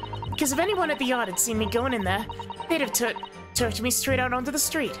 Because if anyone at the Yard had seen me going in there, they'd have turfed me straight out onto the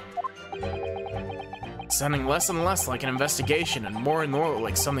street. It's sounding less and less like an investigation and more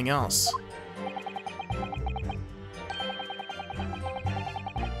like something else.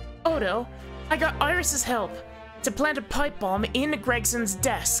 Odo, I got Iris's help to plant a pipe bomb in Gregson's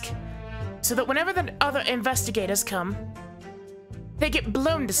desk, so that whenever the other investigators come, they get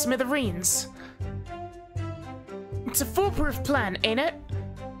blown to smithereens. It's a foolproof plan, ain't it?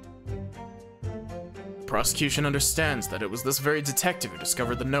 Prosecution understands that it was this very detective who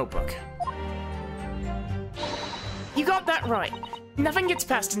discovered the notebook. You got that right. Nothing gets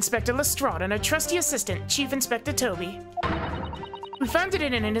past Inspector Lestrade and her trusty assistant, Chief Inspector Toby. We found it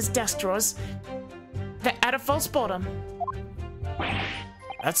in his desk drawers that had a false bottom.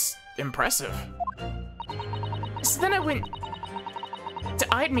 That's impressive. So then I went to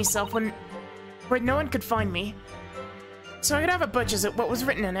hide myself where no one could find me, so I could have a butcher's at what was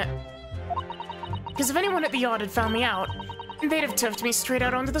written in it. Because if anyone at the Yard had found me out, they'd have turfed me straight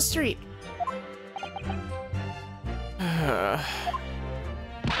out onto the street.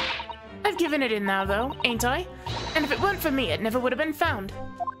 I've given it in now, though, ain't I? And if it weren't for me, it never would have been found.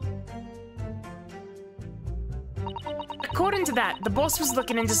 According to that, the boss was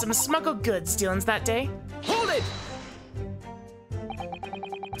looking into some smuggled goods dealings that day. Hold it!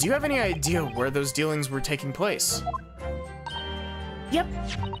 Do you have any idea where those dealings were taking place? Yep.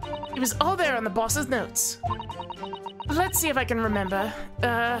 It was all there on the boss's notes. Let's see if I can remember.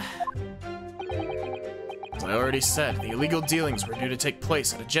 As I already said, the illegal dealings were due to take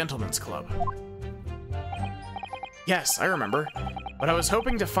place at a gentleman's club. Yes, I remember, but I was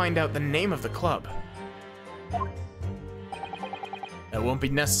hoping to find out the name of the club. That won't be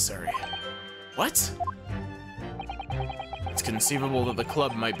necessary. What? It's conceivable that the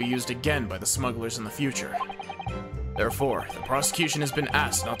club might be used again by the smugglers in the future. Therefore, the prosecution has been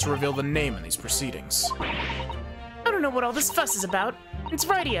asked not to reveal the name in these proceedings. I don't know what all this fuss is about. It's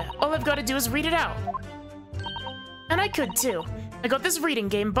right here. All I've got to do is read it out. And I could too. I got this reading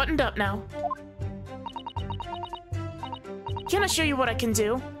game buttoned up now. Can I show you what I can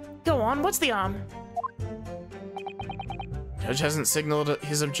do? Go on, what's the arm? Judge hasn't signaled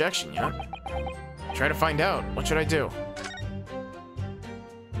his objection yet. Try to find out. What should I do?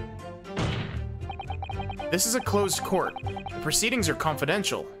 This is a closed court. The proceedings are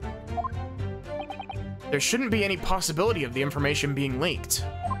confidential. There shouldn't be any possibility of the information being leaked.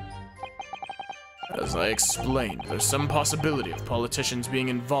 As I explained, there's some possibility of politicians being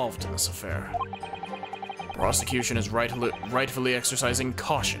involved in this affair. The prosecution is rightfully exercising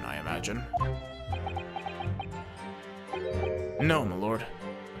caution, I imagine. No, my lord.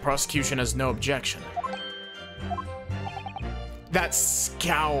 The prosecution has no objection. That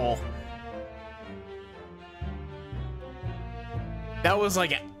scowl. That was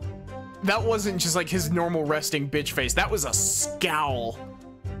like... That wasn't just like his normal resting bitch face. That was a scowl.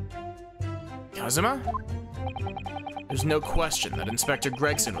 Kazuma? There's no question that Inspector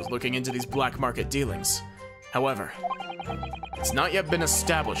Gregson was looking into these black market dealings. However, it's not yet been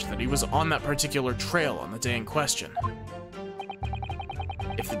established that he was on that particular trail on the day in question.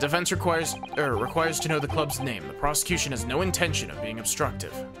 If the defense requires to know the club's name, the prosecution has no intention of being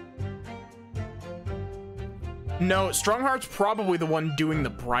obstructive. No, Strongheart's probably the one doing the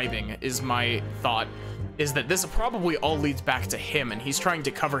bribing, is my thought. Is that this probably all leads back to him, and he's trying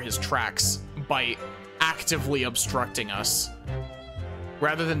to cover his tracks by actively obstructing us,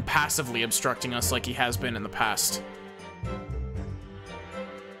 rather than passively obstructing us like he has been in the past.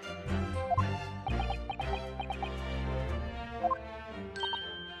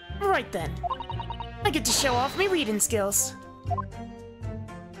 Right then. I get to show off my reading skills.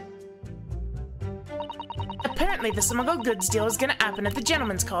 Apparently, the smuggled goods deal is gonna happen at the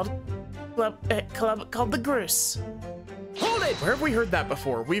gentleman's club called the Groose. Hold it! Where have we heard that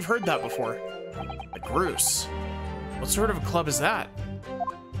before? We've heard that before. The Groose. What sort of a club is that?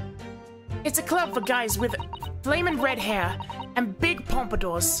 It's a club for guys with flaming red hair and big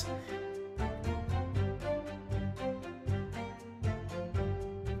pompadours.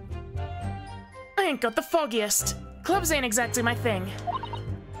 I ain't got the foggiest. Clubs ain't exactly my thing.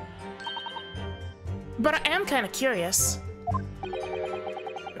 But I am kind of curious.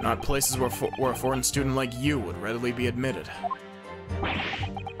 They're not places where a foreign student like you would readily be admitted.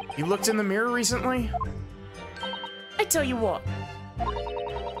 You looked in the mirror recently? I tell you what.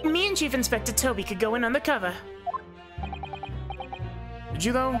 Me and Chief Inspector Toby could go in undercover. Did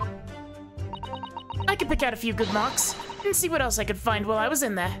you, though? I could pick out a few good marks and see what else I could find while I was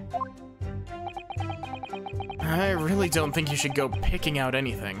in there. I really don't think you should go picking out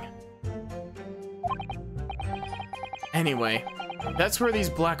anything. Anyway, that's where these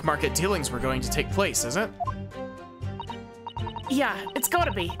black market dealings were going to take place, is it? Yeah, it's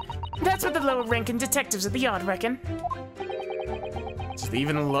gotta be. That's what the lower-ranking detectives at the yard reckon. It's the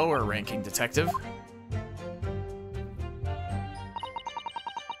even lower-ranking detective.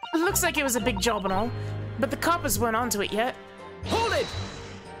 It looks like it was a big job and all, but the coppers weren't onto it yet. Hold it!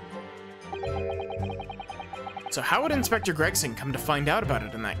 So how would Inspector Gregson come to find out about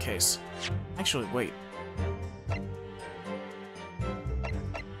it in that case? Actually, wait.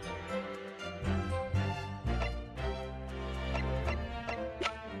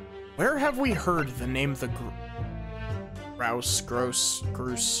 Where have we heard the name the the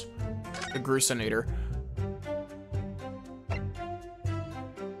Gruesinator?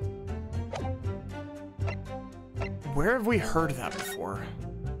 Where have we heard that before?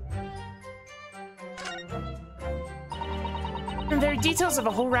 And there are details of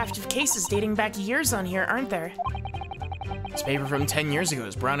a whole raft of cases dating back years on here, aren't there? This paper from 10 years ago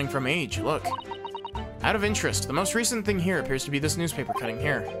is browning from age, look. Out of interest, the most recent thing here appears to be this newspaper cutting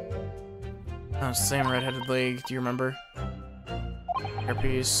here. Oh, it's the same red-headed leg, do you remember?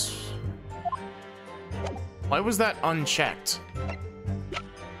 Hairpiece. Why was that unchecked?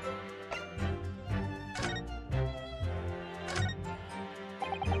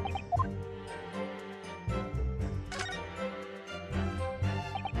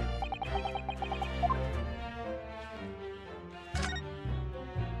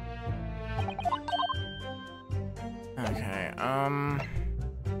 Okay,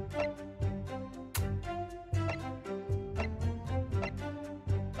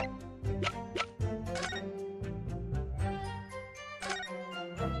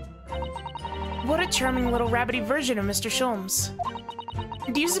 What a charming little rabbity version of Mr. Sholmes.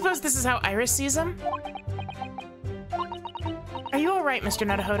 Do you suppose this is how Iris sees him? Are you all right, Mr.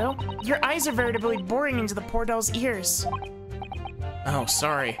 Naruhodo. Your eyes are veritably boring into the poor doll's ears. Oh,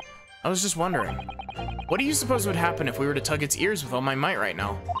 sorry. I was just wondering. What do you suppose would happen if we were to tug its ears with all my might right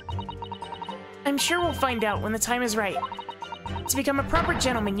now? I'm sure we'll find out when the time is right. To become a proper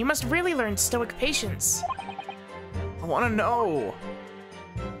gentleman, you must really learn stoic patience. I want to know.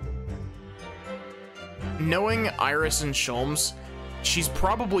 Knowing Iris and Sholmes, she's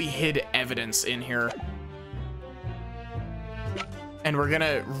probably hid evidence in here. And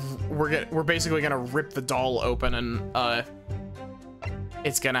we're basically gonna rip the doll open and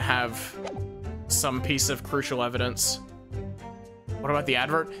it's gonna have some piece of crucial evidence. What about the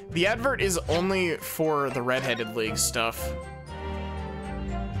advert? The advert is only for the Redheaded League stuff.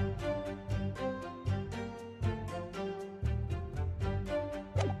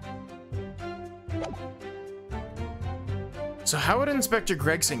 So how would Inspector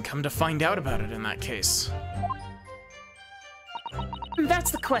Gregson come to find out about it in that case?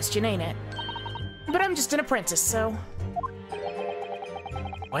 That's the question, ain't it? But I'm just an apprentice, so...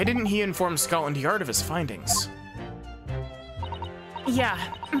 Why didn't he inform Scotland Yard of his findings? Yeah,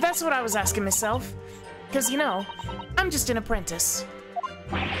 that's what I was asking myself. Because, you know, I'm just an apprentice.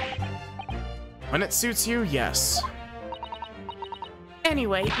 When it suits you, yes.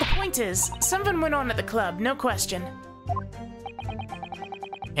 Anyway, the point is, something went on at the club, no question.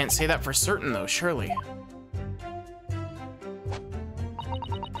 Can't say that for certain, though, surely.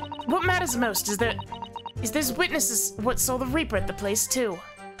 What matters most is that... there's witnesses what saw the Reaper at the place, too.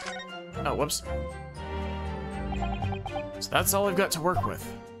 Oh, whoops. So that's all I've got to work with.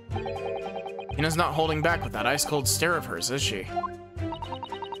 Tina's not holding back with that ice-cold stare of hers, is she?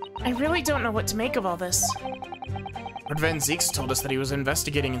 I really don't know what to make of all this. Lord Van Zeeks told us that he was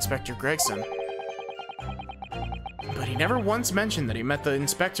investigating Inspector Gregson. But he never once mentioned that he met the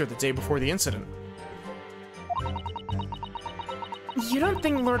inspector the day before the incident. You don't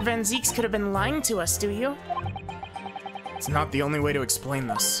think Lord Van Zeeks could have been lying to us, do you? It's not the only way to explain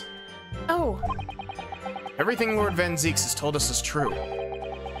this. Oh. Everything Lord Van Zeeks has told us is true.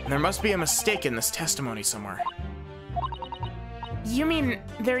 And there must be a mistake in this testimony somewhere. You mean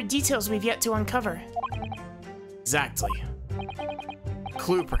there are details we've yet to uncover? Exactly. A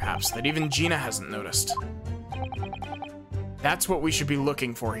clue, perhaps, that even Gina hasn't noticed. That's what we should be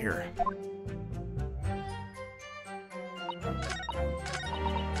looking for here.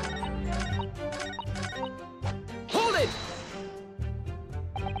 Hold it!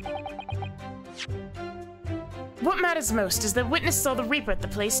 What matters most is that witness saw the Reaper at the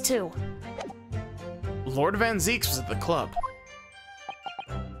place, too. Lord Van Zeeks was at the club.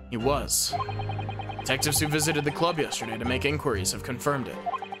 He was. Detectives who visited the club yesterday to make inquiries have confirmed it.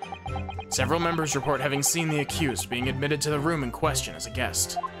 Several members report having seen the accused being admitted to the room in question as a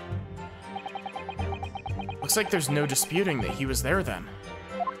guest. Looks like there's no disputing that he was there then.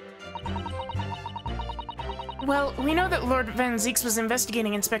 Well, we know that Lord Van Zeeks was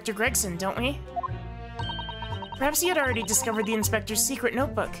investigating Inspector Gregson, don't we? Perhaps he had already discovered the Inspector's secret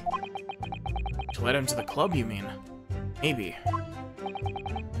notebook. To let him to the club, you mean? Maybe.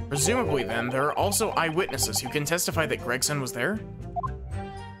 Presumably, then, there are also eyewitnesses who can testify that Gregson was there?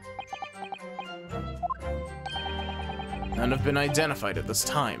 None have been identified at this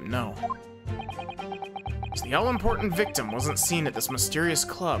time, no. So the all-important victim wasn't seen at this mysterious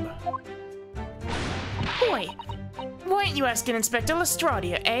club. Boy, why aren't you asking Inspector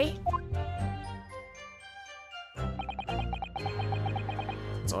Lestradia, eh?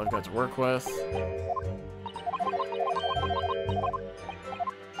 That's all I've got to work with.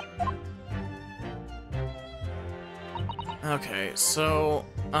 Okay, so,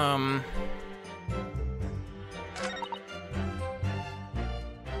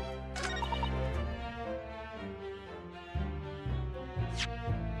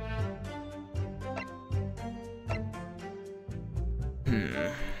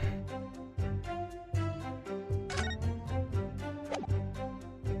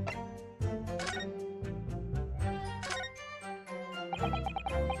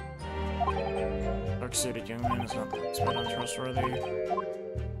 Dark-suited young man is not the least bit untrustworthy.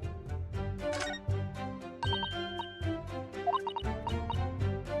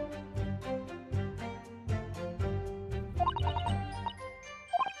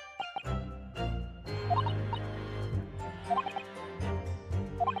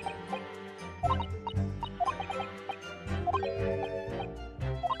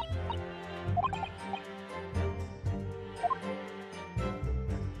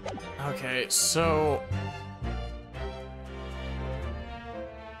 Okay, so...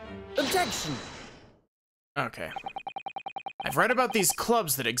 Objection! Okay. I've read about these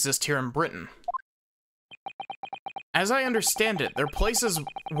clubs that exist here in Britain. As I understand it, they're places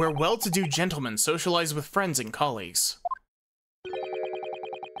where well-to-do gentlemen socialize with friends and colleagues.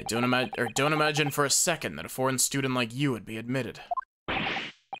 I don't imagine for a second that a foreign student like you would be admitted.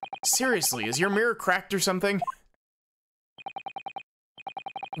 Seriously, is your mirror cracked or something?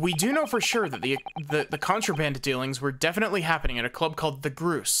 We do know for sure that the contraband dealings were definitely happening at a club called the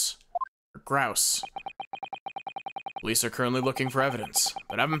Grouse. Police are currently looking for evidence,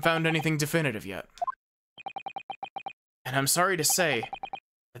 but haven't found anything definitive yet. And I'm sorry to say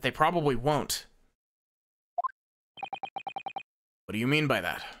that they probably won't. What do you mean by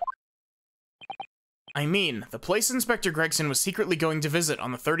that? I mean, the place Inspector Gregson was secretly going to visit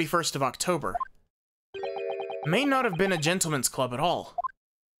on the 31st of October may not have been a gentleman's club at all.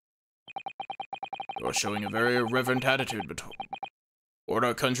 You're showing a very irreverent attitude toward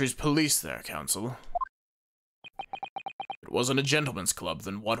our country's police there, Counsel. If it wasn't a gentleman's club,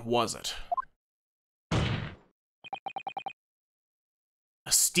 then what was it?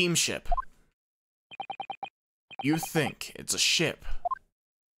 A steamship. You think it's a ship?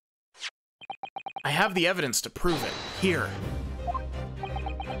 I have the evidence to prove it. Here.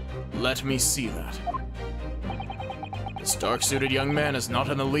 Let me see that. This dark-suited young man is not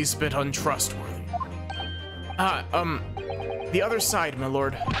in the least bit untrustworthy. The other side, my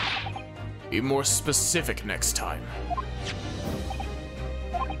lord. Be more specific next time.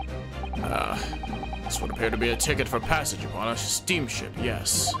 This would appear to be a ticket for passage upon a steamship,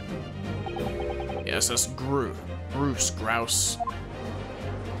 yes. The SS Grouse.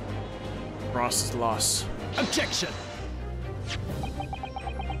 Ross's loss. Objection!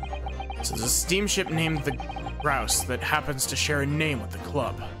 So there's a steamship named the Grouse that happens to share a name with the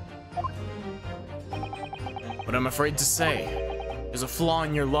club. But I'm afraid to say, there's a flaw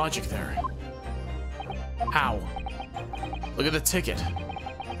in your logic there. How? Look at the ticket.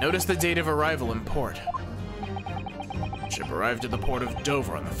 Notice the date of arrival in port. Ship arrived at the port of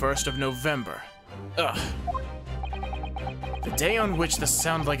Dover on the 1st of November. Ugh. The day on which the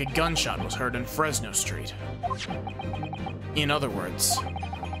sound like a gunshot was heard in Fresno Street. In other words,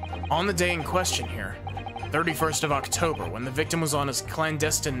 on the day in question here, 31st of October, when the victim was on his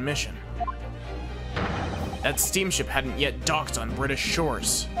clandestine mission, that steamship hadn't yet docked on British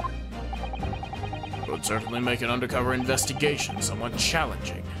shores. It would certainly make an undercover investigation somewhat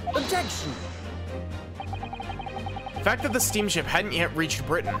challenging. Objection! The fact that the steamship hadn't yet reached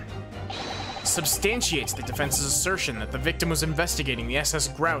Britain substantiates the defense's assertion that the victim was investigating the SS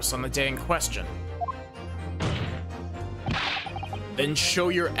Grouse on the day in question. Then show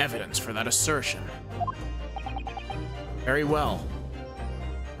your evidence for that assertion. Very well.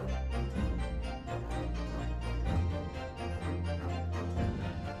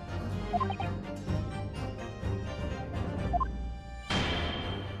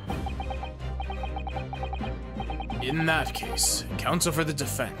 In that case, counsel for the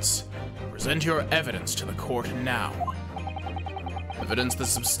defense, present your evidence to the court now. Evidence that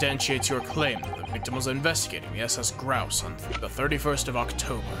substantiates your claim that the victim was investigating the SS Grouse on the 31st of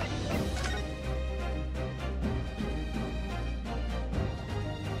October.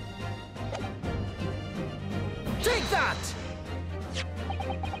 Take that!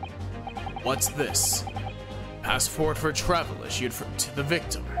 What's this? Passport for travel issued to the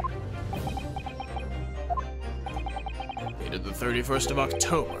victim. Dated the 31st of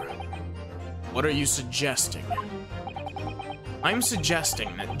October. What are you suggesting? I'm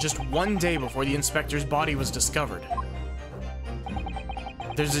suggesting that just one day before the inspector's body was discovered,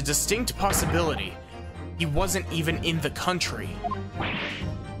 there's a distinct possibility he wasn't even in the country.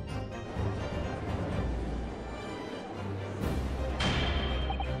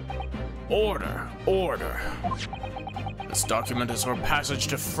 Order, order. This document is for passage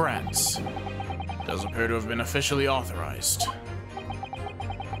to France. It does appear to have been officially authorized.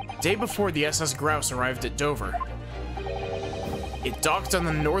 Day before the SS Grouse arrived at Dover, it docked on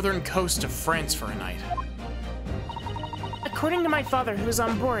the northern coast of France for a night. According to my father, who was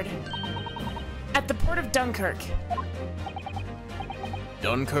on board, at the port of Dunkirk.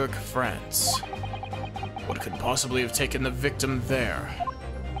 Dunkirk, France. What could possibly have taken the victim there?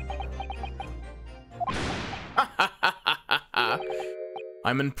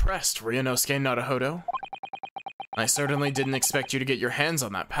 I'm impressed, Ryunosuke Naruhodo. I certainly didn't expect you to get your hands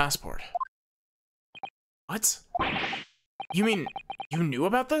on that passport. What? You mean, you knew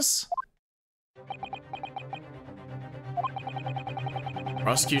about this?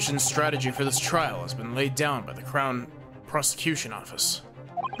 Prosecution's strategy for this trial has been laid down by the Crown Prosecution Office.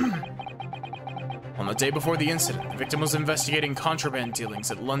 On the day before the incident, the victim was investigating contraband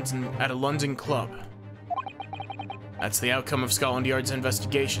dealings at a London club. That's the outcome of Scotland Yard's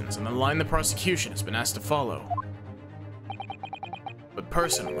investigations, and the line the prosecution has been asked to follow.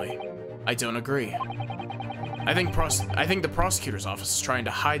 Personally, I don't agree. I think the prosecutor's office is trying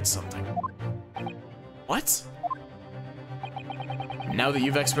to hide something. What? Now that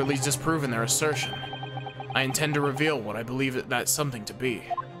you've expertly disproven their assertion, I intend to reveal what I believe that something to be.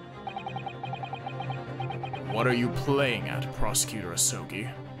 What are you playing at, Prosecutor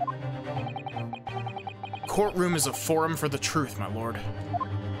Asogi? Courtroom is a forum for the truth, my lord.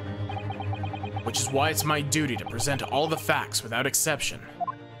 Which is why it's my duty to present all the facts without exception.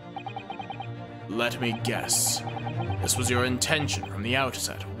 Let me guess. This was your intention from the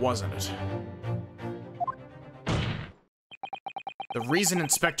outset, wasn't it? The reason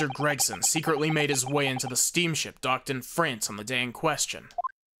Inspector Gregson secretly made his way into the steamship docked in France on the day in question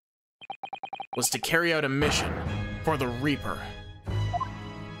was to carry out a mission for the Reaper.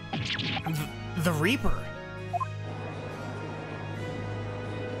 The Reaper?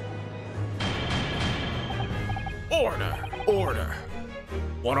 Order! Order!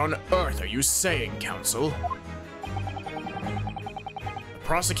 What on earth are you saying, Counsel? The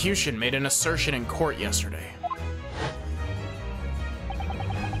prosecution made an assertion in court yesterday.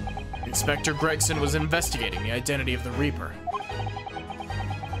 Inspector Gregson was investigating the identity of the Reaper.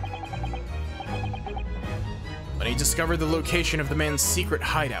 When he discovered the location of the man's secret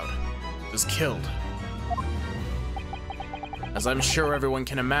hideout, he was killed. As I'm sure everyone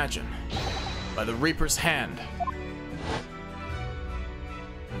can imagine, by the Reaper's hand.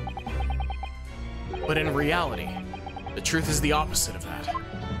 But in reality, the truth is the opposite of that.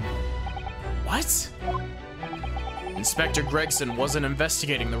 What? Inspector Gregson wasn't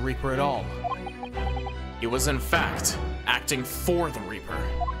investigating the Reaper at all. He was, in fact, acting for the Reaper.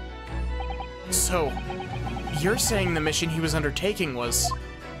 So, you're saying the mission he was undertaking was...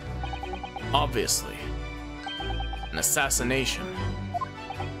 obviously, an assassination.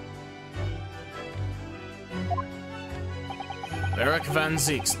 Eric Van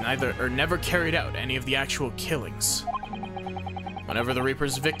Zeeks never carried out any of the actual killings. Whenever the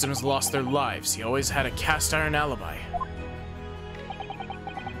Reaper's victims lost their lives, he always had a cast-iron alibi.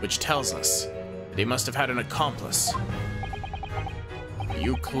 Which tells us that he must have had an accomplice.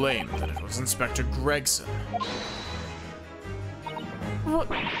 You claim that it was Inspector Gregson.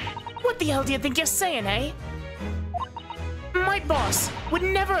 What the hell do you think you're saying, eh? My boss would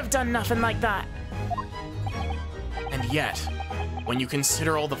never have done nothing like that. And yet, when you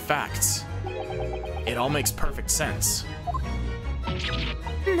consider all the facts, it all makes perfect sense.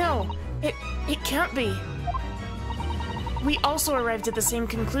 No, it can't be. We also arrived at the same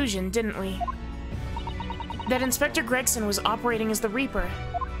conclusion, didn't we? That Inspector Gregson was operating as the Reaper.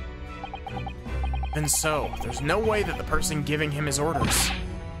 And so, there's no way that the person giving him his orders,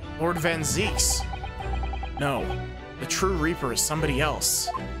 Lord Van Zeeks. No, the true Reaper is somebody else.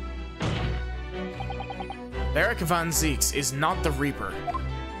 Eric Van Zeeks is not the Reaper.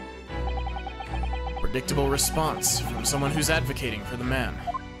 Predictable response from someone who's advocating for the man.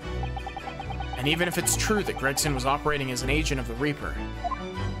 And even if it's true that Gregson was operating as an agent of the Reaper,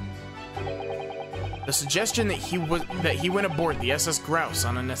 the suggestion that he went aboard the SS Grouse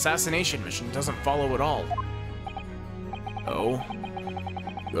on an assassination mission doesn't follow at all. Oh?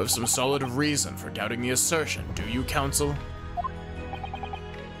 You have some solid reason for doubting the assertion, do you, Counsel?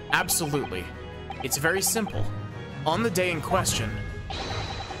 Absolutely. It's very simple. On the day in question,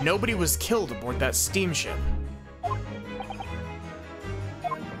 nobody was killed aboard that steamship.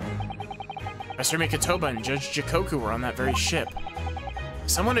 Professor Mikotoba and Judge Jikoku were on that very ship. If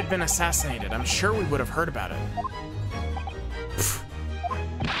someone had been assassinated, I'm sure we would have heard about it. Pfft.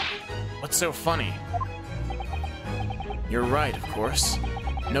 What's so funny? You're right, of course.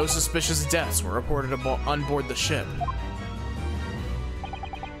 No suspicious deaths were reported on board the ship.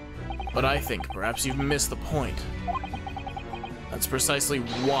 But I think perhaps you've missed the point. That's precisely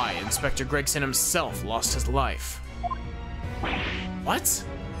why Inspector Gregson himself lost his life. What?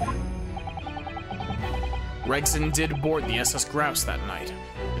 Gregson did board the SS Grouse that night,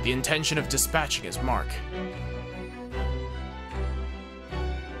 with the intention of dispatching his mark.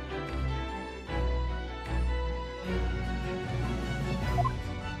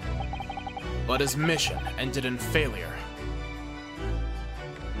 But his mission ended in failure.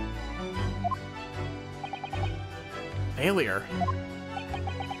 Failure?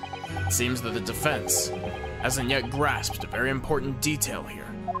 It seems that the defense hasn't yet grasped a very important detail here.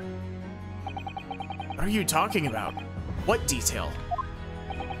 What are you talking about? What detail?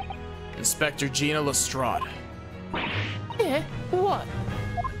 Inspector Gina Lestrade. Eh? What?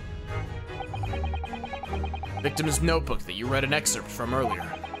 Victim's notebook that you read an excerpt from earlier.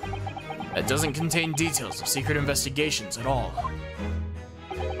 That doesn't contain details of secret investigations at all.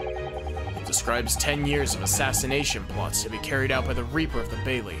 It describes 10 years of assassination plots to be carried out by the Reaper of the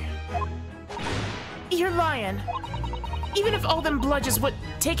Bailey. You're lying. Even if all them bludges what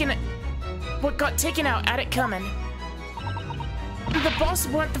got taken out at it coming. The boss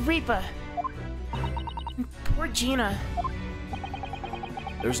weren't the Reaper. Poor Gina.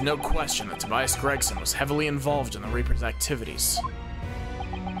 There's no question that Tobias Gregson was heavily involved in the Reaper's activities.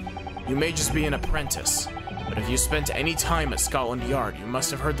 You may just be an apprentice, but if you spent any time at Scotland Yard, you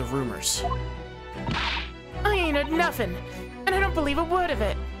must have heard the rumors. I ain't heard nothing, and I don't believe a word of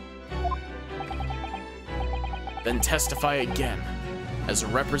it. Then testify again, as a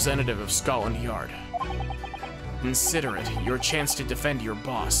representative of Scotland Yard. Consider it your chance to defend your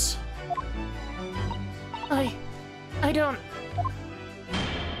boss. I don't...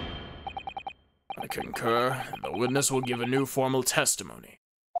 I concur. The witness will give a new formal testimony.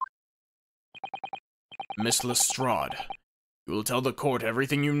 Miss Lestrade, you will tell the court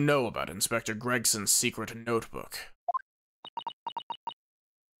everything you know about Inspector Gregson's secret notebook.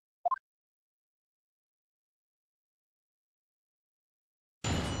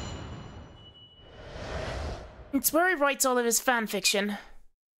 It's where he writes all of his fanfiction.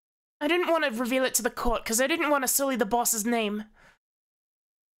 I didn't want to reveal it to the court because I didn't want to sully the boss's name.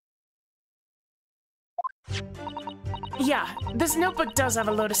 Yeah, this notebook does have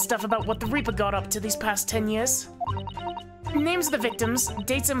a load of stuff about what the Reaper got up to these past 10 years. Names of the victims,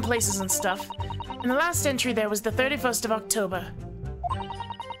 dates and places and stuff. And the last entry there was the 31st of October.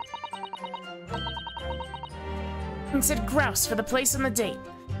 It said grouse for the place and the date.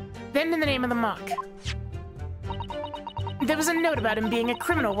 Then in the name of the mark. There was a note about him being a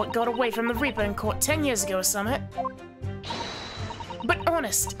criminal what got away from the Reaper in court 10 years ago or something. But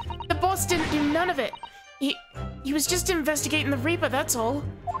honest, the boss didn't do none of it. He was just investigating the Reaper, that's all.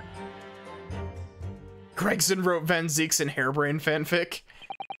 Gregson wrote Van Zeek's and Hairbrain fanfic.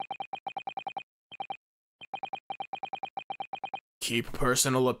 Keep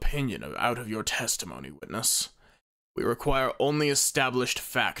personal opinion out of your testimony, witness. We require only established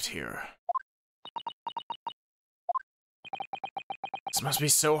fact here. This must be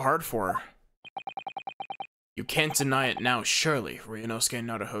so hard for her. You can't deny it now, surely, Ryunosuke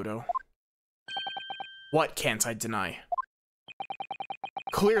Naruhodo. What can't I deny?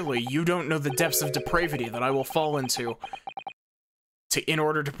 Clearly, you don't know the depths of depravity that I will fall into in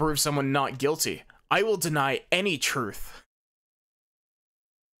order to prove someone not guilty. I will deny any truth.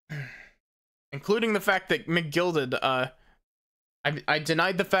 Including the fact that McGilded, I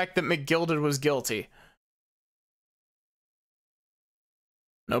denied the fact that McGilded was guilty.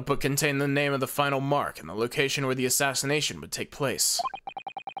 Notebook contained the name of the final mark and the location where the assassination would take place.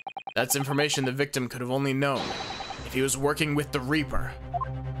 That's information the victim could have only known if he was working with the Reaper.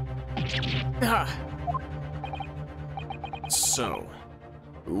 So,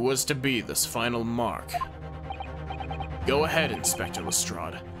 who was to be this final mark? Go ahead, Inspector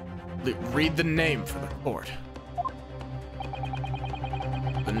Lestrade. Read the name for the court.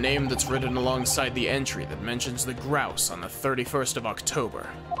 The name that's written alongside the entry that mentions the grouse on the 31st of October.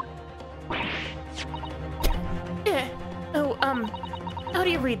 How do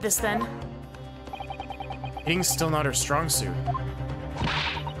you read this then? Reading's still not her strong suit.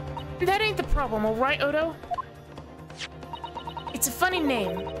 That ain't the problem, alright, Odo? It's a funny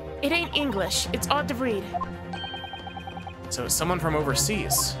name. It ain't English. It's odd to read. So it's someone from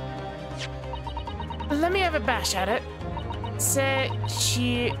overseas. Let me have a bash at it.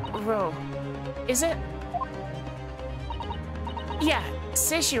 Seshiro. Is it? Yeah,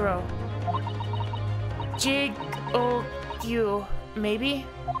 Seshiro. Jig-o-gyu, maybe?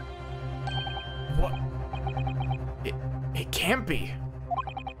 What? It can't be.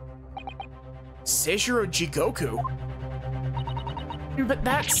 Seishiro Jigoku? But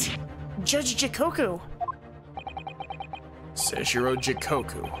that's Judge Jikoku. Seishiro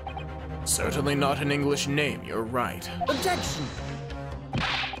Jikoku. Certainly not an English name, you're right. Objection!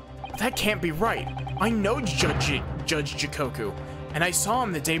 That can't be right. I know Judge Jikoku, and I saw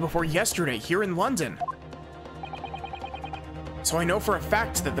him the day before yesterday here in London. So I know for a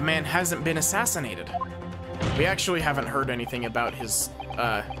fact that the man hasn't been assassinated. We actually haven't heard anything about his,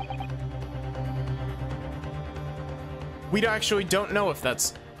 We actually don't know if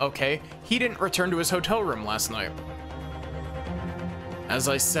that's okay. He didn't return to his hotel room last night. As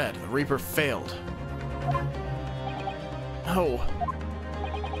I said, the Reaper failed. Oh.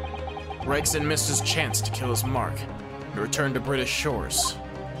 Gregson missed his chance to kill his mark and return to British shores.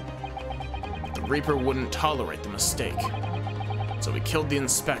 The Reaper wouldn't tolerate the mistake, so he killed the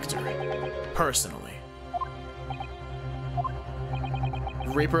inspector, personally.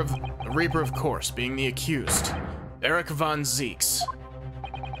 The Reaper, of course, being the accused, Eric von Zeeks.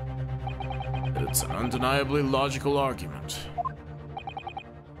 It's an undeniably logical argument.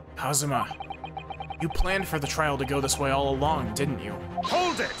 Kazuma, you planned for the trial to go this way all along, didn't you?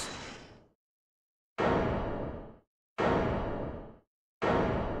 Hold it!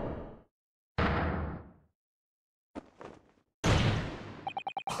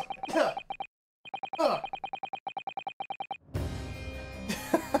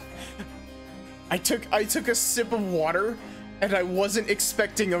 I took a sip of water, and I wasn't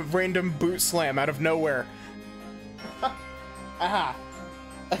expecting a random boot slam out of nowhere. Aha!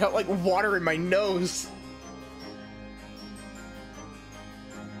 I got like water in my nose.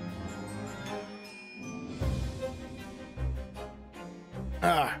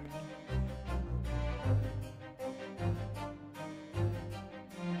 Ah.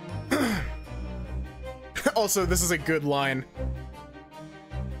 Also, this is a good line.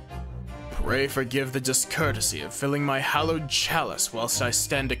 Pray forgive the discourtesy of filling my hallowed chalice whilst I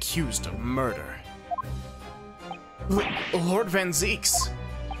stand accused of murder. Lord Van Zeeks.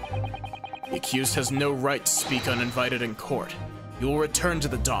 The accused has no right to speak uninvited in court. You will return to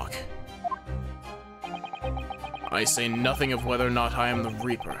the dock. I say nothing of whether or not I am the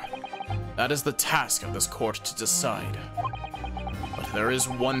Reaper. That is the task of this court to decide. But there is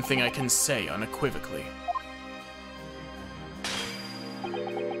one thing I can say unequivocally.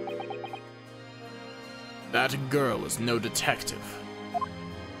 That girl is no detective.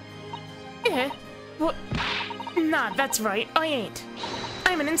 Eh? What? Nah, that's right, I ain't.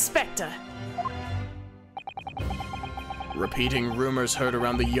 I'm an inspector. Repeating rumors heard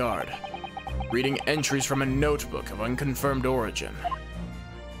around the yard. Reading entries from a notebook of unconfirmed origin.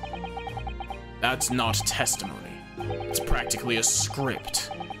 That's not testimony. It's practically a script.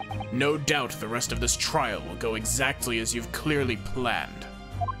 No doubt the rest of this trial will go exactly as you've clearly planned.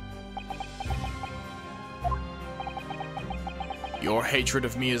 Your hatred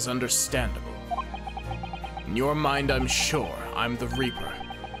of me is understandable. In your mind, I'm sure I'm the Reaper,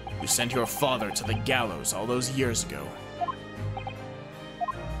 who sent your father to the gallows all those years ago.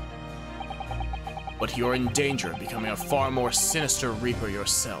 But you're in danger of becoming a far more sinister Reaper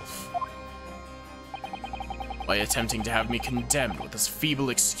yourself, by attempting to have me condemned with this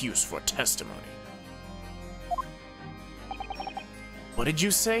feeble excuse for testimony. What did you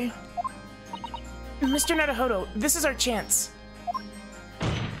say? Mr. Naruhodo, this is our chance.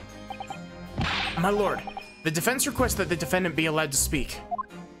 My lord, the defense requests that the defendant be allowed to speak.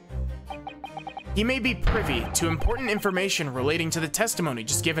 He may be privy to important information relating to the testimony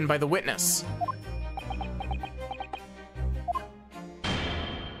just given by the witness.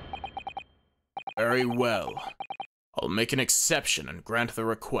 Very well. I'll make an exception and grant the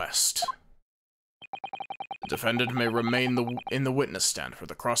request. The defendant may remain in the witness stand for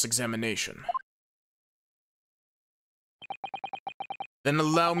the cross-examination. Then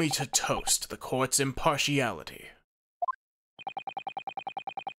allow me to toast the court's impartiality.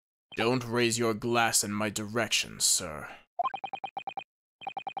 Don't raise your glass in my direction, sir.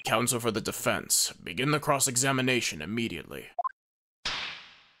 Counsel for the defense, begin the cross-examination immediately.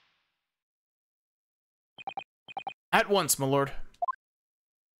 At once, my lord.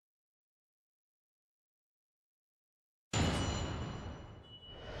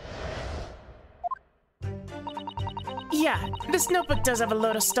 Yeah, this notebook does have a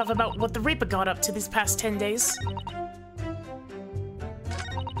load of stuff about what the Reaper got up to these past 10 days.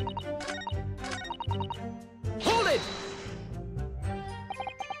 Hold it!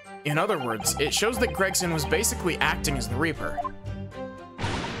 In other words, it shows that Gregson was basically acting as the Reaper.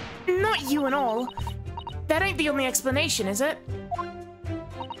 Not you and all. That ain't the only explanation, is it?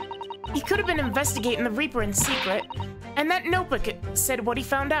 He could have been investigating the Reaper in secret, and that notebook said what he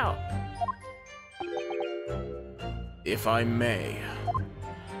found out. If I may.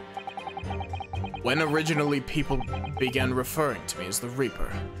 When originally people began referring to me as the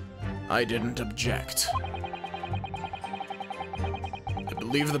Reaper, I didn't object. I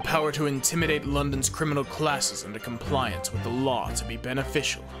believe the power to intimidate London's criminal classes into compliance with the law to be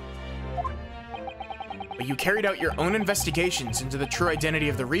beneficial. But you carried out your own investigations into the true identity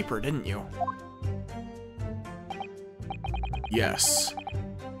of the Reaper, didn't you? Yes.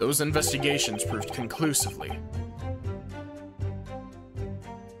 Those investigations proved conclusively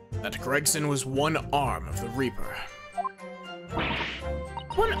that Gregson was one arm of the Reaper.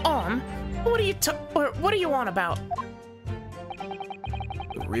 One arm? What are you on about?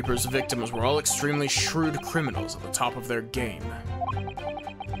 The Reaper's victims were all extremely shrewd criminals at the top of their game.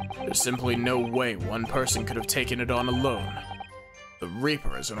 There's simply no way one person could have taken it on alone. The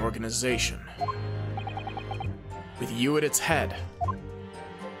Reaper is an organization, with you at its head.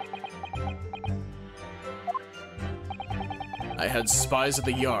 I had spies at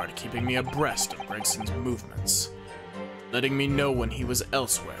the yard keeping me abreast of Gregson's movements, letting me know when he was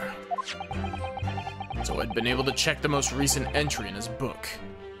elsewhere. So I'd been able to check the most recent entry in his book.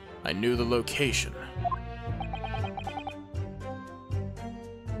 I knew the location.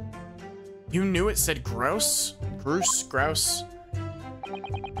 You knew it said grouse? Grouse?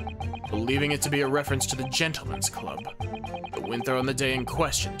 Believing it to be a reference to the Gentleman's Club, I went there on the day in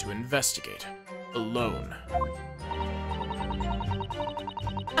question to investigate, alone.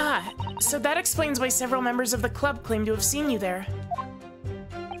 Ah, so that explains why several members of the club claim to have seen you there.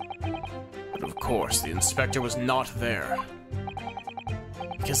 But of course, the inspector was not there.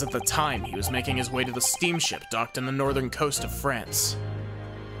 Because at the time, he was making his way to the steamship docked on the northern coast of France.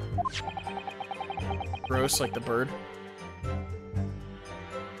 Gross, like the bird.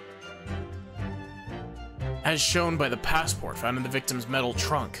 As shown by the passport found in the victim's metal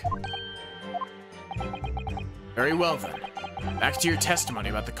trunk. Very well then. Back to your testimony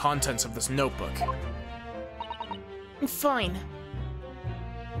about the contents of this notebook. Fine.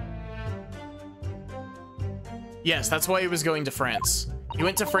 Yes, that's why he was going to France. He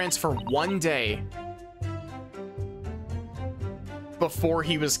went to France for 1 day before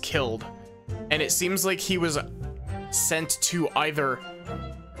he was killed. And it seems like he was sent to either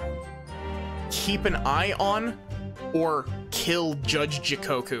keep an eye on or kill Judge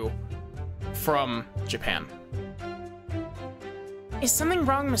Jikoku from Japan. Is something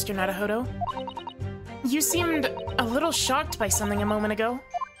wrong, Mr. Naruhodo? You seemed a little shocked by something a moment ago.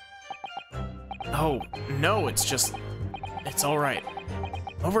 Oh, no, it's all right.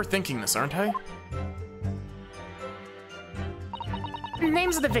 Overthinking this, aren't I?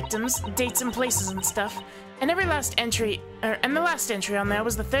 Names of the victims, dates and places and stuff, and the last entry on there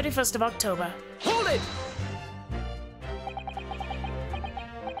was the 31st of October. Hold it!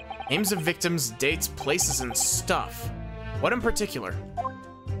 Names of victims, dates, places, and stuff. What in particular?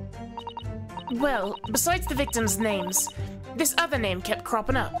 Well, besides the victims' names, this other name kept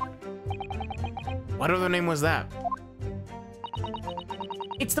cropping up. What other name was that?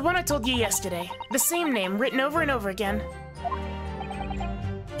 It's the one I told you yesterday. The same name, written over and over again.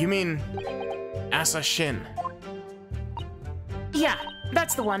 You mean Asa Shin? Yeah,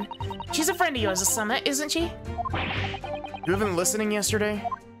 that's the one. She's a friend of yours, Asuma, isn't she? You haven't listening yesterday?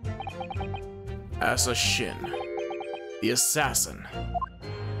 Asa Shin, the assassin.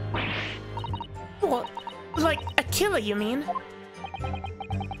 What? Like a killer, you mean?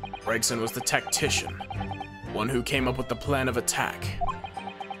 Gregson was the tactician, one who came up with the plan of attack.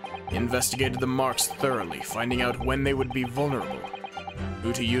 He investigated the marks thoroughly, finding out when they would be vulnerable,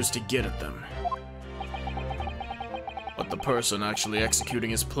 who to use to get at them. But the person actually executing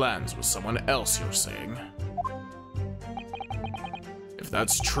his plans was someone else, you're saying? If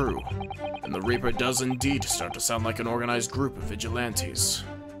that's true, then the Reaper does indeed start to sound like an organized group of vigilantes.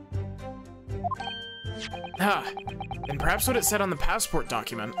 Ah, and perhaps what it said on the passport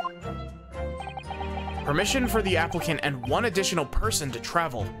document. Permission for the applicant and one additional person to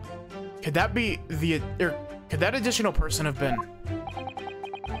travel. Could that be could that additional person have been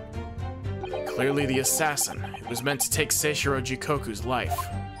clearly the assassin who was meant to take Seishiro Jikoku's life?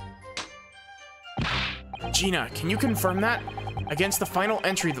 Gina, can you confirm that? Against the final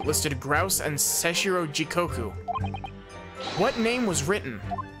entry that listed Grouse and Seishiro Jikoku. What name was written?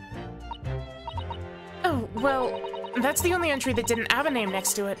 Oh, well, that's the only entry that didn't have a name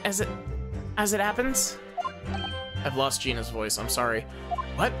next to it, as it happens. I've lost Gina's voice, I'm sorry.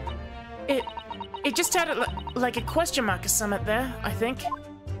 What? It just had like a question mark or something there, I think.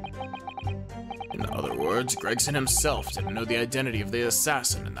 In other words, Gregson himself didn't know the identity of the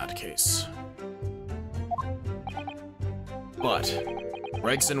assassin in that case. But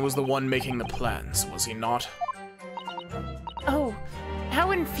Gregson was the one making the plans, was he not? Oh,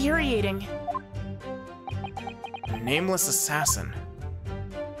 how infuriating. A nameless assassin.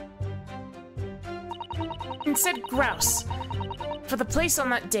 It said Grouse for the place on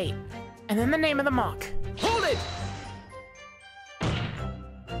that date, and then the name of the mark. Hold it!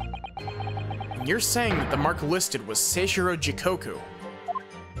 And you're saying that the mark listed was Seishiro Jikoku?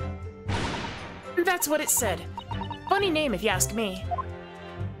 That's what it said. Funny name if you ask me.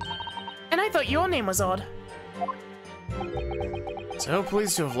 And I thought your name was odd. So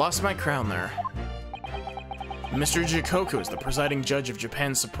pleased to have lost my crown there. Mr. Jikoku is the presiding judge of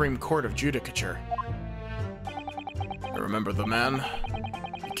Japan's Supreme Court of Judicature. I remember the man.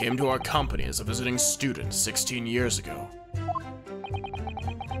 He came to our company as a visiting student 16 years ago.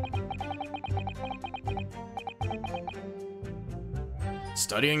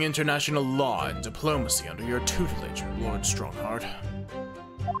 Studying international law and diplomacy under your tutelage, Lord Strongheart.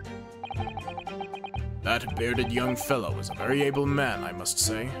 That bearded young fellow was a very able man, I must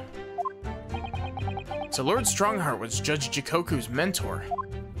say. So Lord Strongheart was Judge Jikoku's mentor.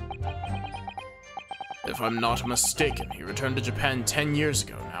 If I'm not mistaken, he returned to Japan 10 years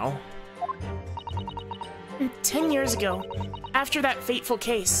ago now. 10 years ago, after that fateful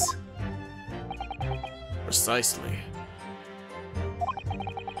case. Precisely.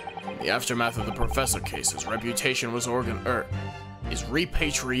 In the aftermath of the Professor case, his reputation was his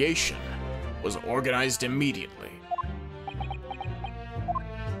repatriation was organized immediately.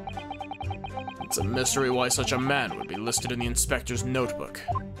 It's a mystery why such a man would be listed in the inspector's notebook.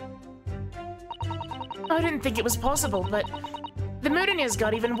 I didn't think it was possible, but the mutineers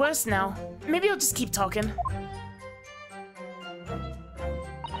got even worse now. Maybe I'll just keep talking.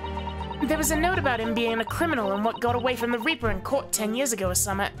 There was a note about him being a criminal and what got away from the Reaper in court 10 years ago or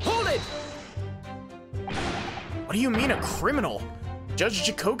something. Hold it! What do you mean, a criminal? Judge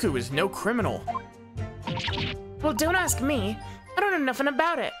Jikoku is no criminal. Well, don't ask me. I don't know nothing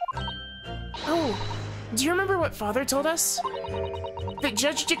about it. Oh, do you remember what Father told us? That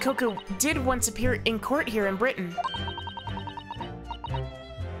Judge Jikoku did once appear in court here in Britain.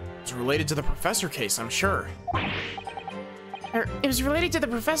 It's related to the Professor case, I'm sure. It was related to the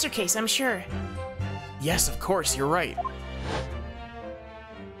Professor case, I'm sure. Yes, of course, you're right.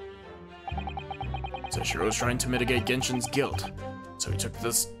 Seshiro's trying to mitigate Genshin's guilt, so he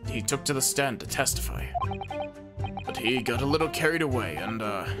took to the stand to testify. But he got a little carried away and,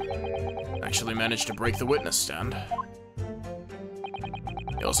 actually managed to break the witness stand.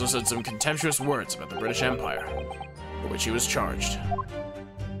 He also said some contemptuous words about the British Empire, for which he was charged.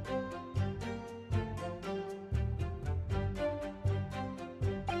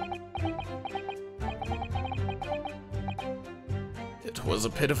 It was a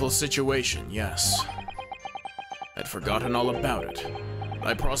pitiful situation, yes. I'd forgotten all about it.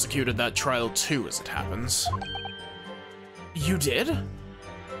 I prosecuted that trial too, as it happens. You did?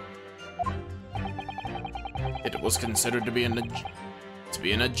 It was considered to be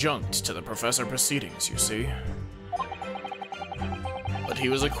an adjunct to the Professor proceedings, you see. But he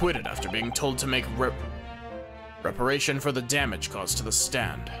was acquitted after being told to make reparation for the damage caused to the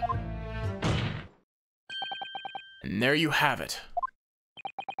stand. And there you have it.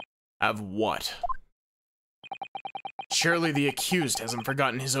 Have what? Surely the accused hasn't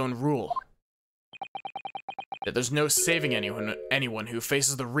forgotten his own rule. That there's no saving anyone who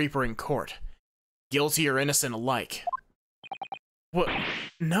faces the Reaper in court, guilty or innocent alike. What?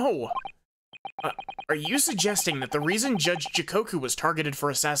 No! Are you suggesting that the reason Judge Jikoku was targeted for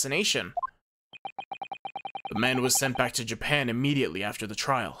assassination? The man was sent back to Japan immediately after the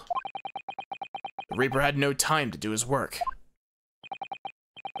trial. The Reaper had no time to do his work.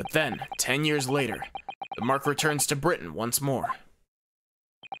 But then, 10 years later, the mark returns to Britain once more.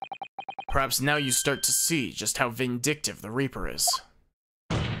 Perhaps now you start to see just how vindictive the Reaper is.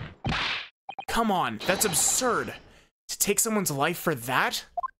 Come on, that's absurd! To take someone's life for that?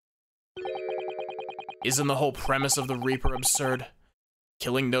 Isn't the whole premise of the Reaper absurd?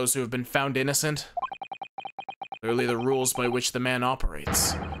 Killing those who have been found innocent? Clearly the rules by which the man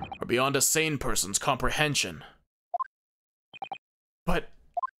operates are beyond a sane person's comprehension. But...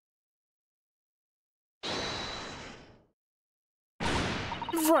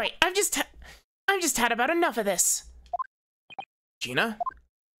 Right, I've just had about enough of this. Gina?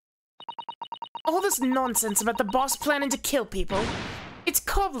 All this nonsense about the boss planning to kill people. It's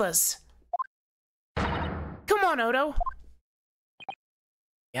cobblers. Come on, Odo.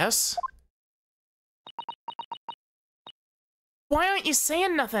 Yes? Why aren't you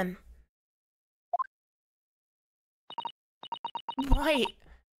saying nothing? Why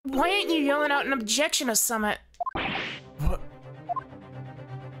aren't you yelling out an objection or something? What?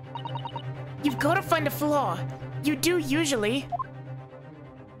 You've got to find a flaw. You do usually.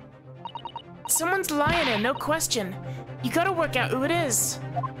 Someone's lying here, no question. You gotta work out who it is.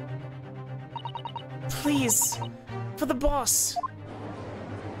 Please. For the boss.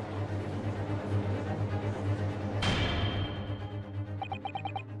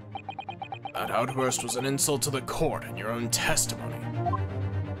 That outburst was an insult to the court and your own testimony.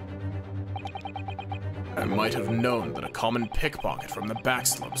 I might have known that a common pickpocket from the back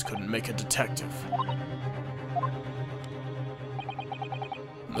slums couldn't make a detective.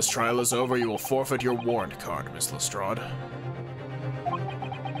 When this trial is over, you will forfeit your warrant card, Miss Lestrade.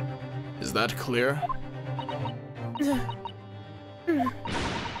 Is that clear?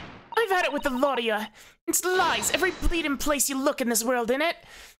 I've had it with the lot of you. It's lies, every bleeding place you look in this world, innit?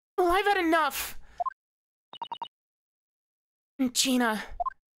 Well, I've had enough. Gina.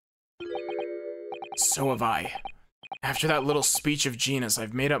 So have I. After that little speech of Gina's,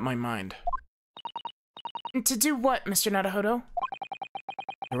 I've made up my mind. To do what, Mr. Naruhodo?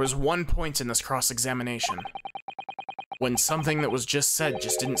 There was one point in this cross-examination when something that was just said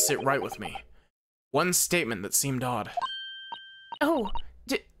just didn't sit right with me. One statement that seemed odd. Oh,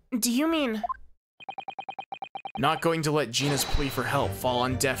 do you mean... Not going to let Gina's plea for help fall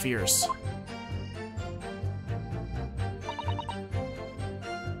on deaf ears.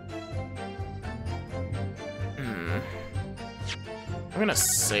 I'm gonna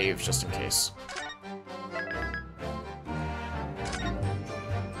save just in case.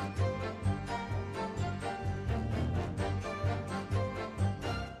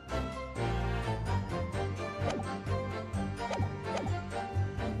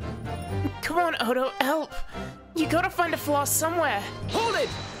 Come on, Odo, help! You gotta find a flaw somewhere! Hold it!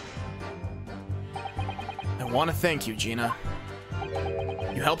 I want to thank you, Gina.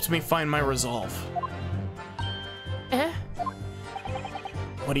 You helped me find my resolve. Eh?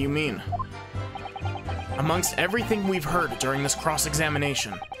 What do you mean? Amongst everything we've heard during this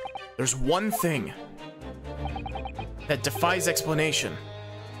cross-examination, there's one thing that defies explanation.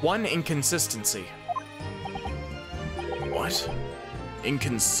 One inconsistency. What?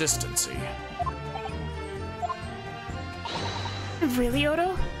 Inconsistency? Really,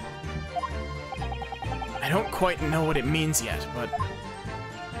 Odo? I don't quite know what it means yet, but...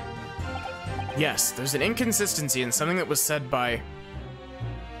 Yes, there's an inconsistency in something that was said by...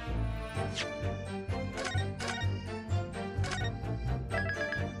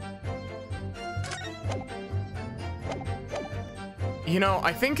 You know,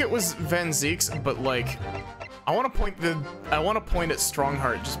 I think it was Van Zeek's, but like, I want to point at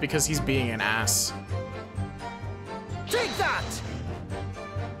Strongheart just because he's being an ass. Take that!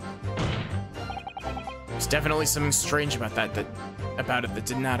 There's definitely something strange about it that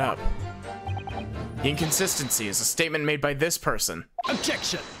didn't add up. The inconsistency is a statement made by this person.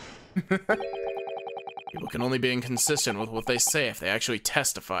 Objection! People can only be inconsistent with what they say if they actually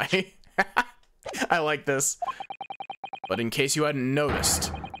testify. I like this. But in case you hadn't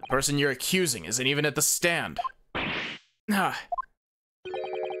noticed, the person you're accusing isn't even at the stand.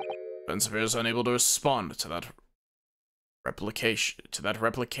 Spencer is unable to respond to that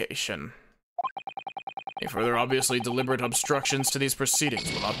replication. Any further obviously deliberate obstructions to these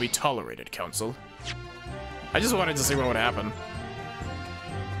proceedings will not be tolerated, Counsel. I just wanted to see what would happen.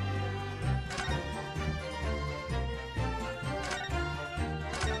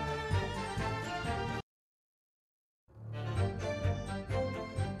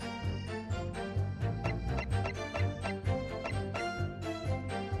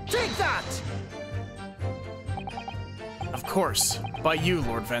 Take that! Of course, by you,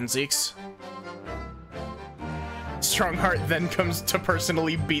 Lord Van Zeeks. Strongheart then comes to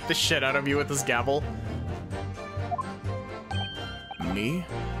personally beat the shit out of you with his gavel. Me?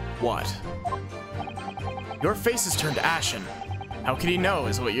 What? Your face is turned ashen. How could he know?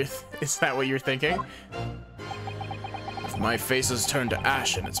 Is that what you're thinking? If my face is turned to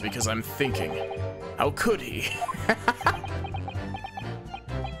ashen, it's because I'm thinking. How could he?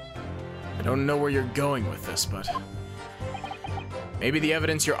 I don't know where you're going with this, but maybe the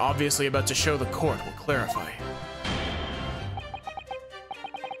evidence you're obviously about to show the court will clarify.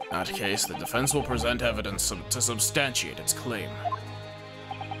 In that case, the defense will present evidence to substantiate its claim.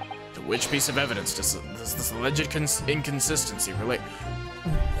 To which piece of evidence does this alleged inconsistency relate?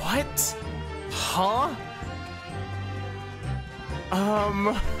 What? Huh?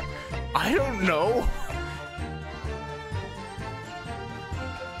 I don't know.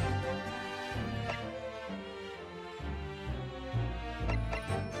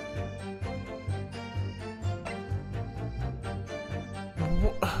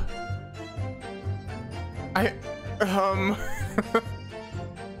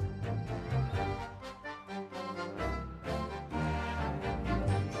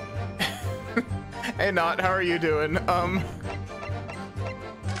 Hey, Not, how are you doing?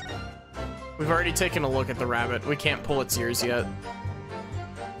 We've already taken a look at the rabbit. We can't pull its ears yet.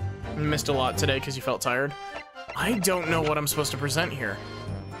 You missed a lot today because you felt tired. I don't know what I'm supposed to present here.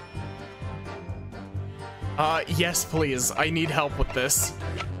 Yes, please. I need help with this.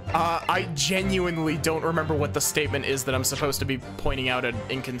 I genuinely don't remember what the statement is that I'm supposed to be pointing out an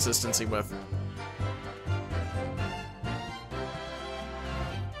inconsistency with.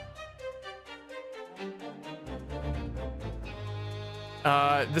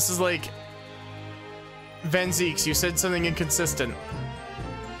 This is like... Van Zeeks, you said something inconsistent.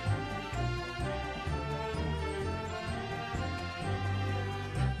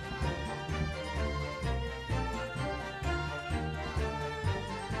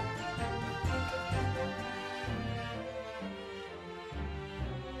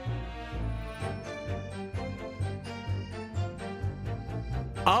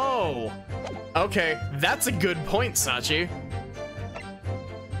 Oh, okay, that's a good point, Sachi.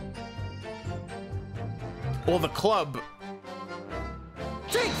 Well, the club...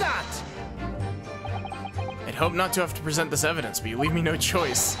 Take that! I'd hope not to have to present this evidence, but you leave me no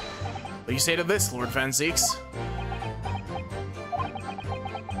choice. What do you say to this, Lord Van Zieks?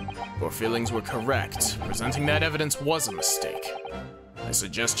 Your feelings were correct. Presenting that evidence was a mistake. I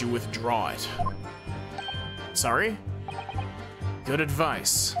suggest you withdraw it. Sorry? Good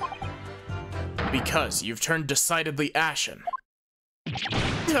advice. Because you've turned decidedly ashen.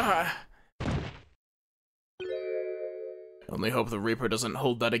 Only hope the Reaper doesn't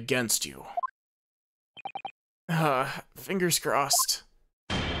hold that against you. Fingers crossed.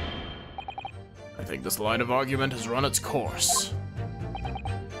 I think this line of argument has run its course.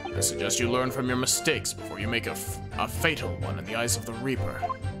 I suggest you learn from your mistakes before you make a fatal one in the eyes of the Reaper.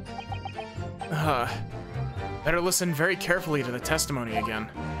 Better listen very carefully to the testimony again.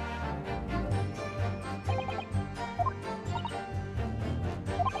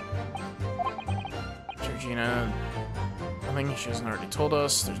 Georgina, nothing she hasn't already told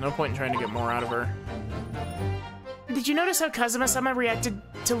us. There's no point in trying to get more out of her. Did you notice how Kazuma-sama reacted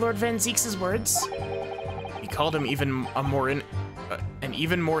to Lord Van Zieks' words? He called him an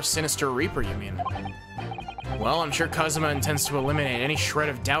even more sinister Reaper, you mean? Well, I'm sure Kazuma intends to eliminate any shred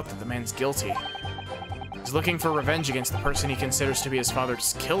of doubt that the man's guilty. He's looking for revenge against the person he considers to be his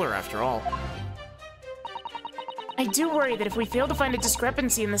father's killer, after all. I do worry that if we fail to find a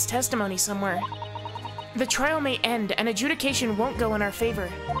discrepancy in this testimony somewhere, the trial may end and adjudication won't go in our favor.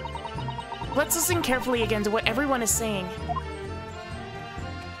 Let's listen carefully again to what everyone is saying.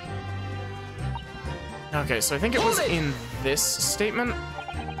 Okay, so I think it was in this statement.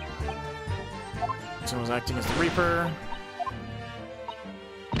 Someone was acting as the Reaper.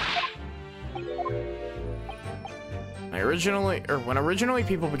 When originally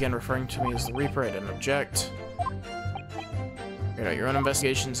people began referring to me as the Reaper, I didn't object. Carried out your own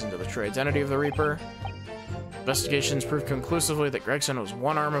investigations into the true identity of the Reaper. Investigations proved conclusively that Gregson was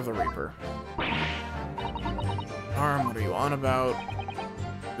one arm of the Reaper. Arm? What are you on about?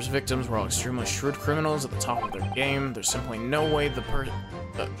 His victims were all extremely shrewd criminals at the top of their game. There's simply no way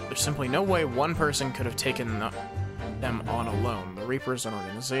one person could have taken them on alone. The Reaper's an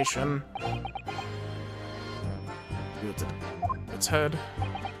organization. Its head.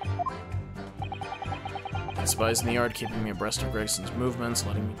 And spies in the yard keeping me abreast of Gregson's movements,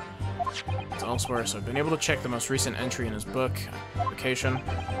 letting me elsewhere, so I've been able to check the most recent entry in his book, application.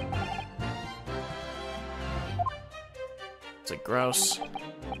 It's like grouse.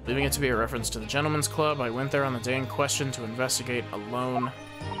 Believing it to be a reference to the Gentleman's Club, I went there on the day in question to investigate alone.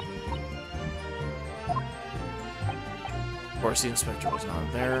 Of course, the inspector was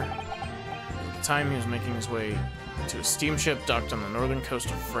not there. At the time, he was making his way to a steamship docked on the northern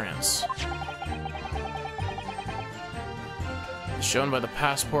coast of France. As shown by the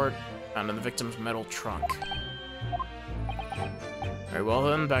passport found in the victim's metal trunk. Very well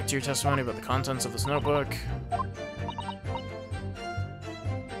then, back to your testimony about the contents of this notebook.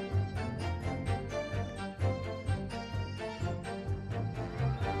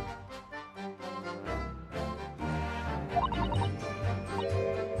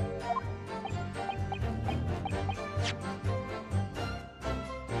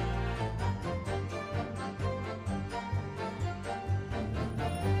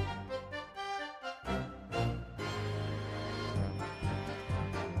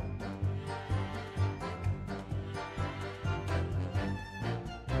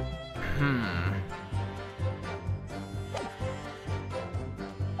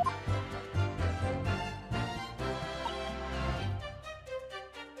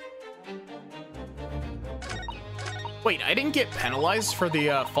 Wait, I didn't get penalized for the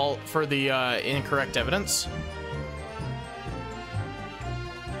incorrect evidence?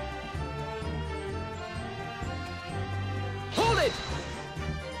 Hold it!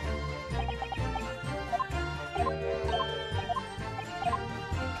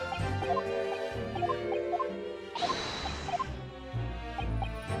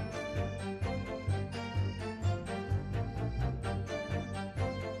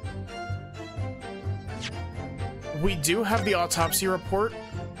 We do have the autopsy report.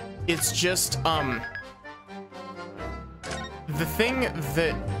 It's just, the thing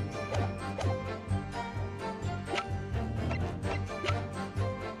that...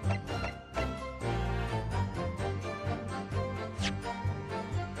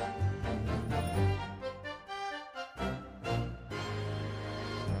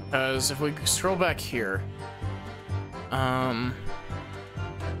 Because if we scroll back here,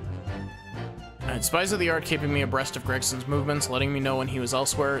 I had spies of the yard keeping me abreast of Gregson's movements, letting me know when he was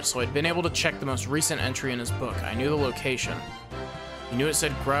elsewhere, so I'd been able to check the most recent entry in his book. I knew the location. He knew it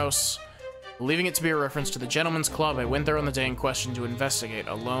said Grouse. Believing it to be a reference to the Gentleman's Club, I went there on the day in question to investigate,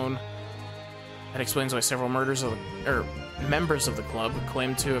 alone. That explains why several members of the club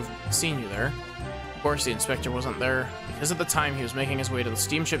claimed to have seen you there. Of course, the inspector wasn't there, because at the time he was making his way to the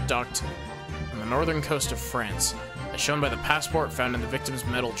steamship docked on the northern coast of France, as shown by the passport found in the victim's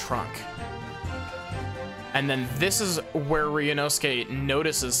metal trunk. And then this is where Ryunosuke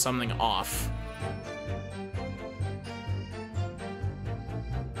notices something off.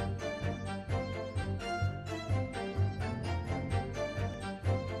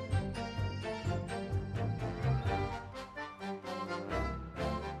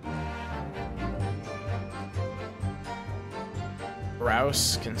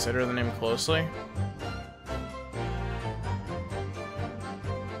 Grouse, consider the name closely.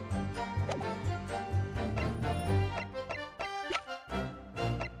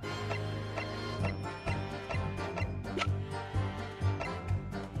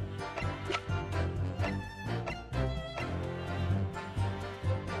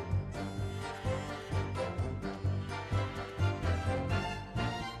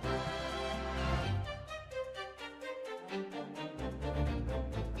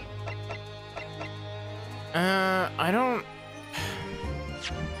 I don't...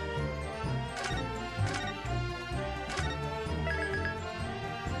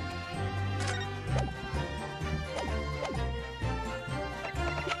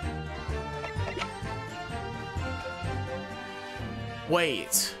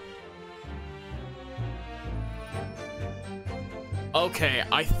 Wait. Okay,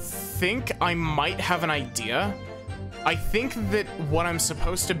 I think I might have an idea. I think that what I'm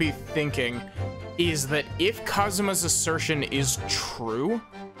supposed to be thinking is that if Kazuma's assertion is true,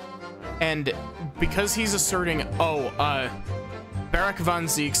 and because he's asserting, Barak von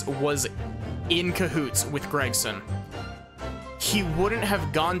Zieks was in cahoots with Gregson, he wouldn't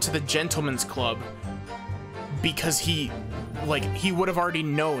have gone to the Gentleman's Club because he would have already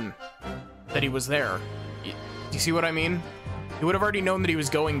known that he was there. Do you see what I mean? He would have already known that he was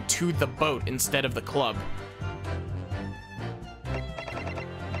going to the boat instead of the club.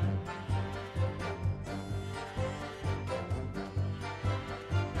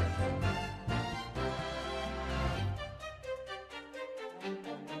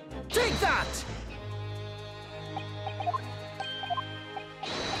 Take that!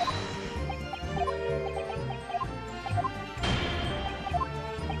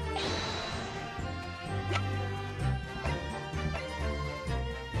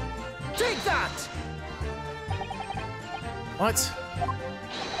 Take that! What?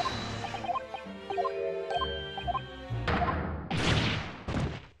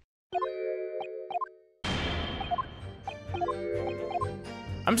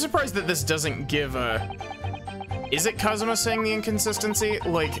 I'm surprised that this doesn't give a... Is it Kazuma saying the inconsistency?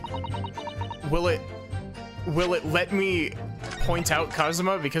 Like, will it let me point out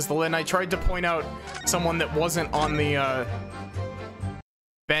Kazuma? Because when I tried to point out someone that wasn't on the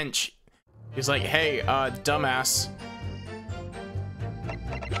bench, he's like, hey, dumbass.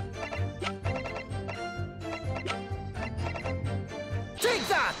 Take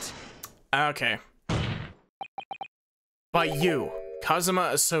that! Okay. By you,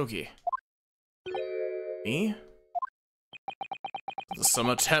 Kazuma Asogi. Me? Some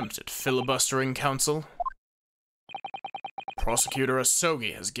attempt at filibustering counsel? Prosecutor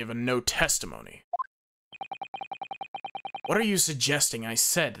Asogi has given no testimony. What are you suggesting I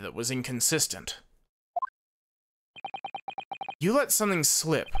said that was inconsistent? You let something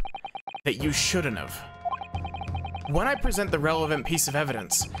slip that you shouldn't have. When I present the relevant piece of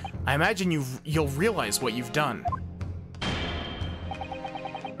evidence, I imagine you'll realize what you've done.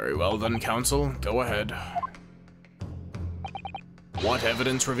 Very well then, counsel. Go ahead. What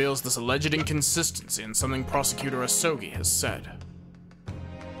evidence reveals this alleged inconsistency in something Prosecutor Asogi has said?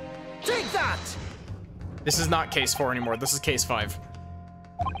 Take that! This is not case 4 anymore. This is case 5.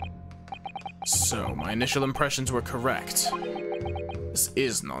 So, my initial impressions were correct. This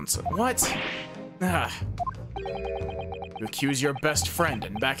is nonsense. What? Ah. You accuse your best friend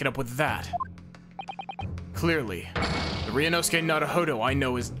and back it up with that. Clearly, the Ryunosuke Naruhodo I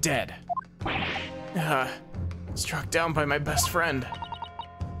know is dead. Struck down by my best friend.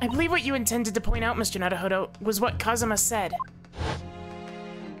 I believe what you intended to point out, Mr. Naruhodo, was what Kazuma said.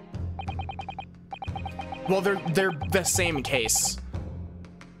 Well, they're the same case.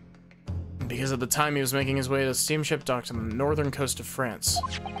 Because at the time he was making his way to the steamship docked on the northern coast of France.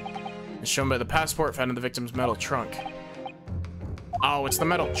 As shown by the passport found in the victim's metal trunk. Oh, it's the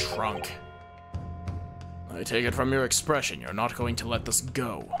metal trunk. I take it from your expression, you're not going to let this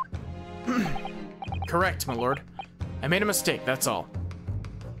go. Correct, my lord. I made a mistake, that's all.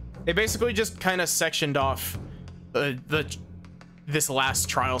 They basically just kind of sectioned off this last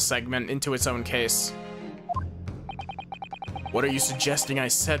trial segment into its own case. What are you suggesting I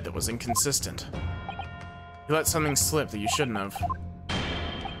said that was inconsistent? You let something slip that you shouldn't have.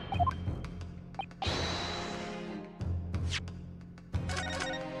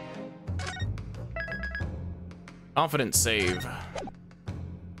 Confident save.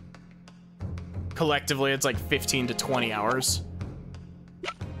 Collectively, it's like 15 to 20 hours.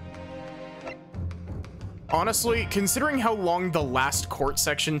 Honestly, considering how long the last court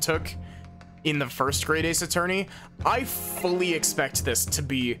section took in the first Grade Ace Attorney, I fully expect this to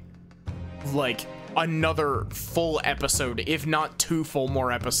be like another full episode, if not 2 full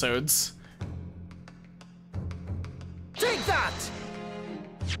more episodes. Take that!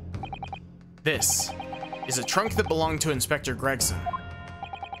 This is a trunk that belonged to Inspector Gregson.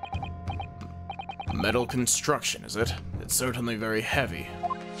 Metal construction, is it? It's certainly very heavy.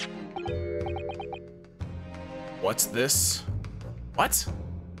 What's this? What?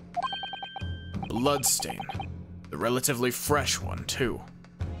 Bloodstain. The relatively fresh one, too.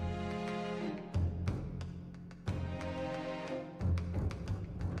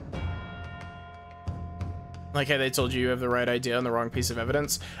 Like how they told you have the right idea on the wrong piece of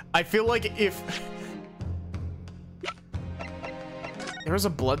evidence. I feel like if... There was a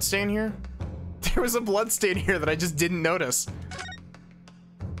bloodstain here? There was a bloodstain here that I just didn't notice.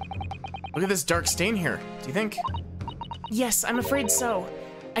 Look at this dark stain here. Do you think? Yes, I'm afraid so.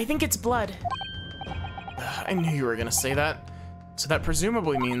 I think it's blood. I knew you were gonna say that. So that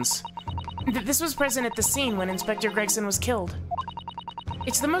presumably means... This was present at the scene when Inspector Gregson was killed.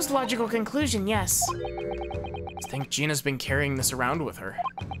 It's the most logical conclusion, yes. I think Gina's been carrying this around with her.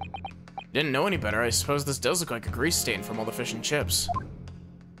 Didn't know any better. I suppose this does look like a grease stain from all the fish and chips.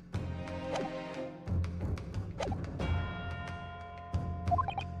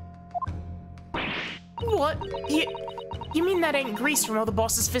 What? You mean that ain't grease from all the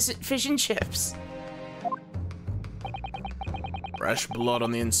boss's fish and chips? Fresh blood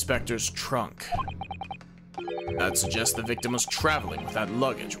on the inspector's trunk. That suggests the victim was traveling with that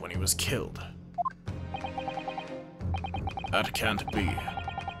luggage when he was killed. That can't be.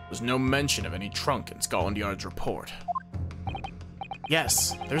 There's no mention of any trunk in Scotland Yard's report.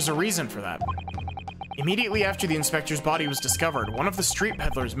 Yes, there's a reason for that. Immediately after the inspector's body was discovered, one of the street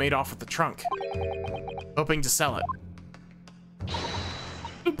peddlers made off with the trunk, hoping to sell it.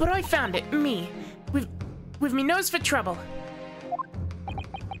 But I found it, me, with me nose for trouble.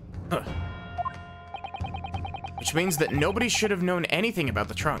 Huh. Which means that nobody should have known anything about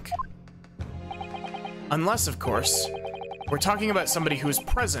the trunk. Unless, of course, we're talking about somebody who was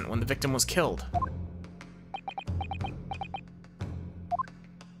present when the victim was killed.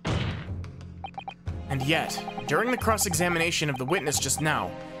 And yet, during the cross-examination of the witness just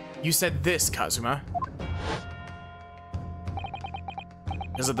now, you said this, Kazuma.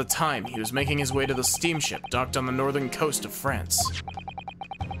 Because at the time, he was making his way to the steamship docked on the northern coast of France,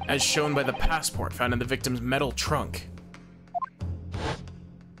 as shown by the passport found in the victim's metal trunk.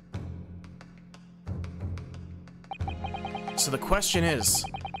 So the question is,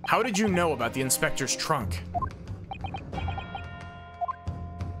 how did you know about the inspector's trunk?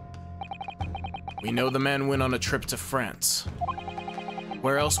 We know the man went on a trip to France.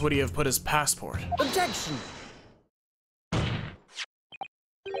 Where else would he have put his passport? Objection!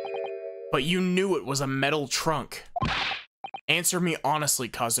 But you knew it was a metal trunk. Answer me honestly,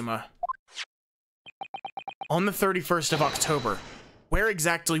 Kazuma. On the 31st of October, where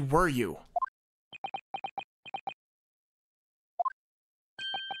exactly were you?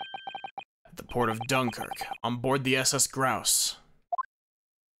 At the port of Dunkirk, on board the SS Grouse.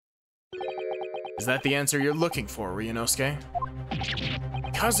 Is that the answer you're looking for, Ryunosuke?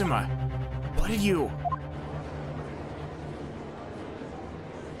 Kazuma, what did you...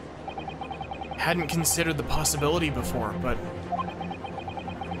 Hadn't considered the possibility before, but...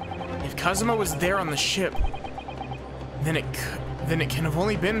 If Kazuma was there on the ship, then it can have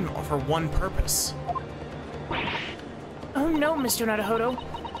only been for one purpose. Oh no, Mr. Naruhodo.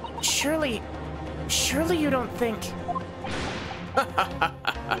 Surely you don't think...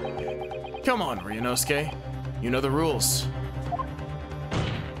 Come on, Ryunosuke. You know the rules.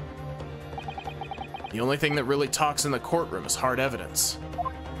 The only thing that really talks in the courtroom is hard evidence.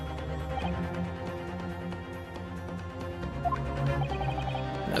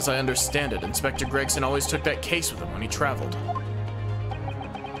 As I understand it, Inspector Gregson always took that case with him when he traveled.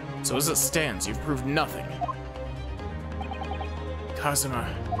 So as it stands, you've proved nothing. Kazuma,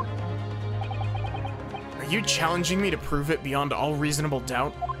 are you challenging me to prove it beyond all reasonable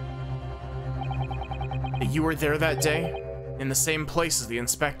doubt? That you were there that day, in the same place as the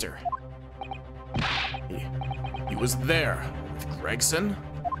inspector? He was there with Gregson?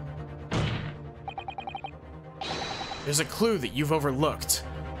 There's a clue that you've overlooked.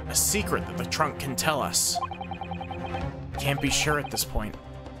 A secret that the trunk can tell us. Can't be sure at this point.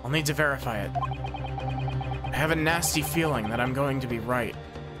 I'll need to verify it. I have a nasty feeling that I'm going to be right.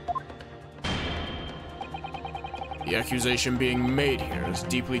 The accusation being made here is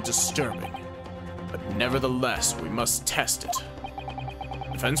deeply disturbing, but nevertheless, we must test it.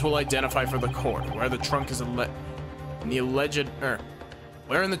 Defense will identify for the court where the trunk is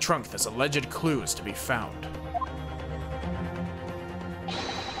where in the trunk this alleged clue is to be found.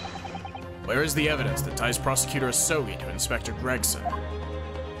 Where is the evidence that ties Prosecutor Asogi to Inspector Gregson?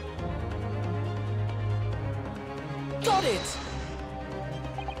 Got it!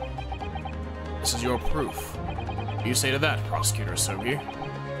 This is your proof. What do you say to that, Prosecutor Asogi?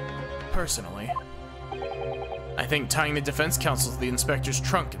 Personally, I think tying the defense counsel to the inspector's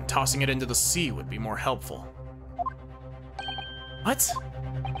trunk and tossing it into the sea would be more helpful. What?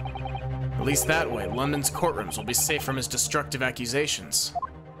 At least that way, London's courtrooms will be safe from his destructive accusations.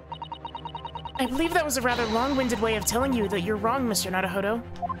 I believe that was a rather long-winded way of telling you that you're wrong, Mr. Naruhodo.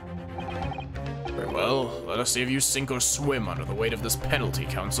 Very well, let us see if you sink or swim under the weight of this penalty,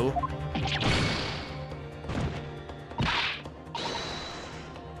 counsel.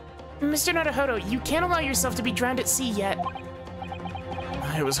 Mr. Naruhodo, you can't allow yourself to be drowned at sea yet.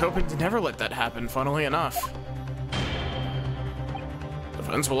 I was hoping to never let that happen, funnily enough.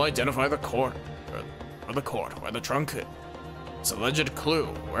 Defense will identify the court, or the court, where the trunk is. It's alleged clue.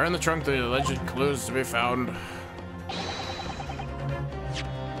 Where in the trunk the alleged clue is to be found?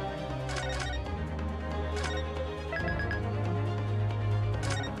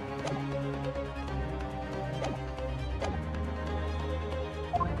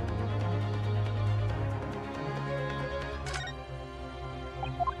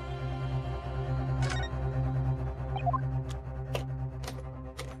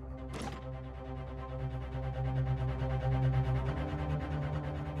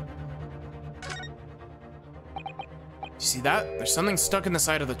 You see that? There's something stuck in the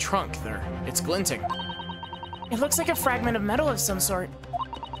side of the trunk there. It's glinting. It looks like a fragment of metal of some sort.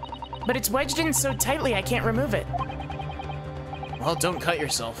 But it's wedged in so tightly I can't remove it. Well, don't cut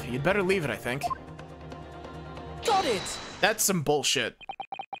yourself. You'd better leave it, I think. Got it! That's some bullshit.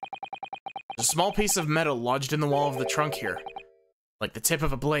 There's a small piece of metal lodged in the wall of the trunk here. Like the tip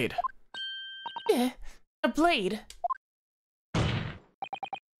of a blade. A blade?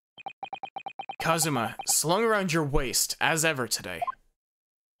 Kazuma, slung around your waist, as ever today,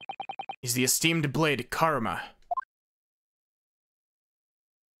 is the esteemed blade Karuma.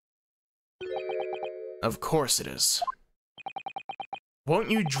 Of course it is.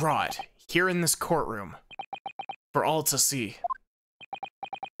 Won't you draw it, here in this courtroom, for all to see?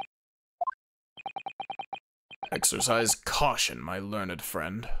 Exercise caution, my learned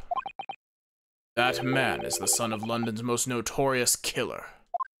friend. That man is the son of London's most notorious killer.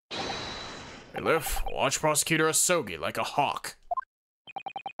 Bailiff, watch Prosecutor Asogi like a hawk.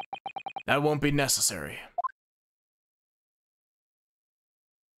 That won't be necessary.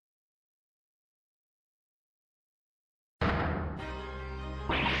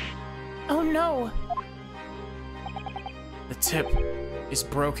 Oh no! The tip is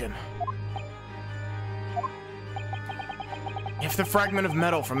broken. If the fragment of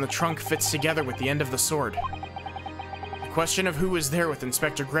metal from the trunk fits together with the end of the sword, the question of who was there with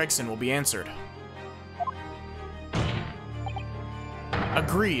Inspector Gregson will be answered.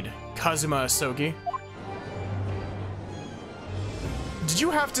 Agreed, Kazuma Asogi. Did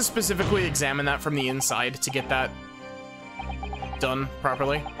you have to specifically examine that from the inside to get that done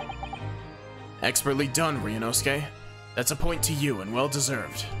properly? Expertly done, Ryunosuke. That's a point to you and well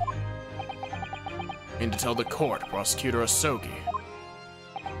deserved. And to tell the court, Prosecutor Asogi.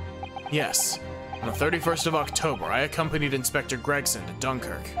 Yes, on the 31st of October, I accompanied Inspector Gregson to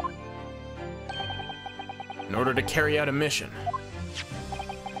Dunkirk in order to carry out a mission.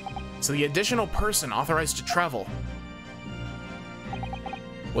 So the additional person authorized to travel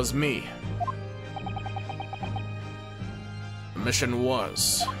was me. The mission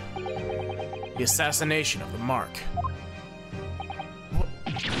was the assassination of the Mark.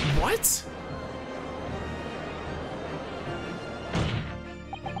 What?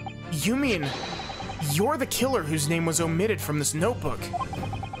 You mean you're the killer whose name was omitted from this notebook?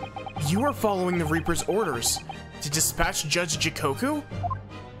 You are following the Reaper's orders to dispatch Judge Jikoku?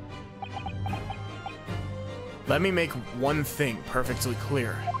 Let me make one thing perfectly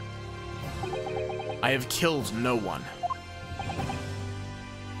clear. I have killed no one.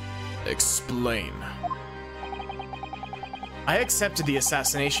 Explain. I accepted the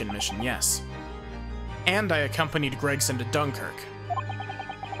assassination mission, yes. And I accompanied Gregson to Dunkirk.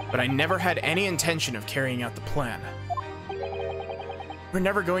 But I never had any intention of carrying out the plan. We're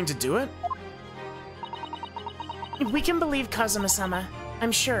never going to do it? We can believe Kazuma-sama,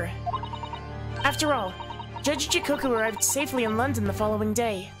 I'm sure. After all, Judge Jikoku arrived safely in London the following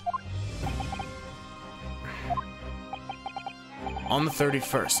day. On the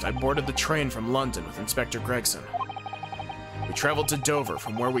 31st, I boarded the train from London with Inspector Gregson. We traveled to Dover,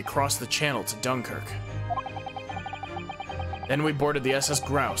 from where we crossed the Channel to Dunkirk. Then we boarded the SS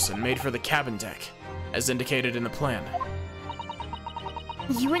Grouse and made for the cabin deck, as indicated in the plan.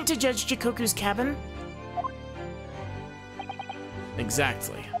 You went to Judge Jikoku's cabin?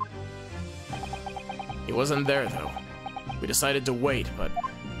 Exactly. He wasn't there, though. We decided to wait, but...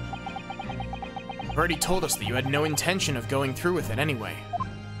 You already told us that you had no intention of going through with it anyway.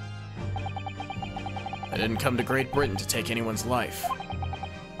 I didn't come to Great Britain to take anyone's life.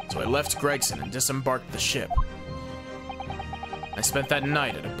 So I left Gregson and disembarked the ship. I spent that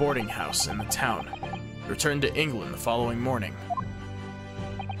night at a boarding house in the town, returned to England the following morning.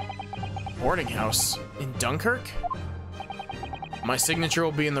 Boarding house? In Dunkirk? My signature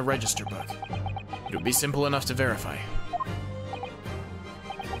will be in the register book. It would be simple enough to verify.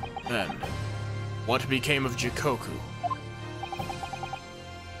 Then, what became of Jikoku?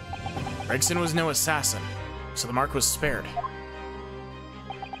 Gregson was no assassin, so the mark was spared.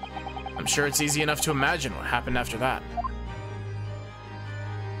 I'm sure it's easy enough to imagine what happened after that.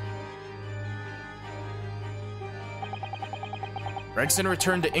 Gregson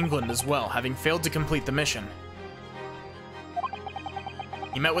returned to England as well, having failed to complete the mission.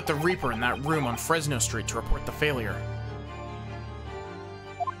 He met with the Reaper in that room on Fresno Street to report the failure.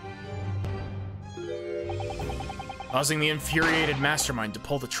 Causing the infuriated mastermind to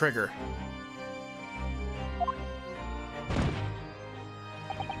pull the trigger.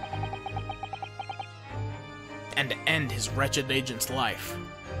 And end his wretched agent's life.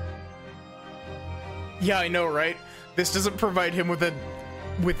 Yeah, I know, right? This doesn't provide him with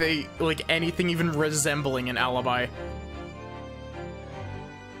a like anything even resembling an alibi.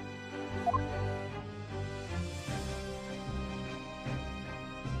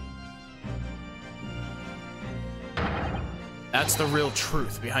 That's the real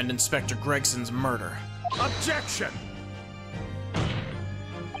truth behind Inspector Gregson's murder. Objection!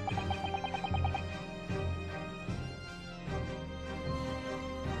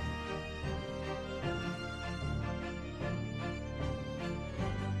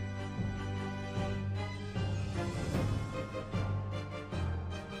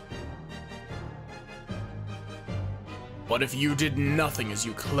 What if you did nothing as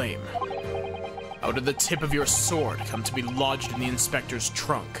you claim? How did the tip of your sword come to be lodged in the inspector's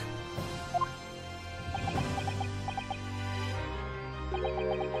trunk?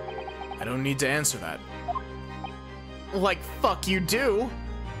 I don't need to answer that. Like, fuck you do!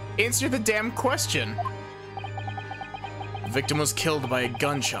 Answer the damn question! The victim was killed by a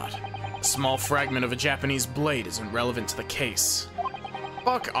gunshot. A small fragment of a Japanese blade isn't relevant to the case.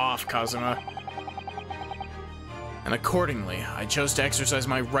 Fuck off, Kazuma. And accordingly, I chose to exercise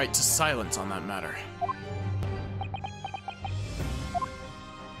my right to silence on that matter.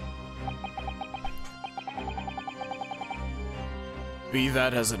 Be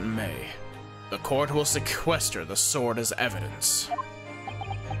that as it may, the court will sequester the sword as evidence.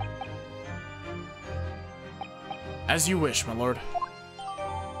 As you wish, my lord.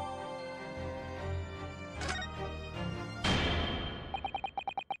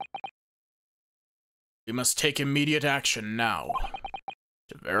 We must take immediate action now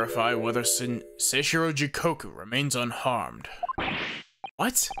to verify whether Seishiro Jikoku remains unharmed.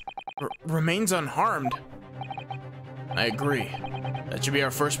 What? Remains unharmed? I agree. That should be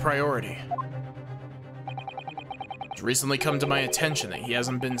our first priority. It's recently come to my attention that he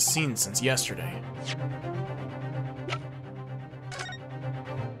hasn't been seen since yesterday.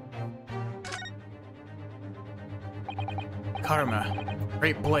 Karma,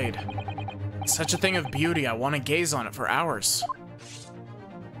 great blade. Such a thing of beauty, I want to gaze on it for hours.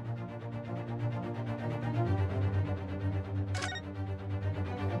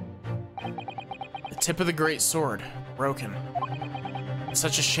 The tip of the great sword, broken. It's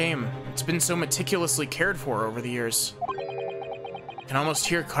such a shame. It's been so meticulously cared for over the years. I can almost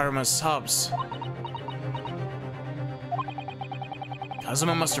hear Karma's sobs.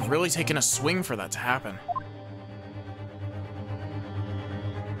 Kazuma must have really taken a swing for that to happen.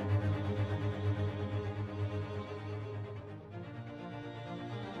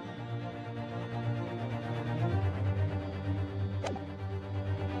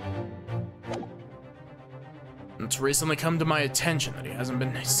 It's recently come to my attention that he hasn't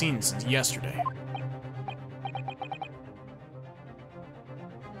been seen since yesterday.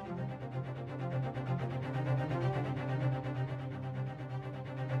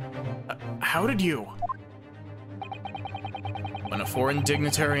 How did you? When a foreign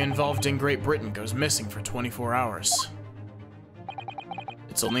dignitary involved in Great Britain goes missing for 24 hours,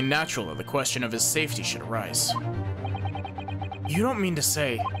 it's only natural that the question of his safety should arise. You don't mean to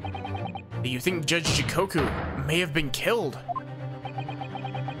say that you think Judge Jikoku may have been killed?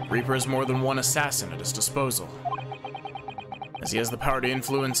 Reaper has more than one assassin at his disposal, as he has the power to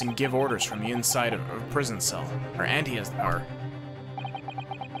influence and give orders from the inside of a prison cell, and he has the power.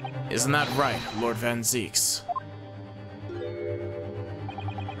 Isn't that right, Lord Van Zeeks?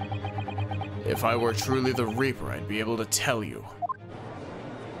 If I were truly the Reaper, I'd be able to tell you.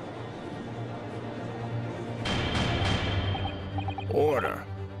 Order.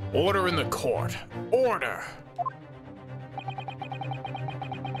 Order in the court. Order!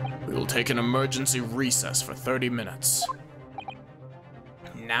 We will take an emergency recess for 30 minutes.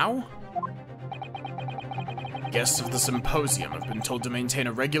 Now? Guests of the symposium have been told to maintain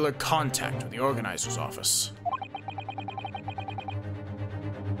a regular contact with the organizer's office.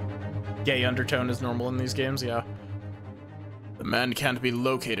 Gay undertone is normal in these games, yeah. The man can't be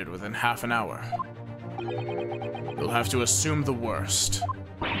located within half an hour. You'll have to assume the worst.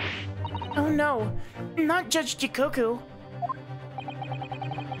 Oh no, not Judge Jikoku.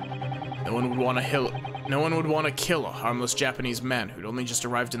 No one would want to kill a harmless Japanese man who'd only just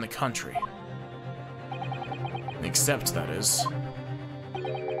arrived in the country. Except, that is,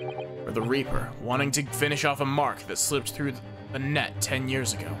 for the Reaper, wanting to finish off a mark that slipped through the net 10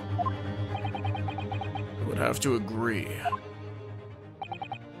 years ago. I would have to agree.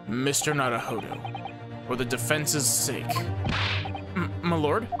 Mr. Naruhodo, for the defense's sake. My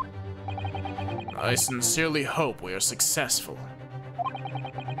lord? I sincerely hope we are successful.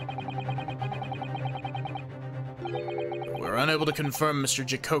 We're unable to confirm Mr.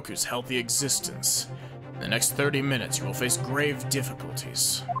 Jikoku's healthy existence. In the next 30 minutes, you will face grave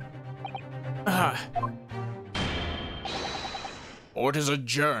difficulties. Court is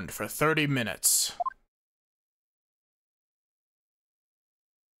adjourned for 30 minutes.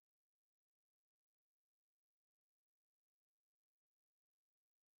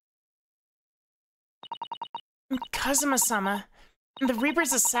 Kazuma-sama, the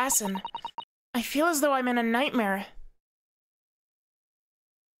Reaper's assassin. I feel as though I'm in a nightmare.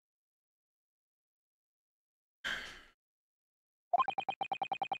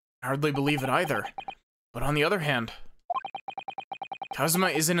 I hardly believe it either. But on the other hand, Kazuma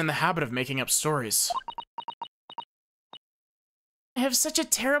isn't in the habit of making up stories. I have such a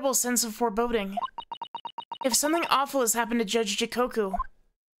terrible sense of foreboding. If something awful has happened to Judge Jikoku,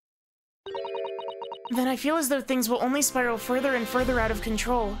 then I feel as though things will only spiral further and further out of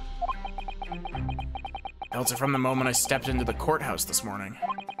control. I felt it from the moment I stepped into the courthouse this morning.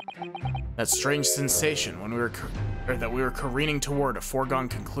 That strange sensation when that we were careening toward a foregone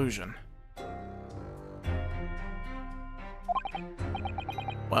conclusion.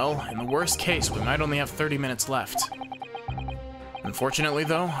 Well, in the worst case, we might only have 30 minutes left. Unfortunately,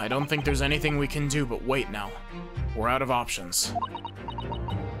 though, I don't think there's anything we can do but wait now. We're out of options.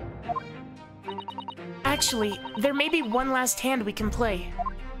 Actually, there may be one last hand we can play.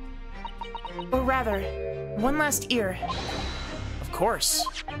 Or rather, one last ear. Of course.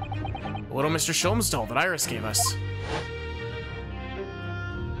 The little Mr. Sholmes doll that Iris gave us.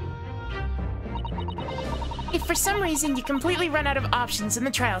 If for some reason you completely run out of options in the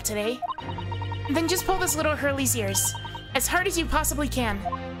trial today, then just pull this little Hurley's ears as hard as you possibly can.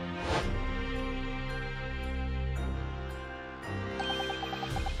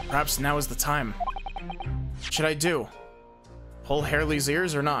 Perhaps now is the time. What should I do? Pull Hurley's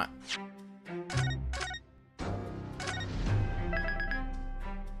ears or not?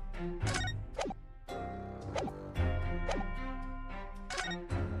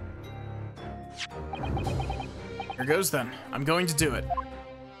 Here goes then. I'm going to do it.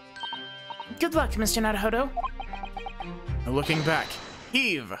 Good luck, Mr. Naruhodo. No looking back.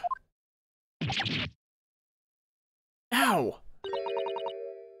 Heave! Ow!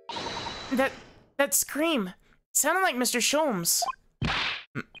 That scream sounded like Mr. Sholmes.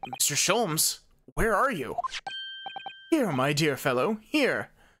 Mr. Sholmes? Where are you? Here, my dear fellow,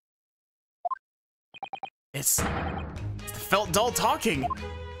 here. It's the felt doll talking.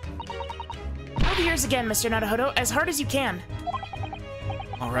 Pull the ears again, Mr. Naruhodo, as hard as you can.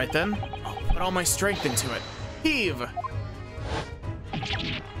 All right then, I'll put all my strength into it. Heave!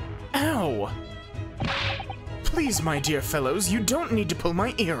 Ow! Please, my dear fellows, you don't need to pull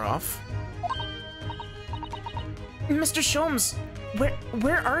my ear off. Mr. Sholmes,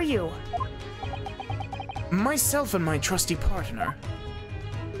 where are you? Myself and my trusty partner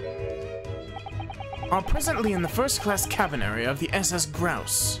are presently in the first-class cabin area of the SS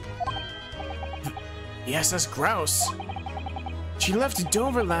Grouse. The SS Grouse? She left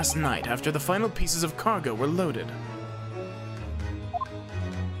Dover last night after the final pieces of cargo were loaded.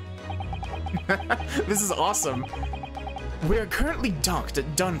 This is awesome. We are currently docked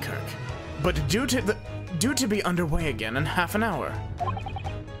at Dunkirk, but due to be underway again in half an hour.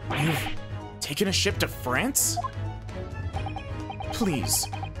 You've taken a ship to France? Please,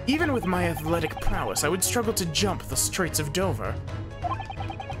 even with my athletic prowess, I would struggle to jump the Straits of Dover.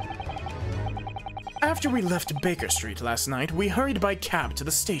 After we left Baker Street last night, we hurried by cab to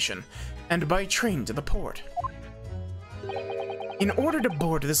the station, and by train to the port, in order to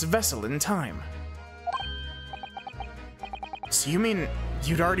board this vessel in time. So you mean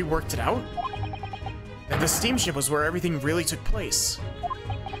you'd already worked it out? That the steamship was where everything really took place?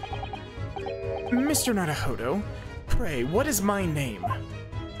 Mr. Naruhodo, pray, what is my name?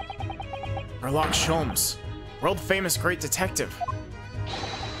 Sherlock Sholmes, world-famous great detective.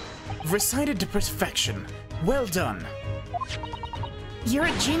 Recited to perfection. Well done. You're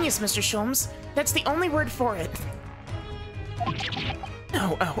a genius, Mr. Sholmes. That's the only word for it.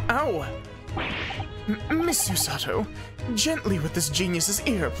 Ow, ow, ow! Miss Usato, gently with this genius's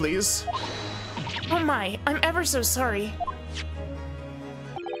ear, please. Oh my, I'm ever so sorry.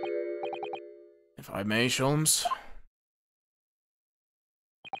 If I may, Sholmes.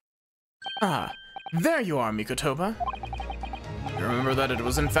 Ah, there you are, Mikotoba. You remember that it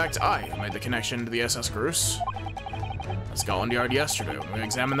was in fact I who made the connection to the SS Grouse? At Scotland Yard yesterday when we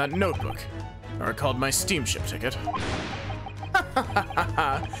examined that notebook. I recalled my steamship ticket.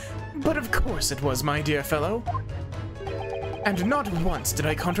 But of course it was, my dear fellow. And not once did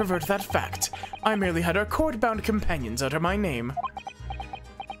I controvert that fact. I merely had our cord-bound companions utter my name.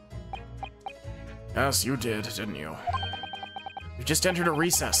 Yes, you did, didn't you? You just entered a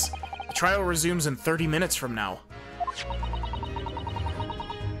recess. The trial resumes in 30 minutes from now.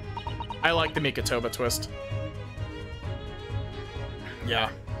 I like the Mikotoba twist. Yeah,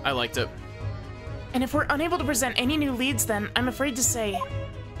 I liked it. And if we're unable to present any new leads, then I'm afraid to say...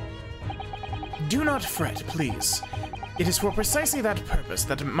 Do not fret, please. It is for precisely that purpose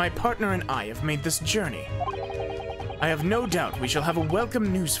that my partner and I have made this journey. I have no doubt we shall have a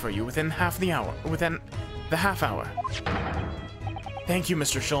welcome news for you within the half hour. Thank you,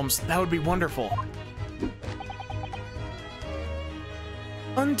 Mr. Sholmes. That would be wonderful.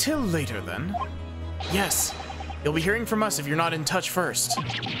 Until later, then. Yes. You'll be hearing from us if you're not in touch first.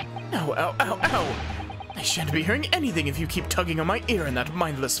 Ow, ow, ow, ow! I shan't be hearing anything if you keep tugging on my ear in that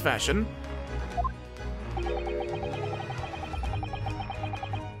mindless fashion.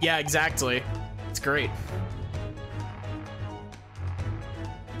 Yeah, exactly. It's great.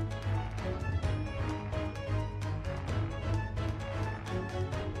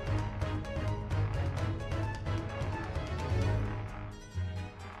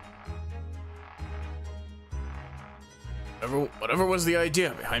 Whatever was the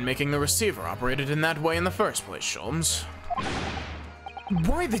idea behind making the receiver operated in that way in the first place, Sholmes?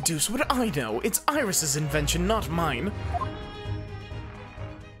 Why the deuce would I know? It's Iris's invention, not mine.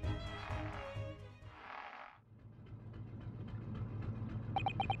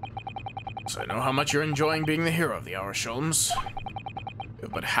 So I know how much you're enjoying being the hero of the hour, Sholmes. You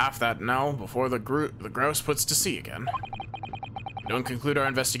have but half that now before the grouse puts to sea again. If we don't conclude our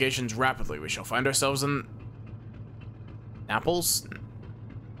investigations rapidly, we shall find ourselves in... Naples?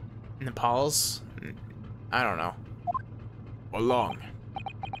 Nepals? I don't know. Or long.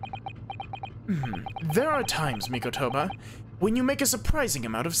 There are times, Mikotoba, when you make a surprising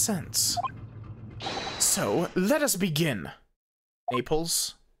amount of sense. So, let us begin.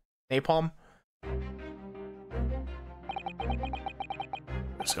 Naples? Napalm?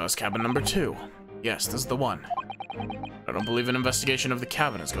 Discuss cabin number 2. Yes, this is the one. I don't believe an investigation of the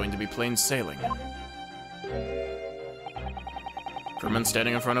cabin is going to be plain sailing. Crewman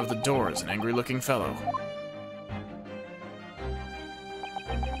standing in front of the door is an angry-looking fellow.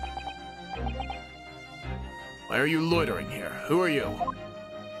 Why are you loitering here? Who are you?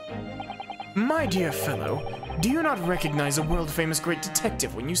 My dear fellow, do you not recognize a world-famous great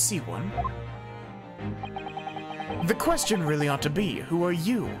detective when you see one? The question really ought to be, who are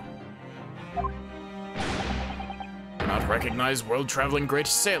you? Not recognize world-traveling great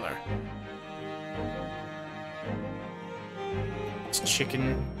sailor. It's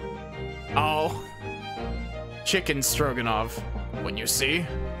chicken... Oh. Chicken stroganoff. When you see?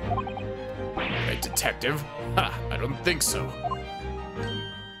 Great detective? Ha, I don't think so.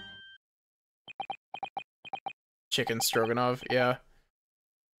 Chicken stroganoff, yeah.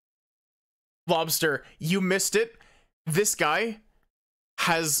 Lobster, you missed it. This guy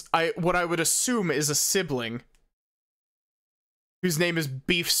has what I would assume is a sibling whose name is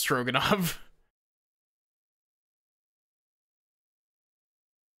Beef Stroganoff.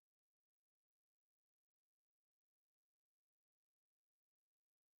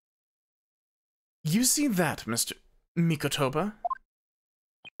 You see that, Mr. Mikotoba?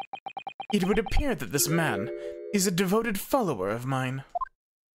 It would appear that this man is a devoted follower of mine.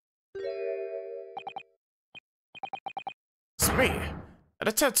 It's me, and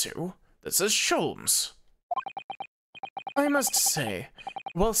a tattoo that says Sholmes. I must say,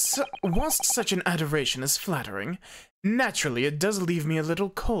 whilst such an adoration is flattering, naturally it does leave me a little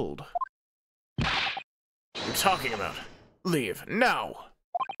cold. What are you talking about? Leave, now!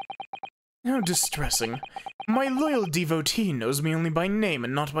 How distressing. My loyal devotee knows me only by name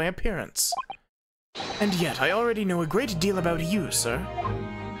and not by appearance. And yet, I already know a great deal about you, sir.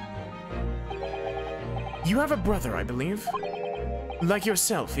 You have a brother, I believe. Like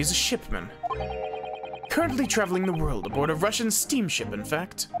yourself, he's a shipman. Currently traveling the world aboard a Russian steamship, in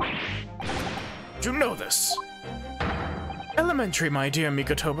fact. Did you know this? Elementary, my dear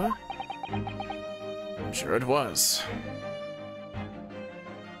Mikotoba. I'm sure it was.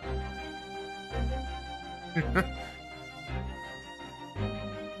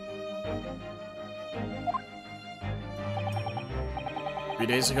 3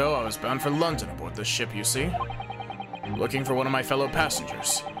 days ago, I was bound for London aboard this ship, you see. Looking for one of my fellow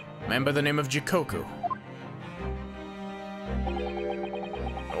passengers, a man by the name of Jikoku.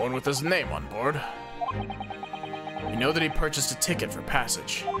 No one with his name on board. We know that he purchased a ticket for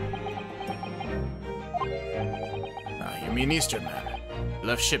passage. Ah, you mean Eastern man. He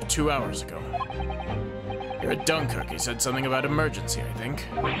left ship 2 hours ago. Here at Dunkirk, he said something about emergency, I think.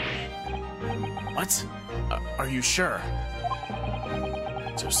 What? Are you sure?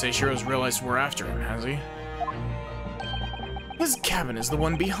 So Seishiro's realized we're after him, has he? His cabin is the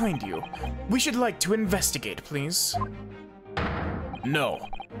one behind you. We should like to investigate, please. No.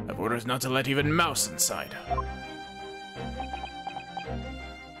 I've orders not to let even mouse inside.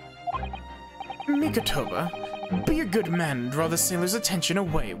 Mikotoba, be a good man and draw the sailor's attention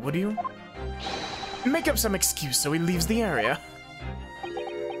away, would you? Make up some excuse so he leaves the area.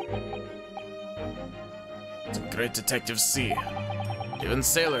 Some great detectives see. Even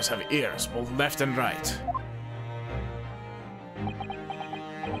sailors have ears, both left and right.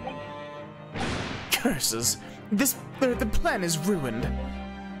 Curses! The plan is ruined.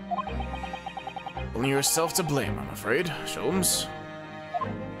 Only yourself to blame, I'm afraid, Sholmes.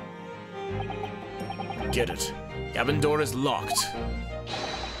 Get it. Cabin door is locked.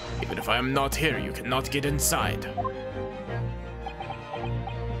 Even if I am not here, you cannot get inside.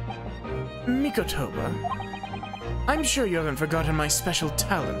 Mikotoba, I'm sure you haven't forgotten my special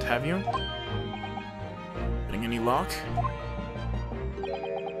talent, have you? Getting any lock?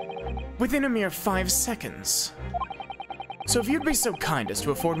 Within a mere 5 seconds. So if you'd be so kind as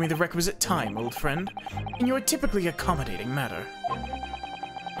to afford me the requisite time, old friend, in your typically accommodating manner.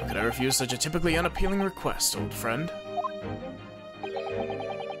 How could I refuse such a typically unappealing request, old friend?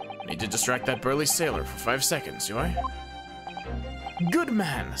 Need to distract that burly sailor for 5 seconds, do I? Good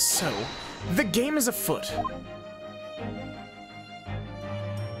man, so, the game is afoot.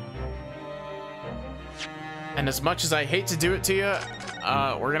 And as much as I hate to do it to you,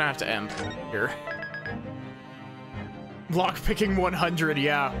 we're gonna have to end here. Lockpicking 100,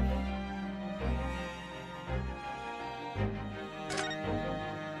 yeah.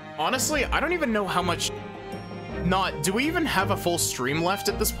 Honestly, I don't even know how much... do we even have a full stream left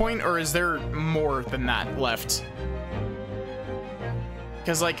at this point, or is there more than that left?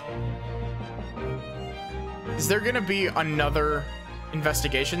 Because, like... Is there gonna be another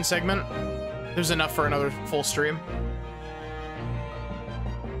investigation segment? There's enough for another full stream?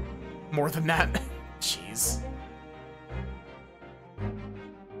 More than that? Jeez.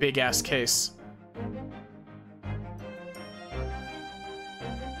 Big ass case.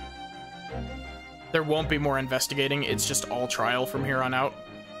 There won't be more investigating, it's just all trial from here on out.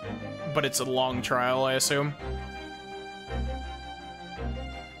 But it's a long trial, I assume.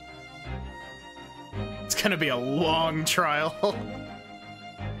 It's gonna be a long trial.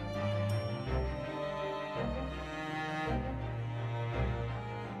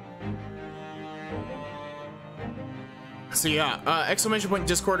 So yeah, exclamation point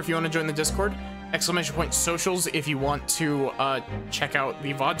Discord if you want to join the Discord. Exclamation point socials if you want to check out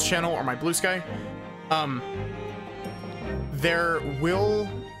the VODs channel or my Blue Sky. There will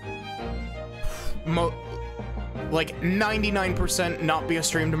like 99% not be a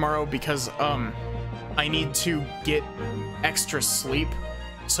stream tomorrow because I need to get extra sleep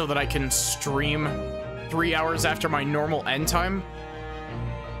so that I can stream 3 hours after my normal end time.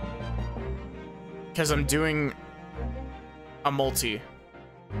 Because I'm doing a multi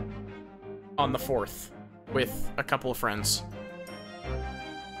on the 4th with a couple of friends.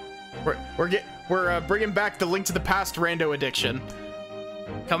 We're bringing back the Link to the Past rando addiction.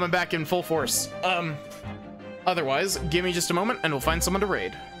 Coming back in full force. Otherwise, give me just a moment and we'll find someone to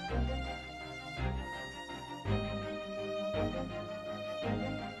raid.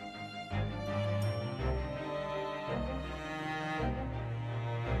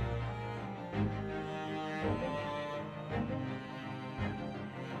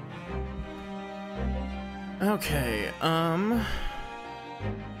 Okay,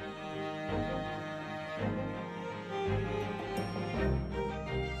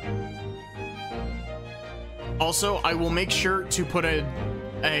 also, I will make sure to put a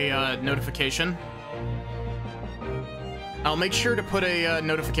notification. I'll make sure to put a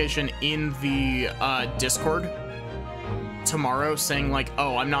notification in the Discord tomorrow saying like,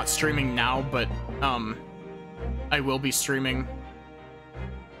 oh, I'm not streaming now, but I will be streaming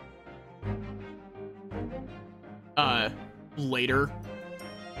later.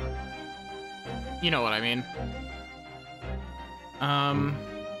 You know what I mean.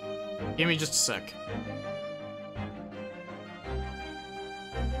 Give me just a sec.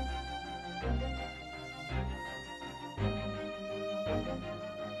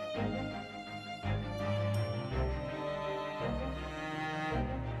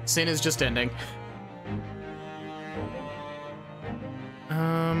 Sin is just ending.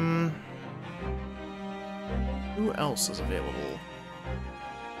 Who else is available?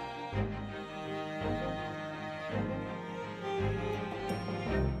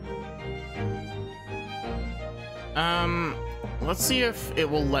 Let's see if it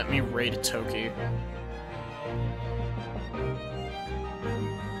will let me raid Toki.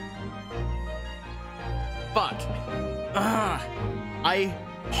 Fuck. Ugh. I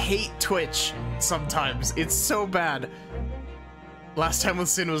hate Twitch sometimes. It's so bad. Last time with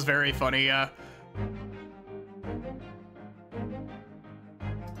Sin was very funny, yeah.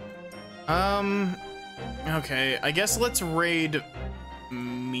 Okay, I guess let's raid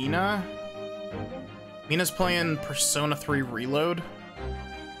Mina. Mina's playing Persona 3 Reload.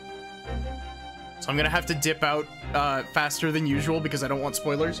 So I'm gonna have to dip out faster than usual because I don't want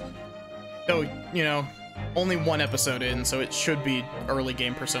spoilers. Though, you know, only one episode in, so it should be early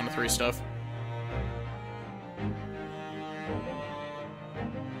game Persona 3 stuff.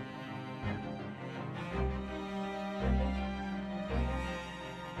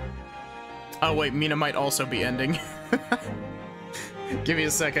 Oh wait, Mina might also be ending. Give me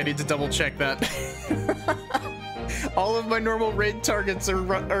a sec, I need to double check that. All of my normal raid targets are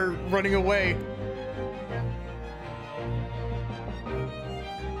running away.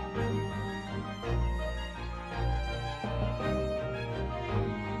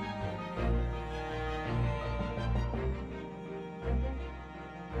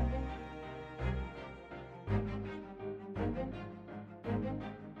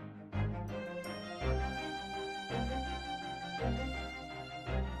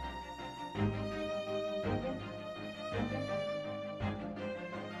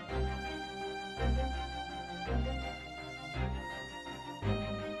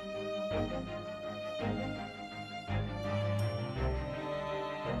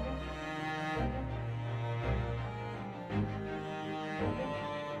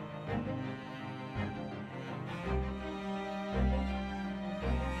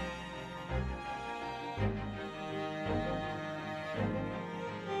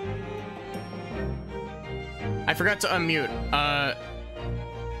 I forgot to unmute.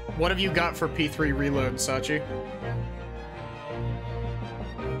 What have you got for P3 Reload, Sachi?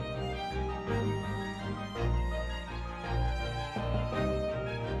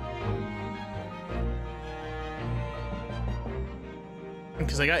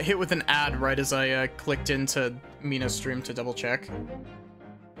 Because I got hit with an ad right as I clicked into Mina's stream to double check.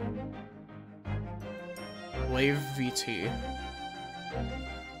 Wave VT.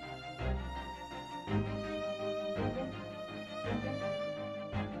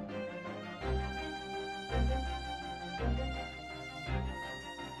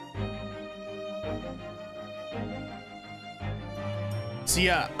 So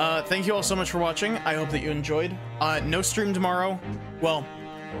yeah, thank you all so much for watching. I hope that you enjoyed. No stream tomorrow. Well,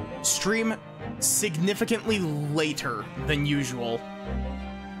 stream significantly later than usual.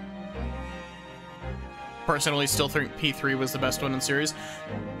 Personally, still think P3 was the best one in series.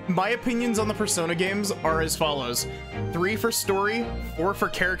 my opinions on the Persona games are as follows: 3 for story, 4 for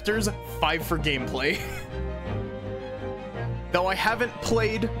characters, 5 for gameplay. Though I haven't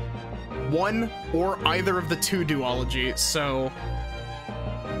played one or either of the 2 duology, so,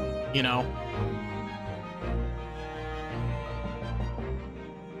 you know.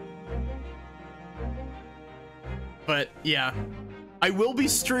 But yeah, I will be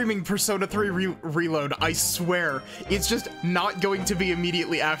streaming Persona 3 Reload, I swear. It's just not going to be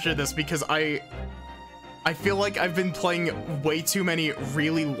immediately after this because I feel like I've been playing way too many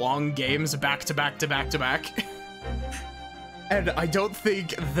really long games back to back to back to back. And I don't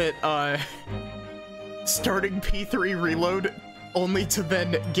think that starting P3 Reload only to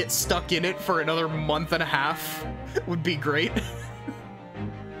then get stuck in it for another month and a half would be great.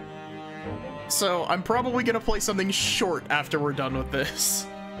 So I'm probably gonna play something short after we're done with this.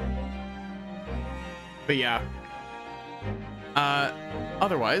 But yeah.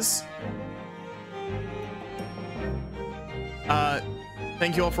 Otherwise,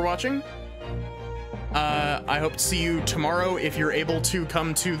 thank you all for watching. I hope to see you tomorrow if you're able to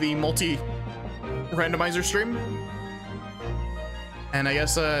come to the multi-randomizer stream. And I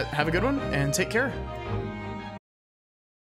guess, have a good one and take care.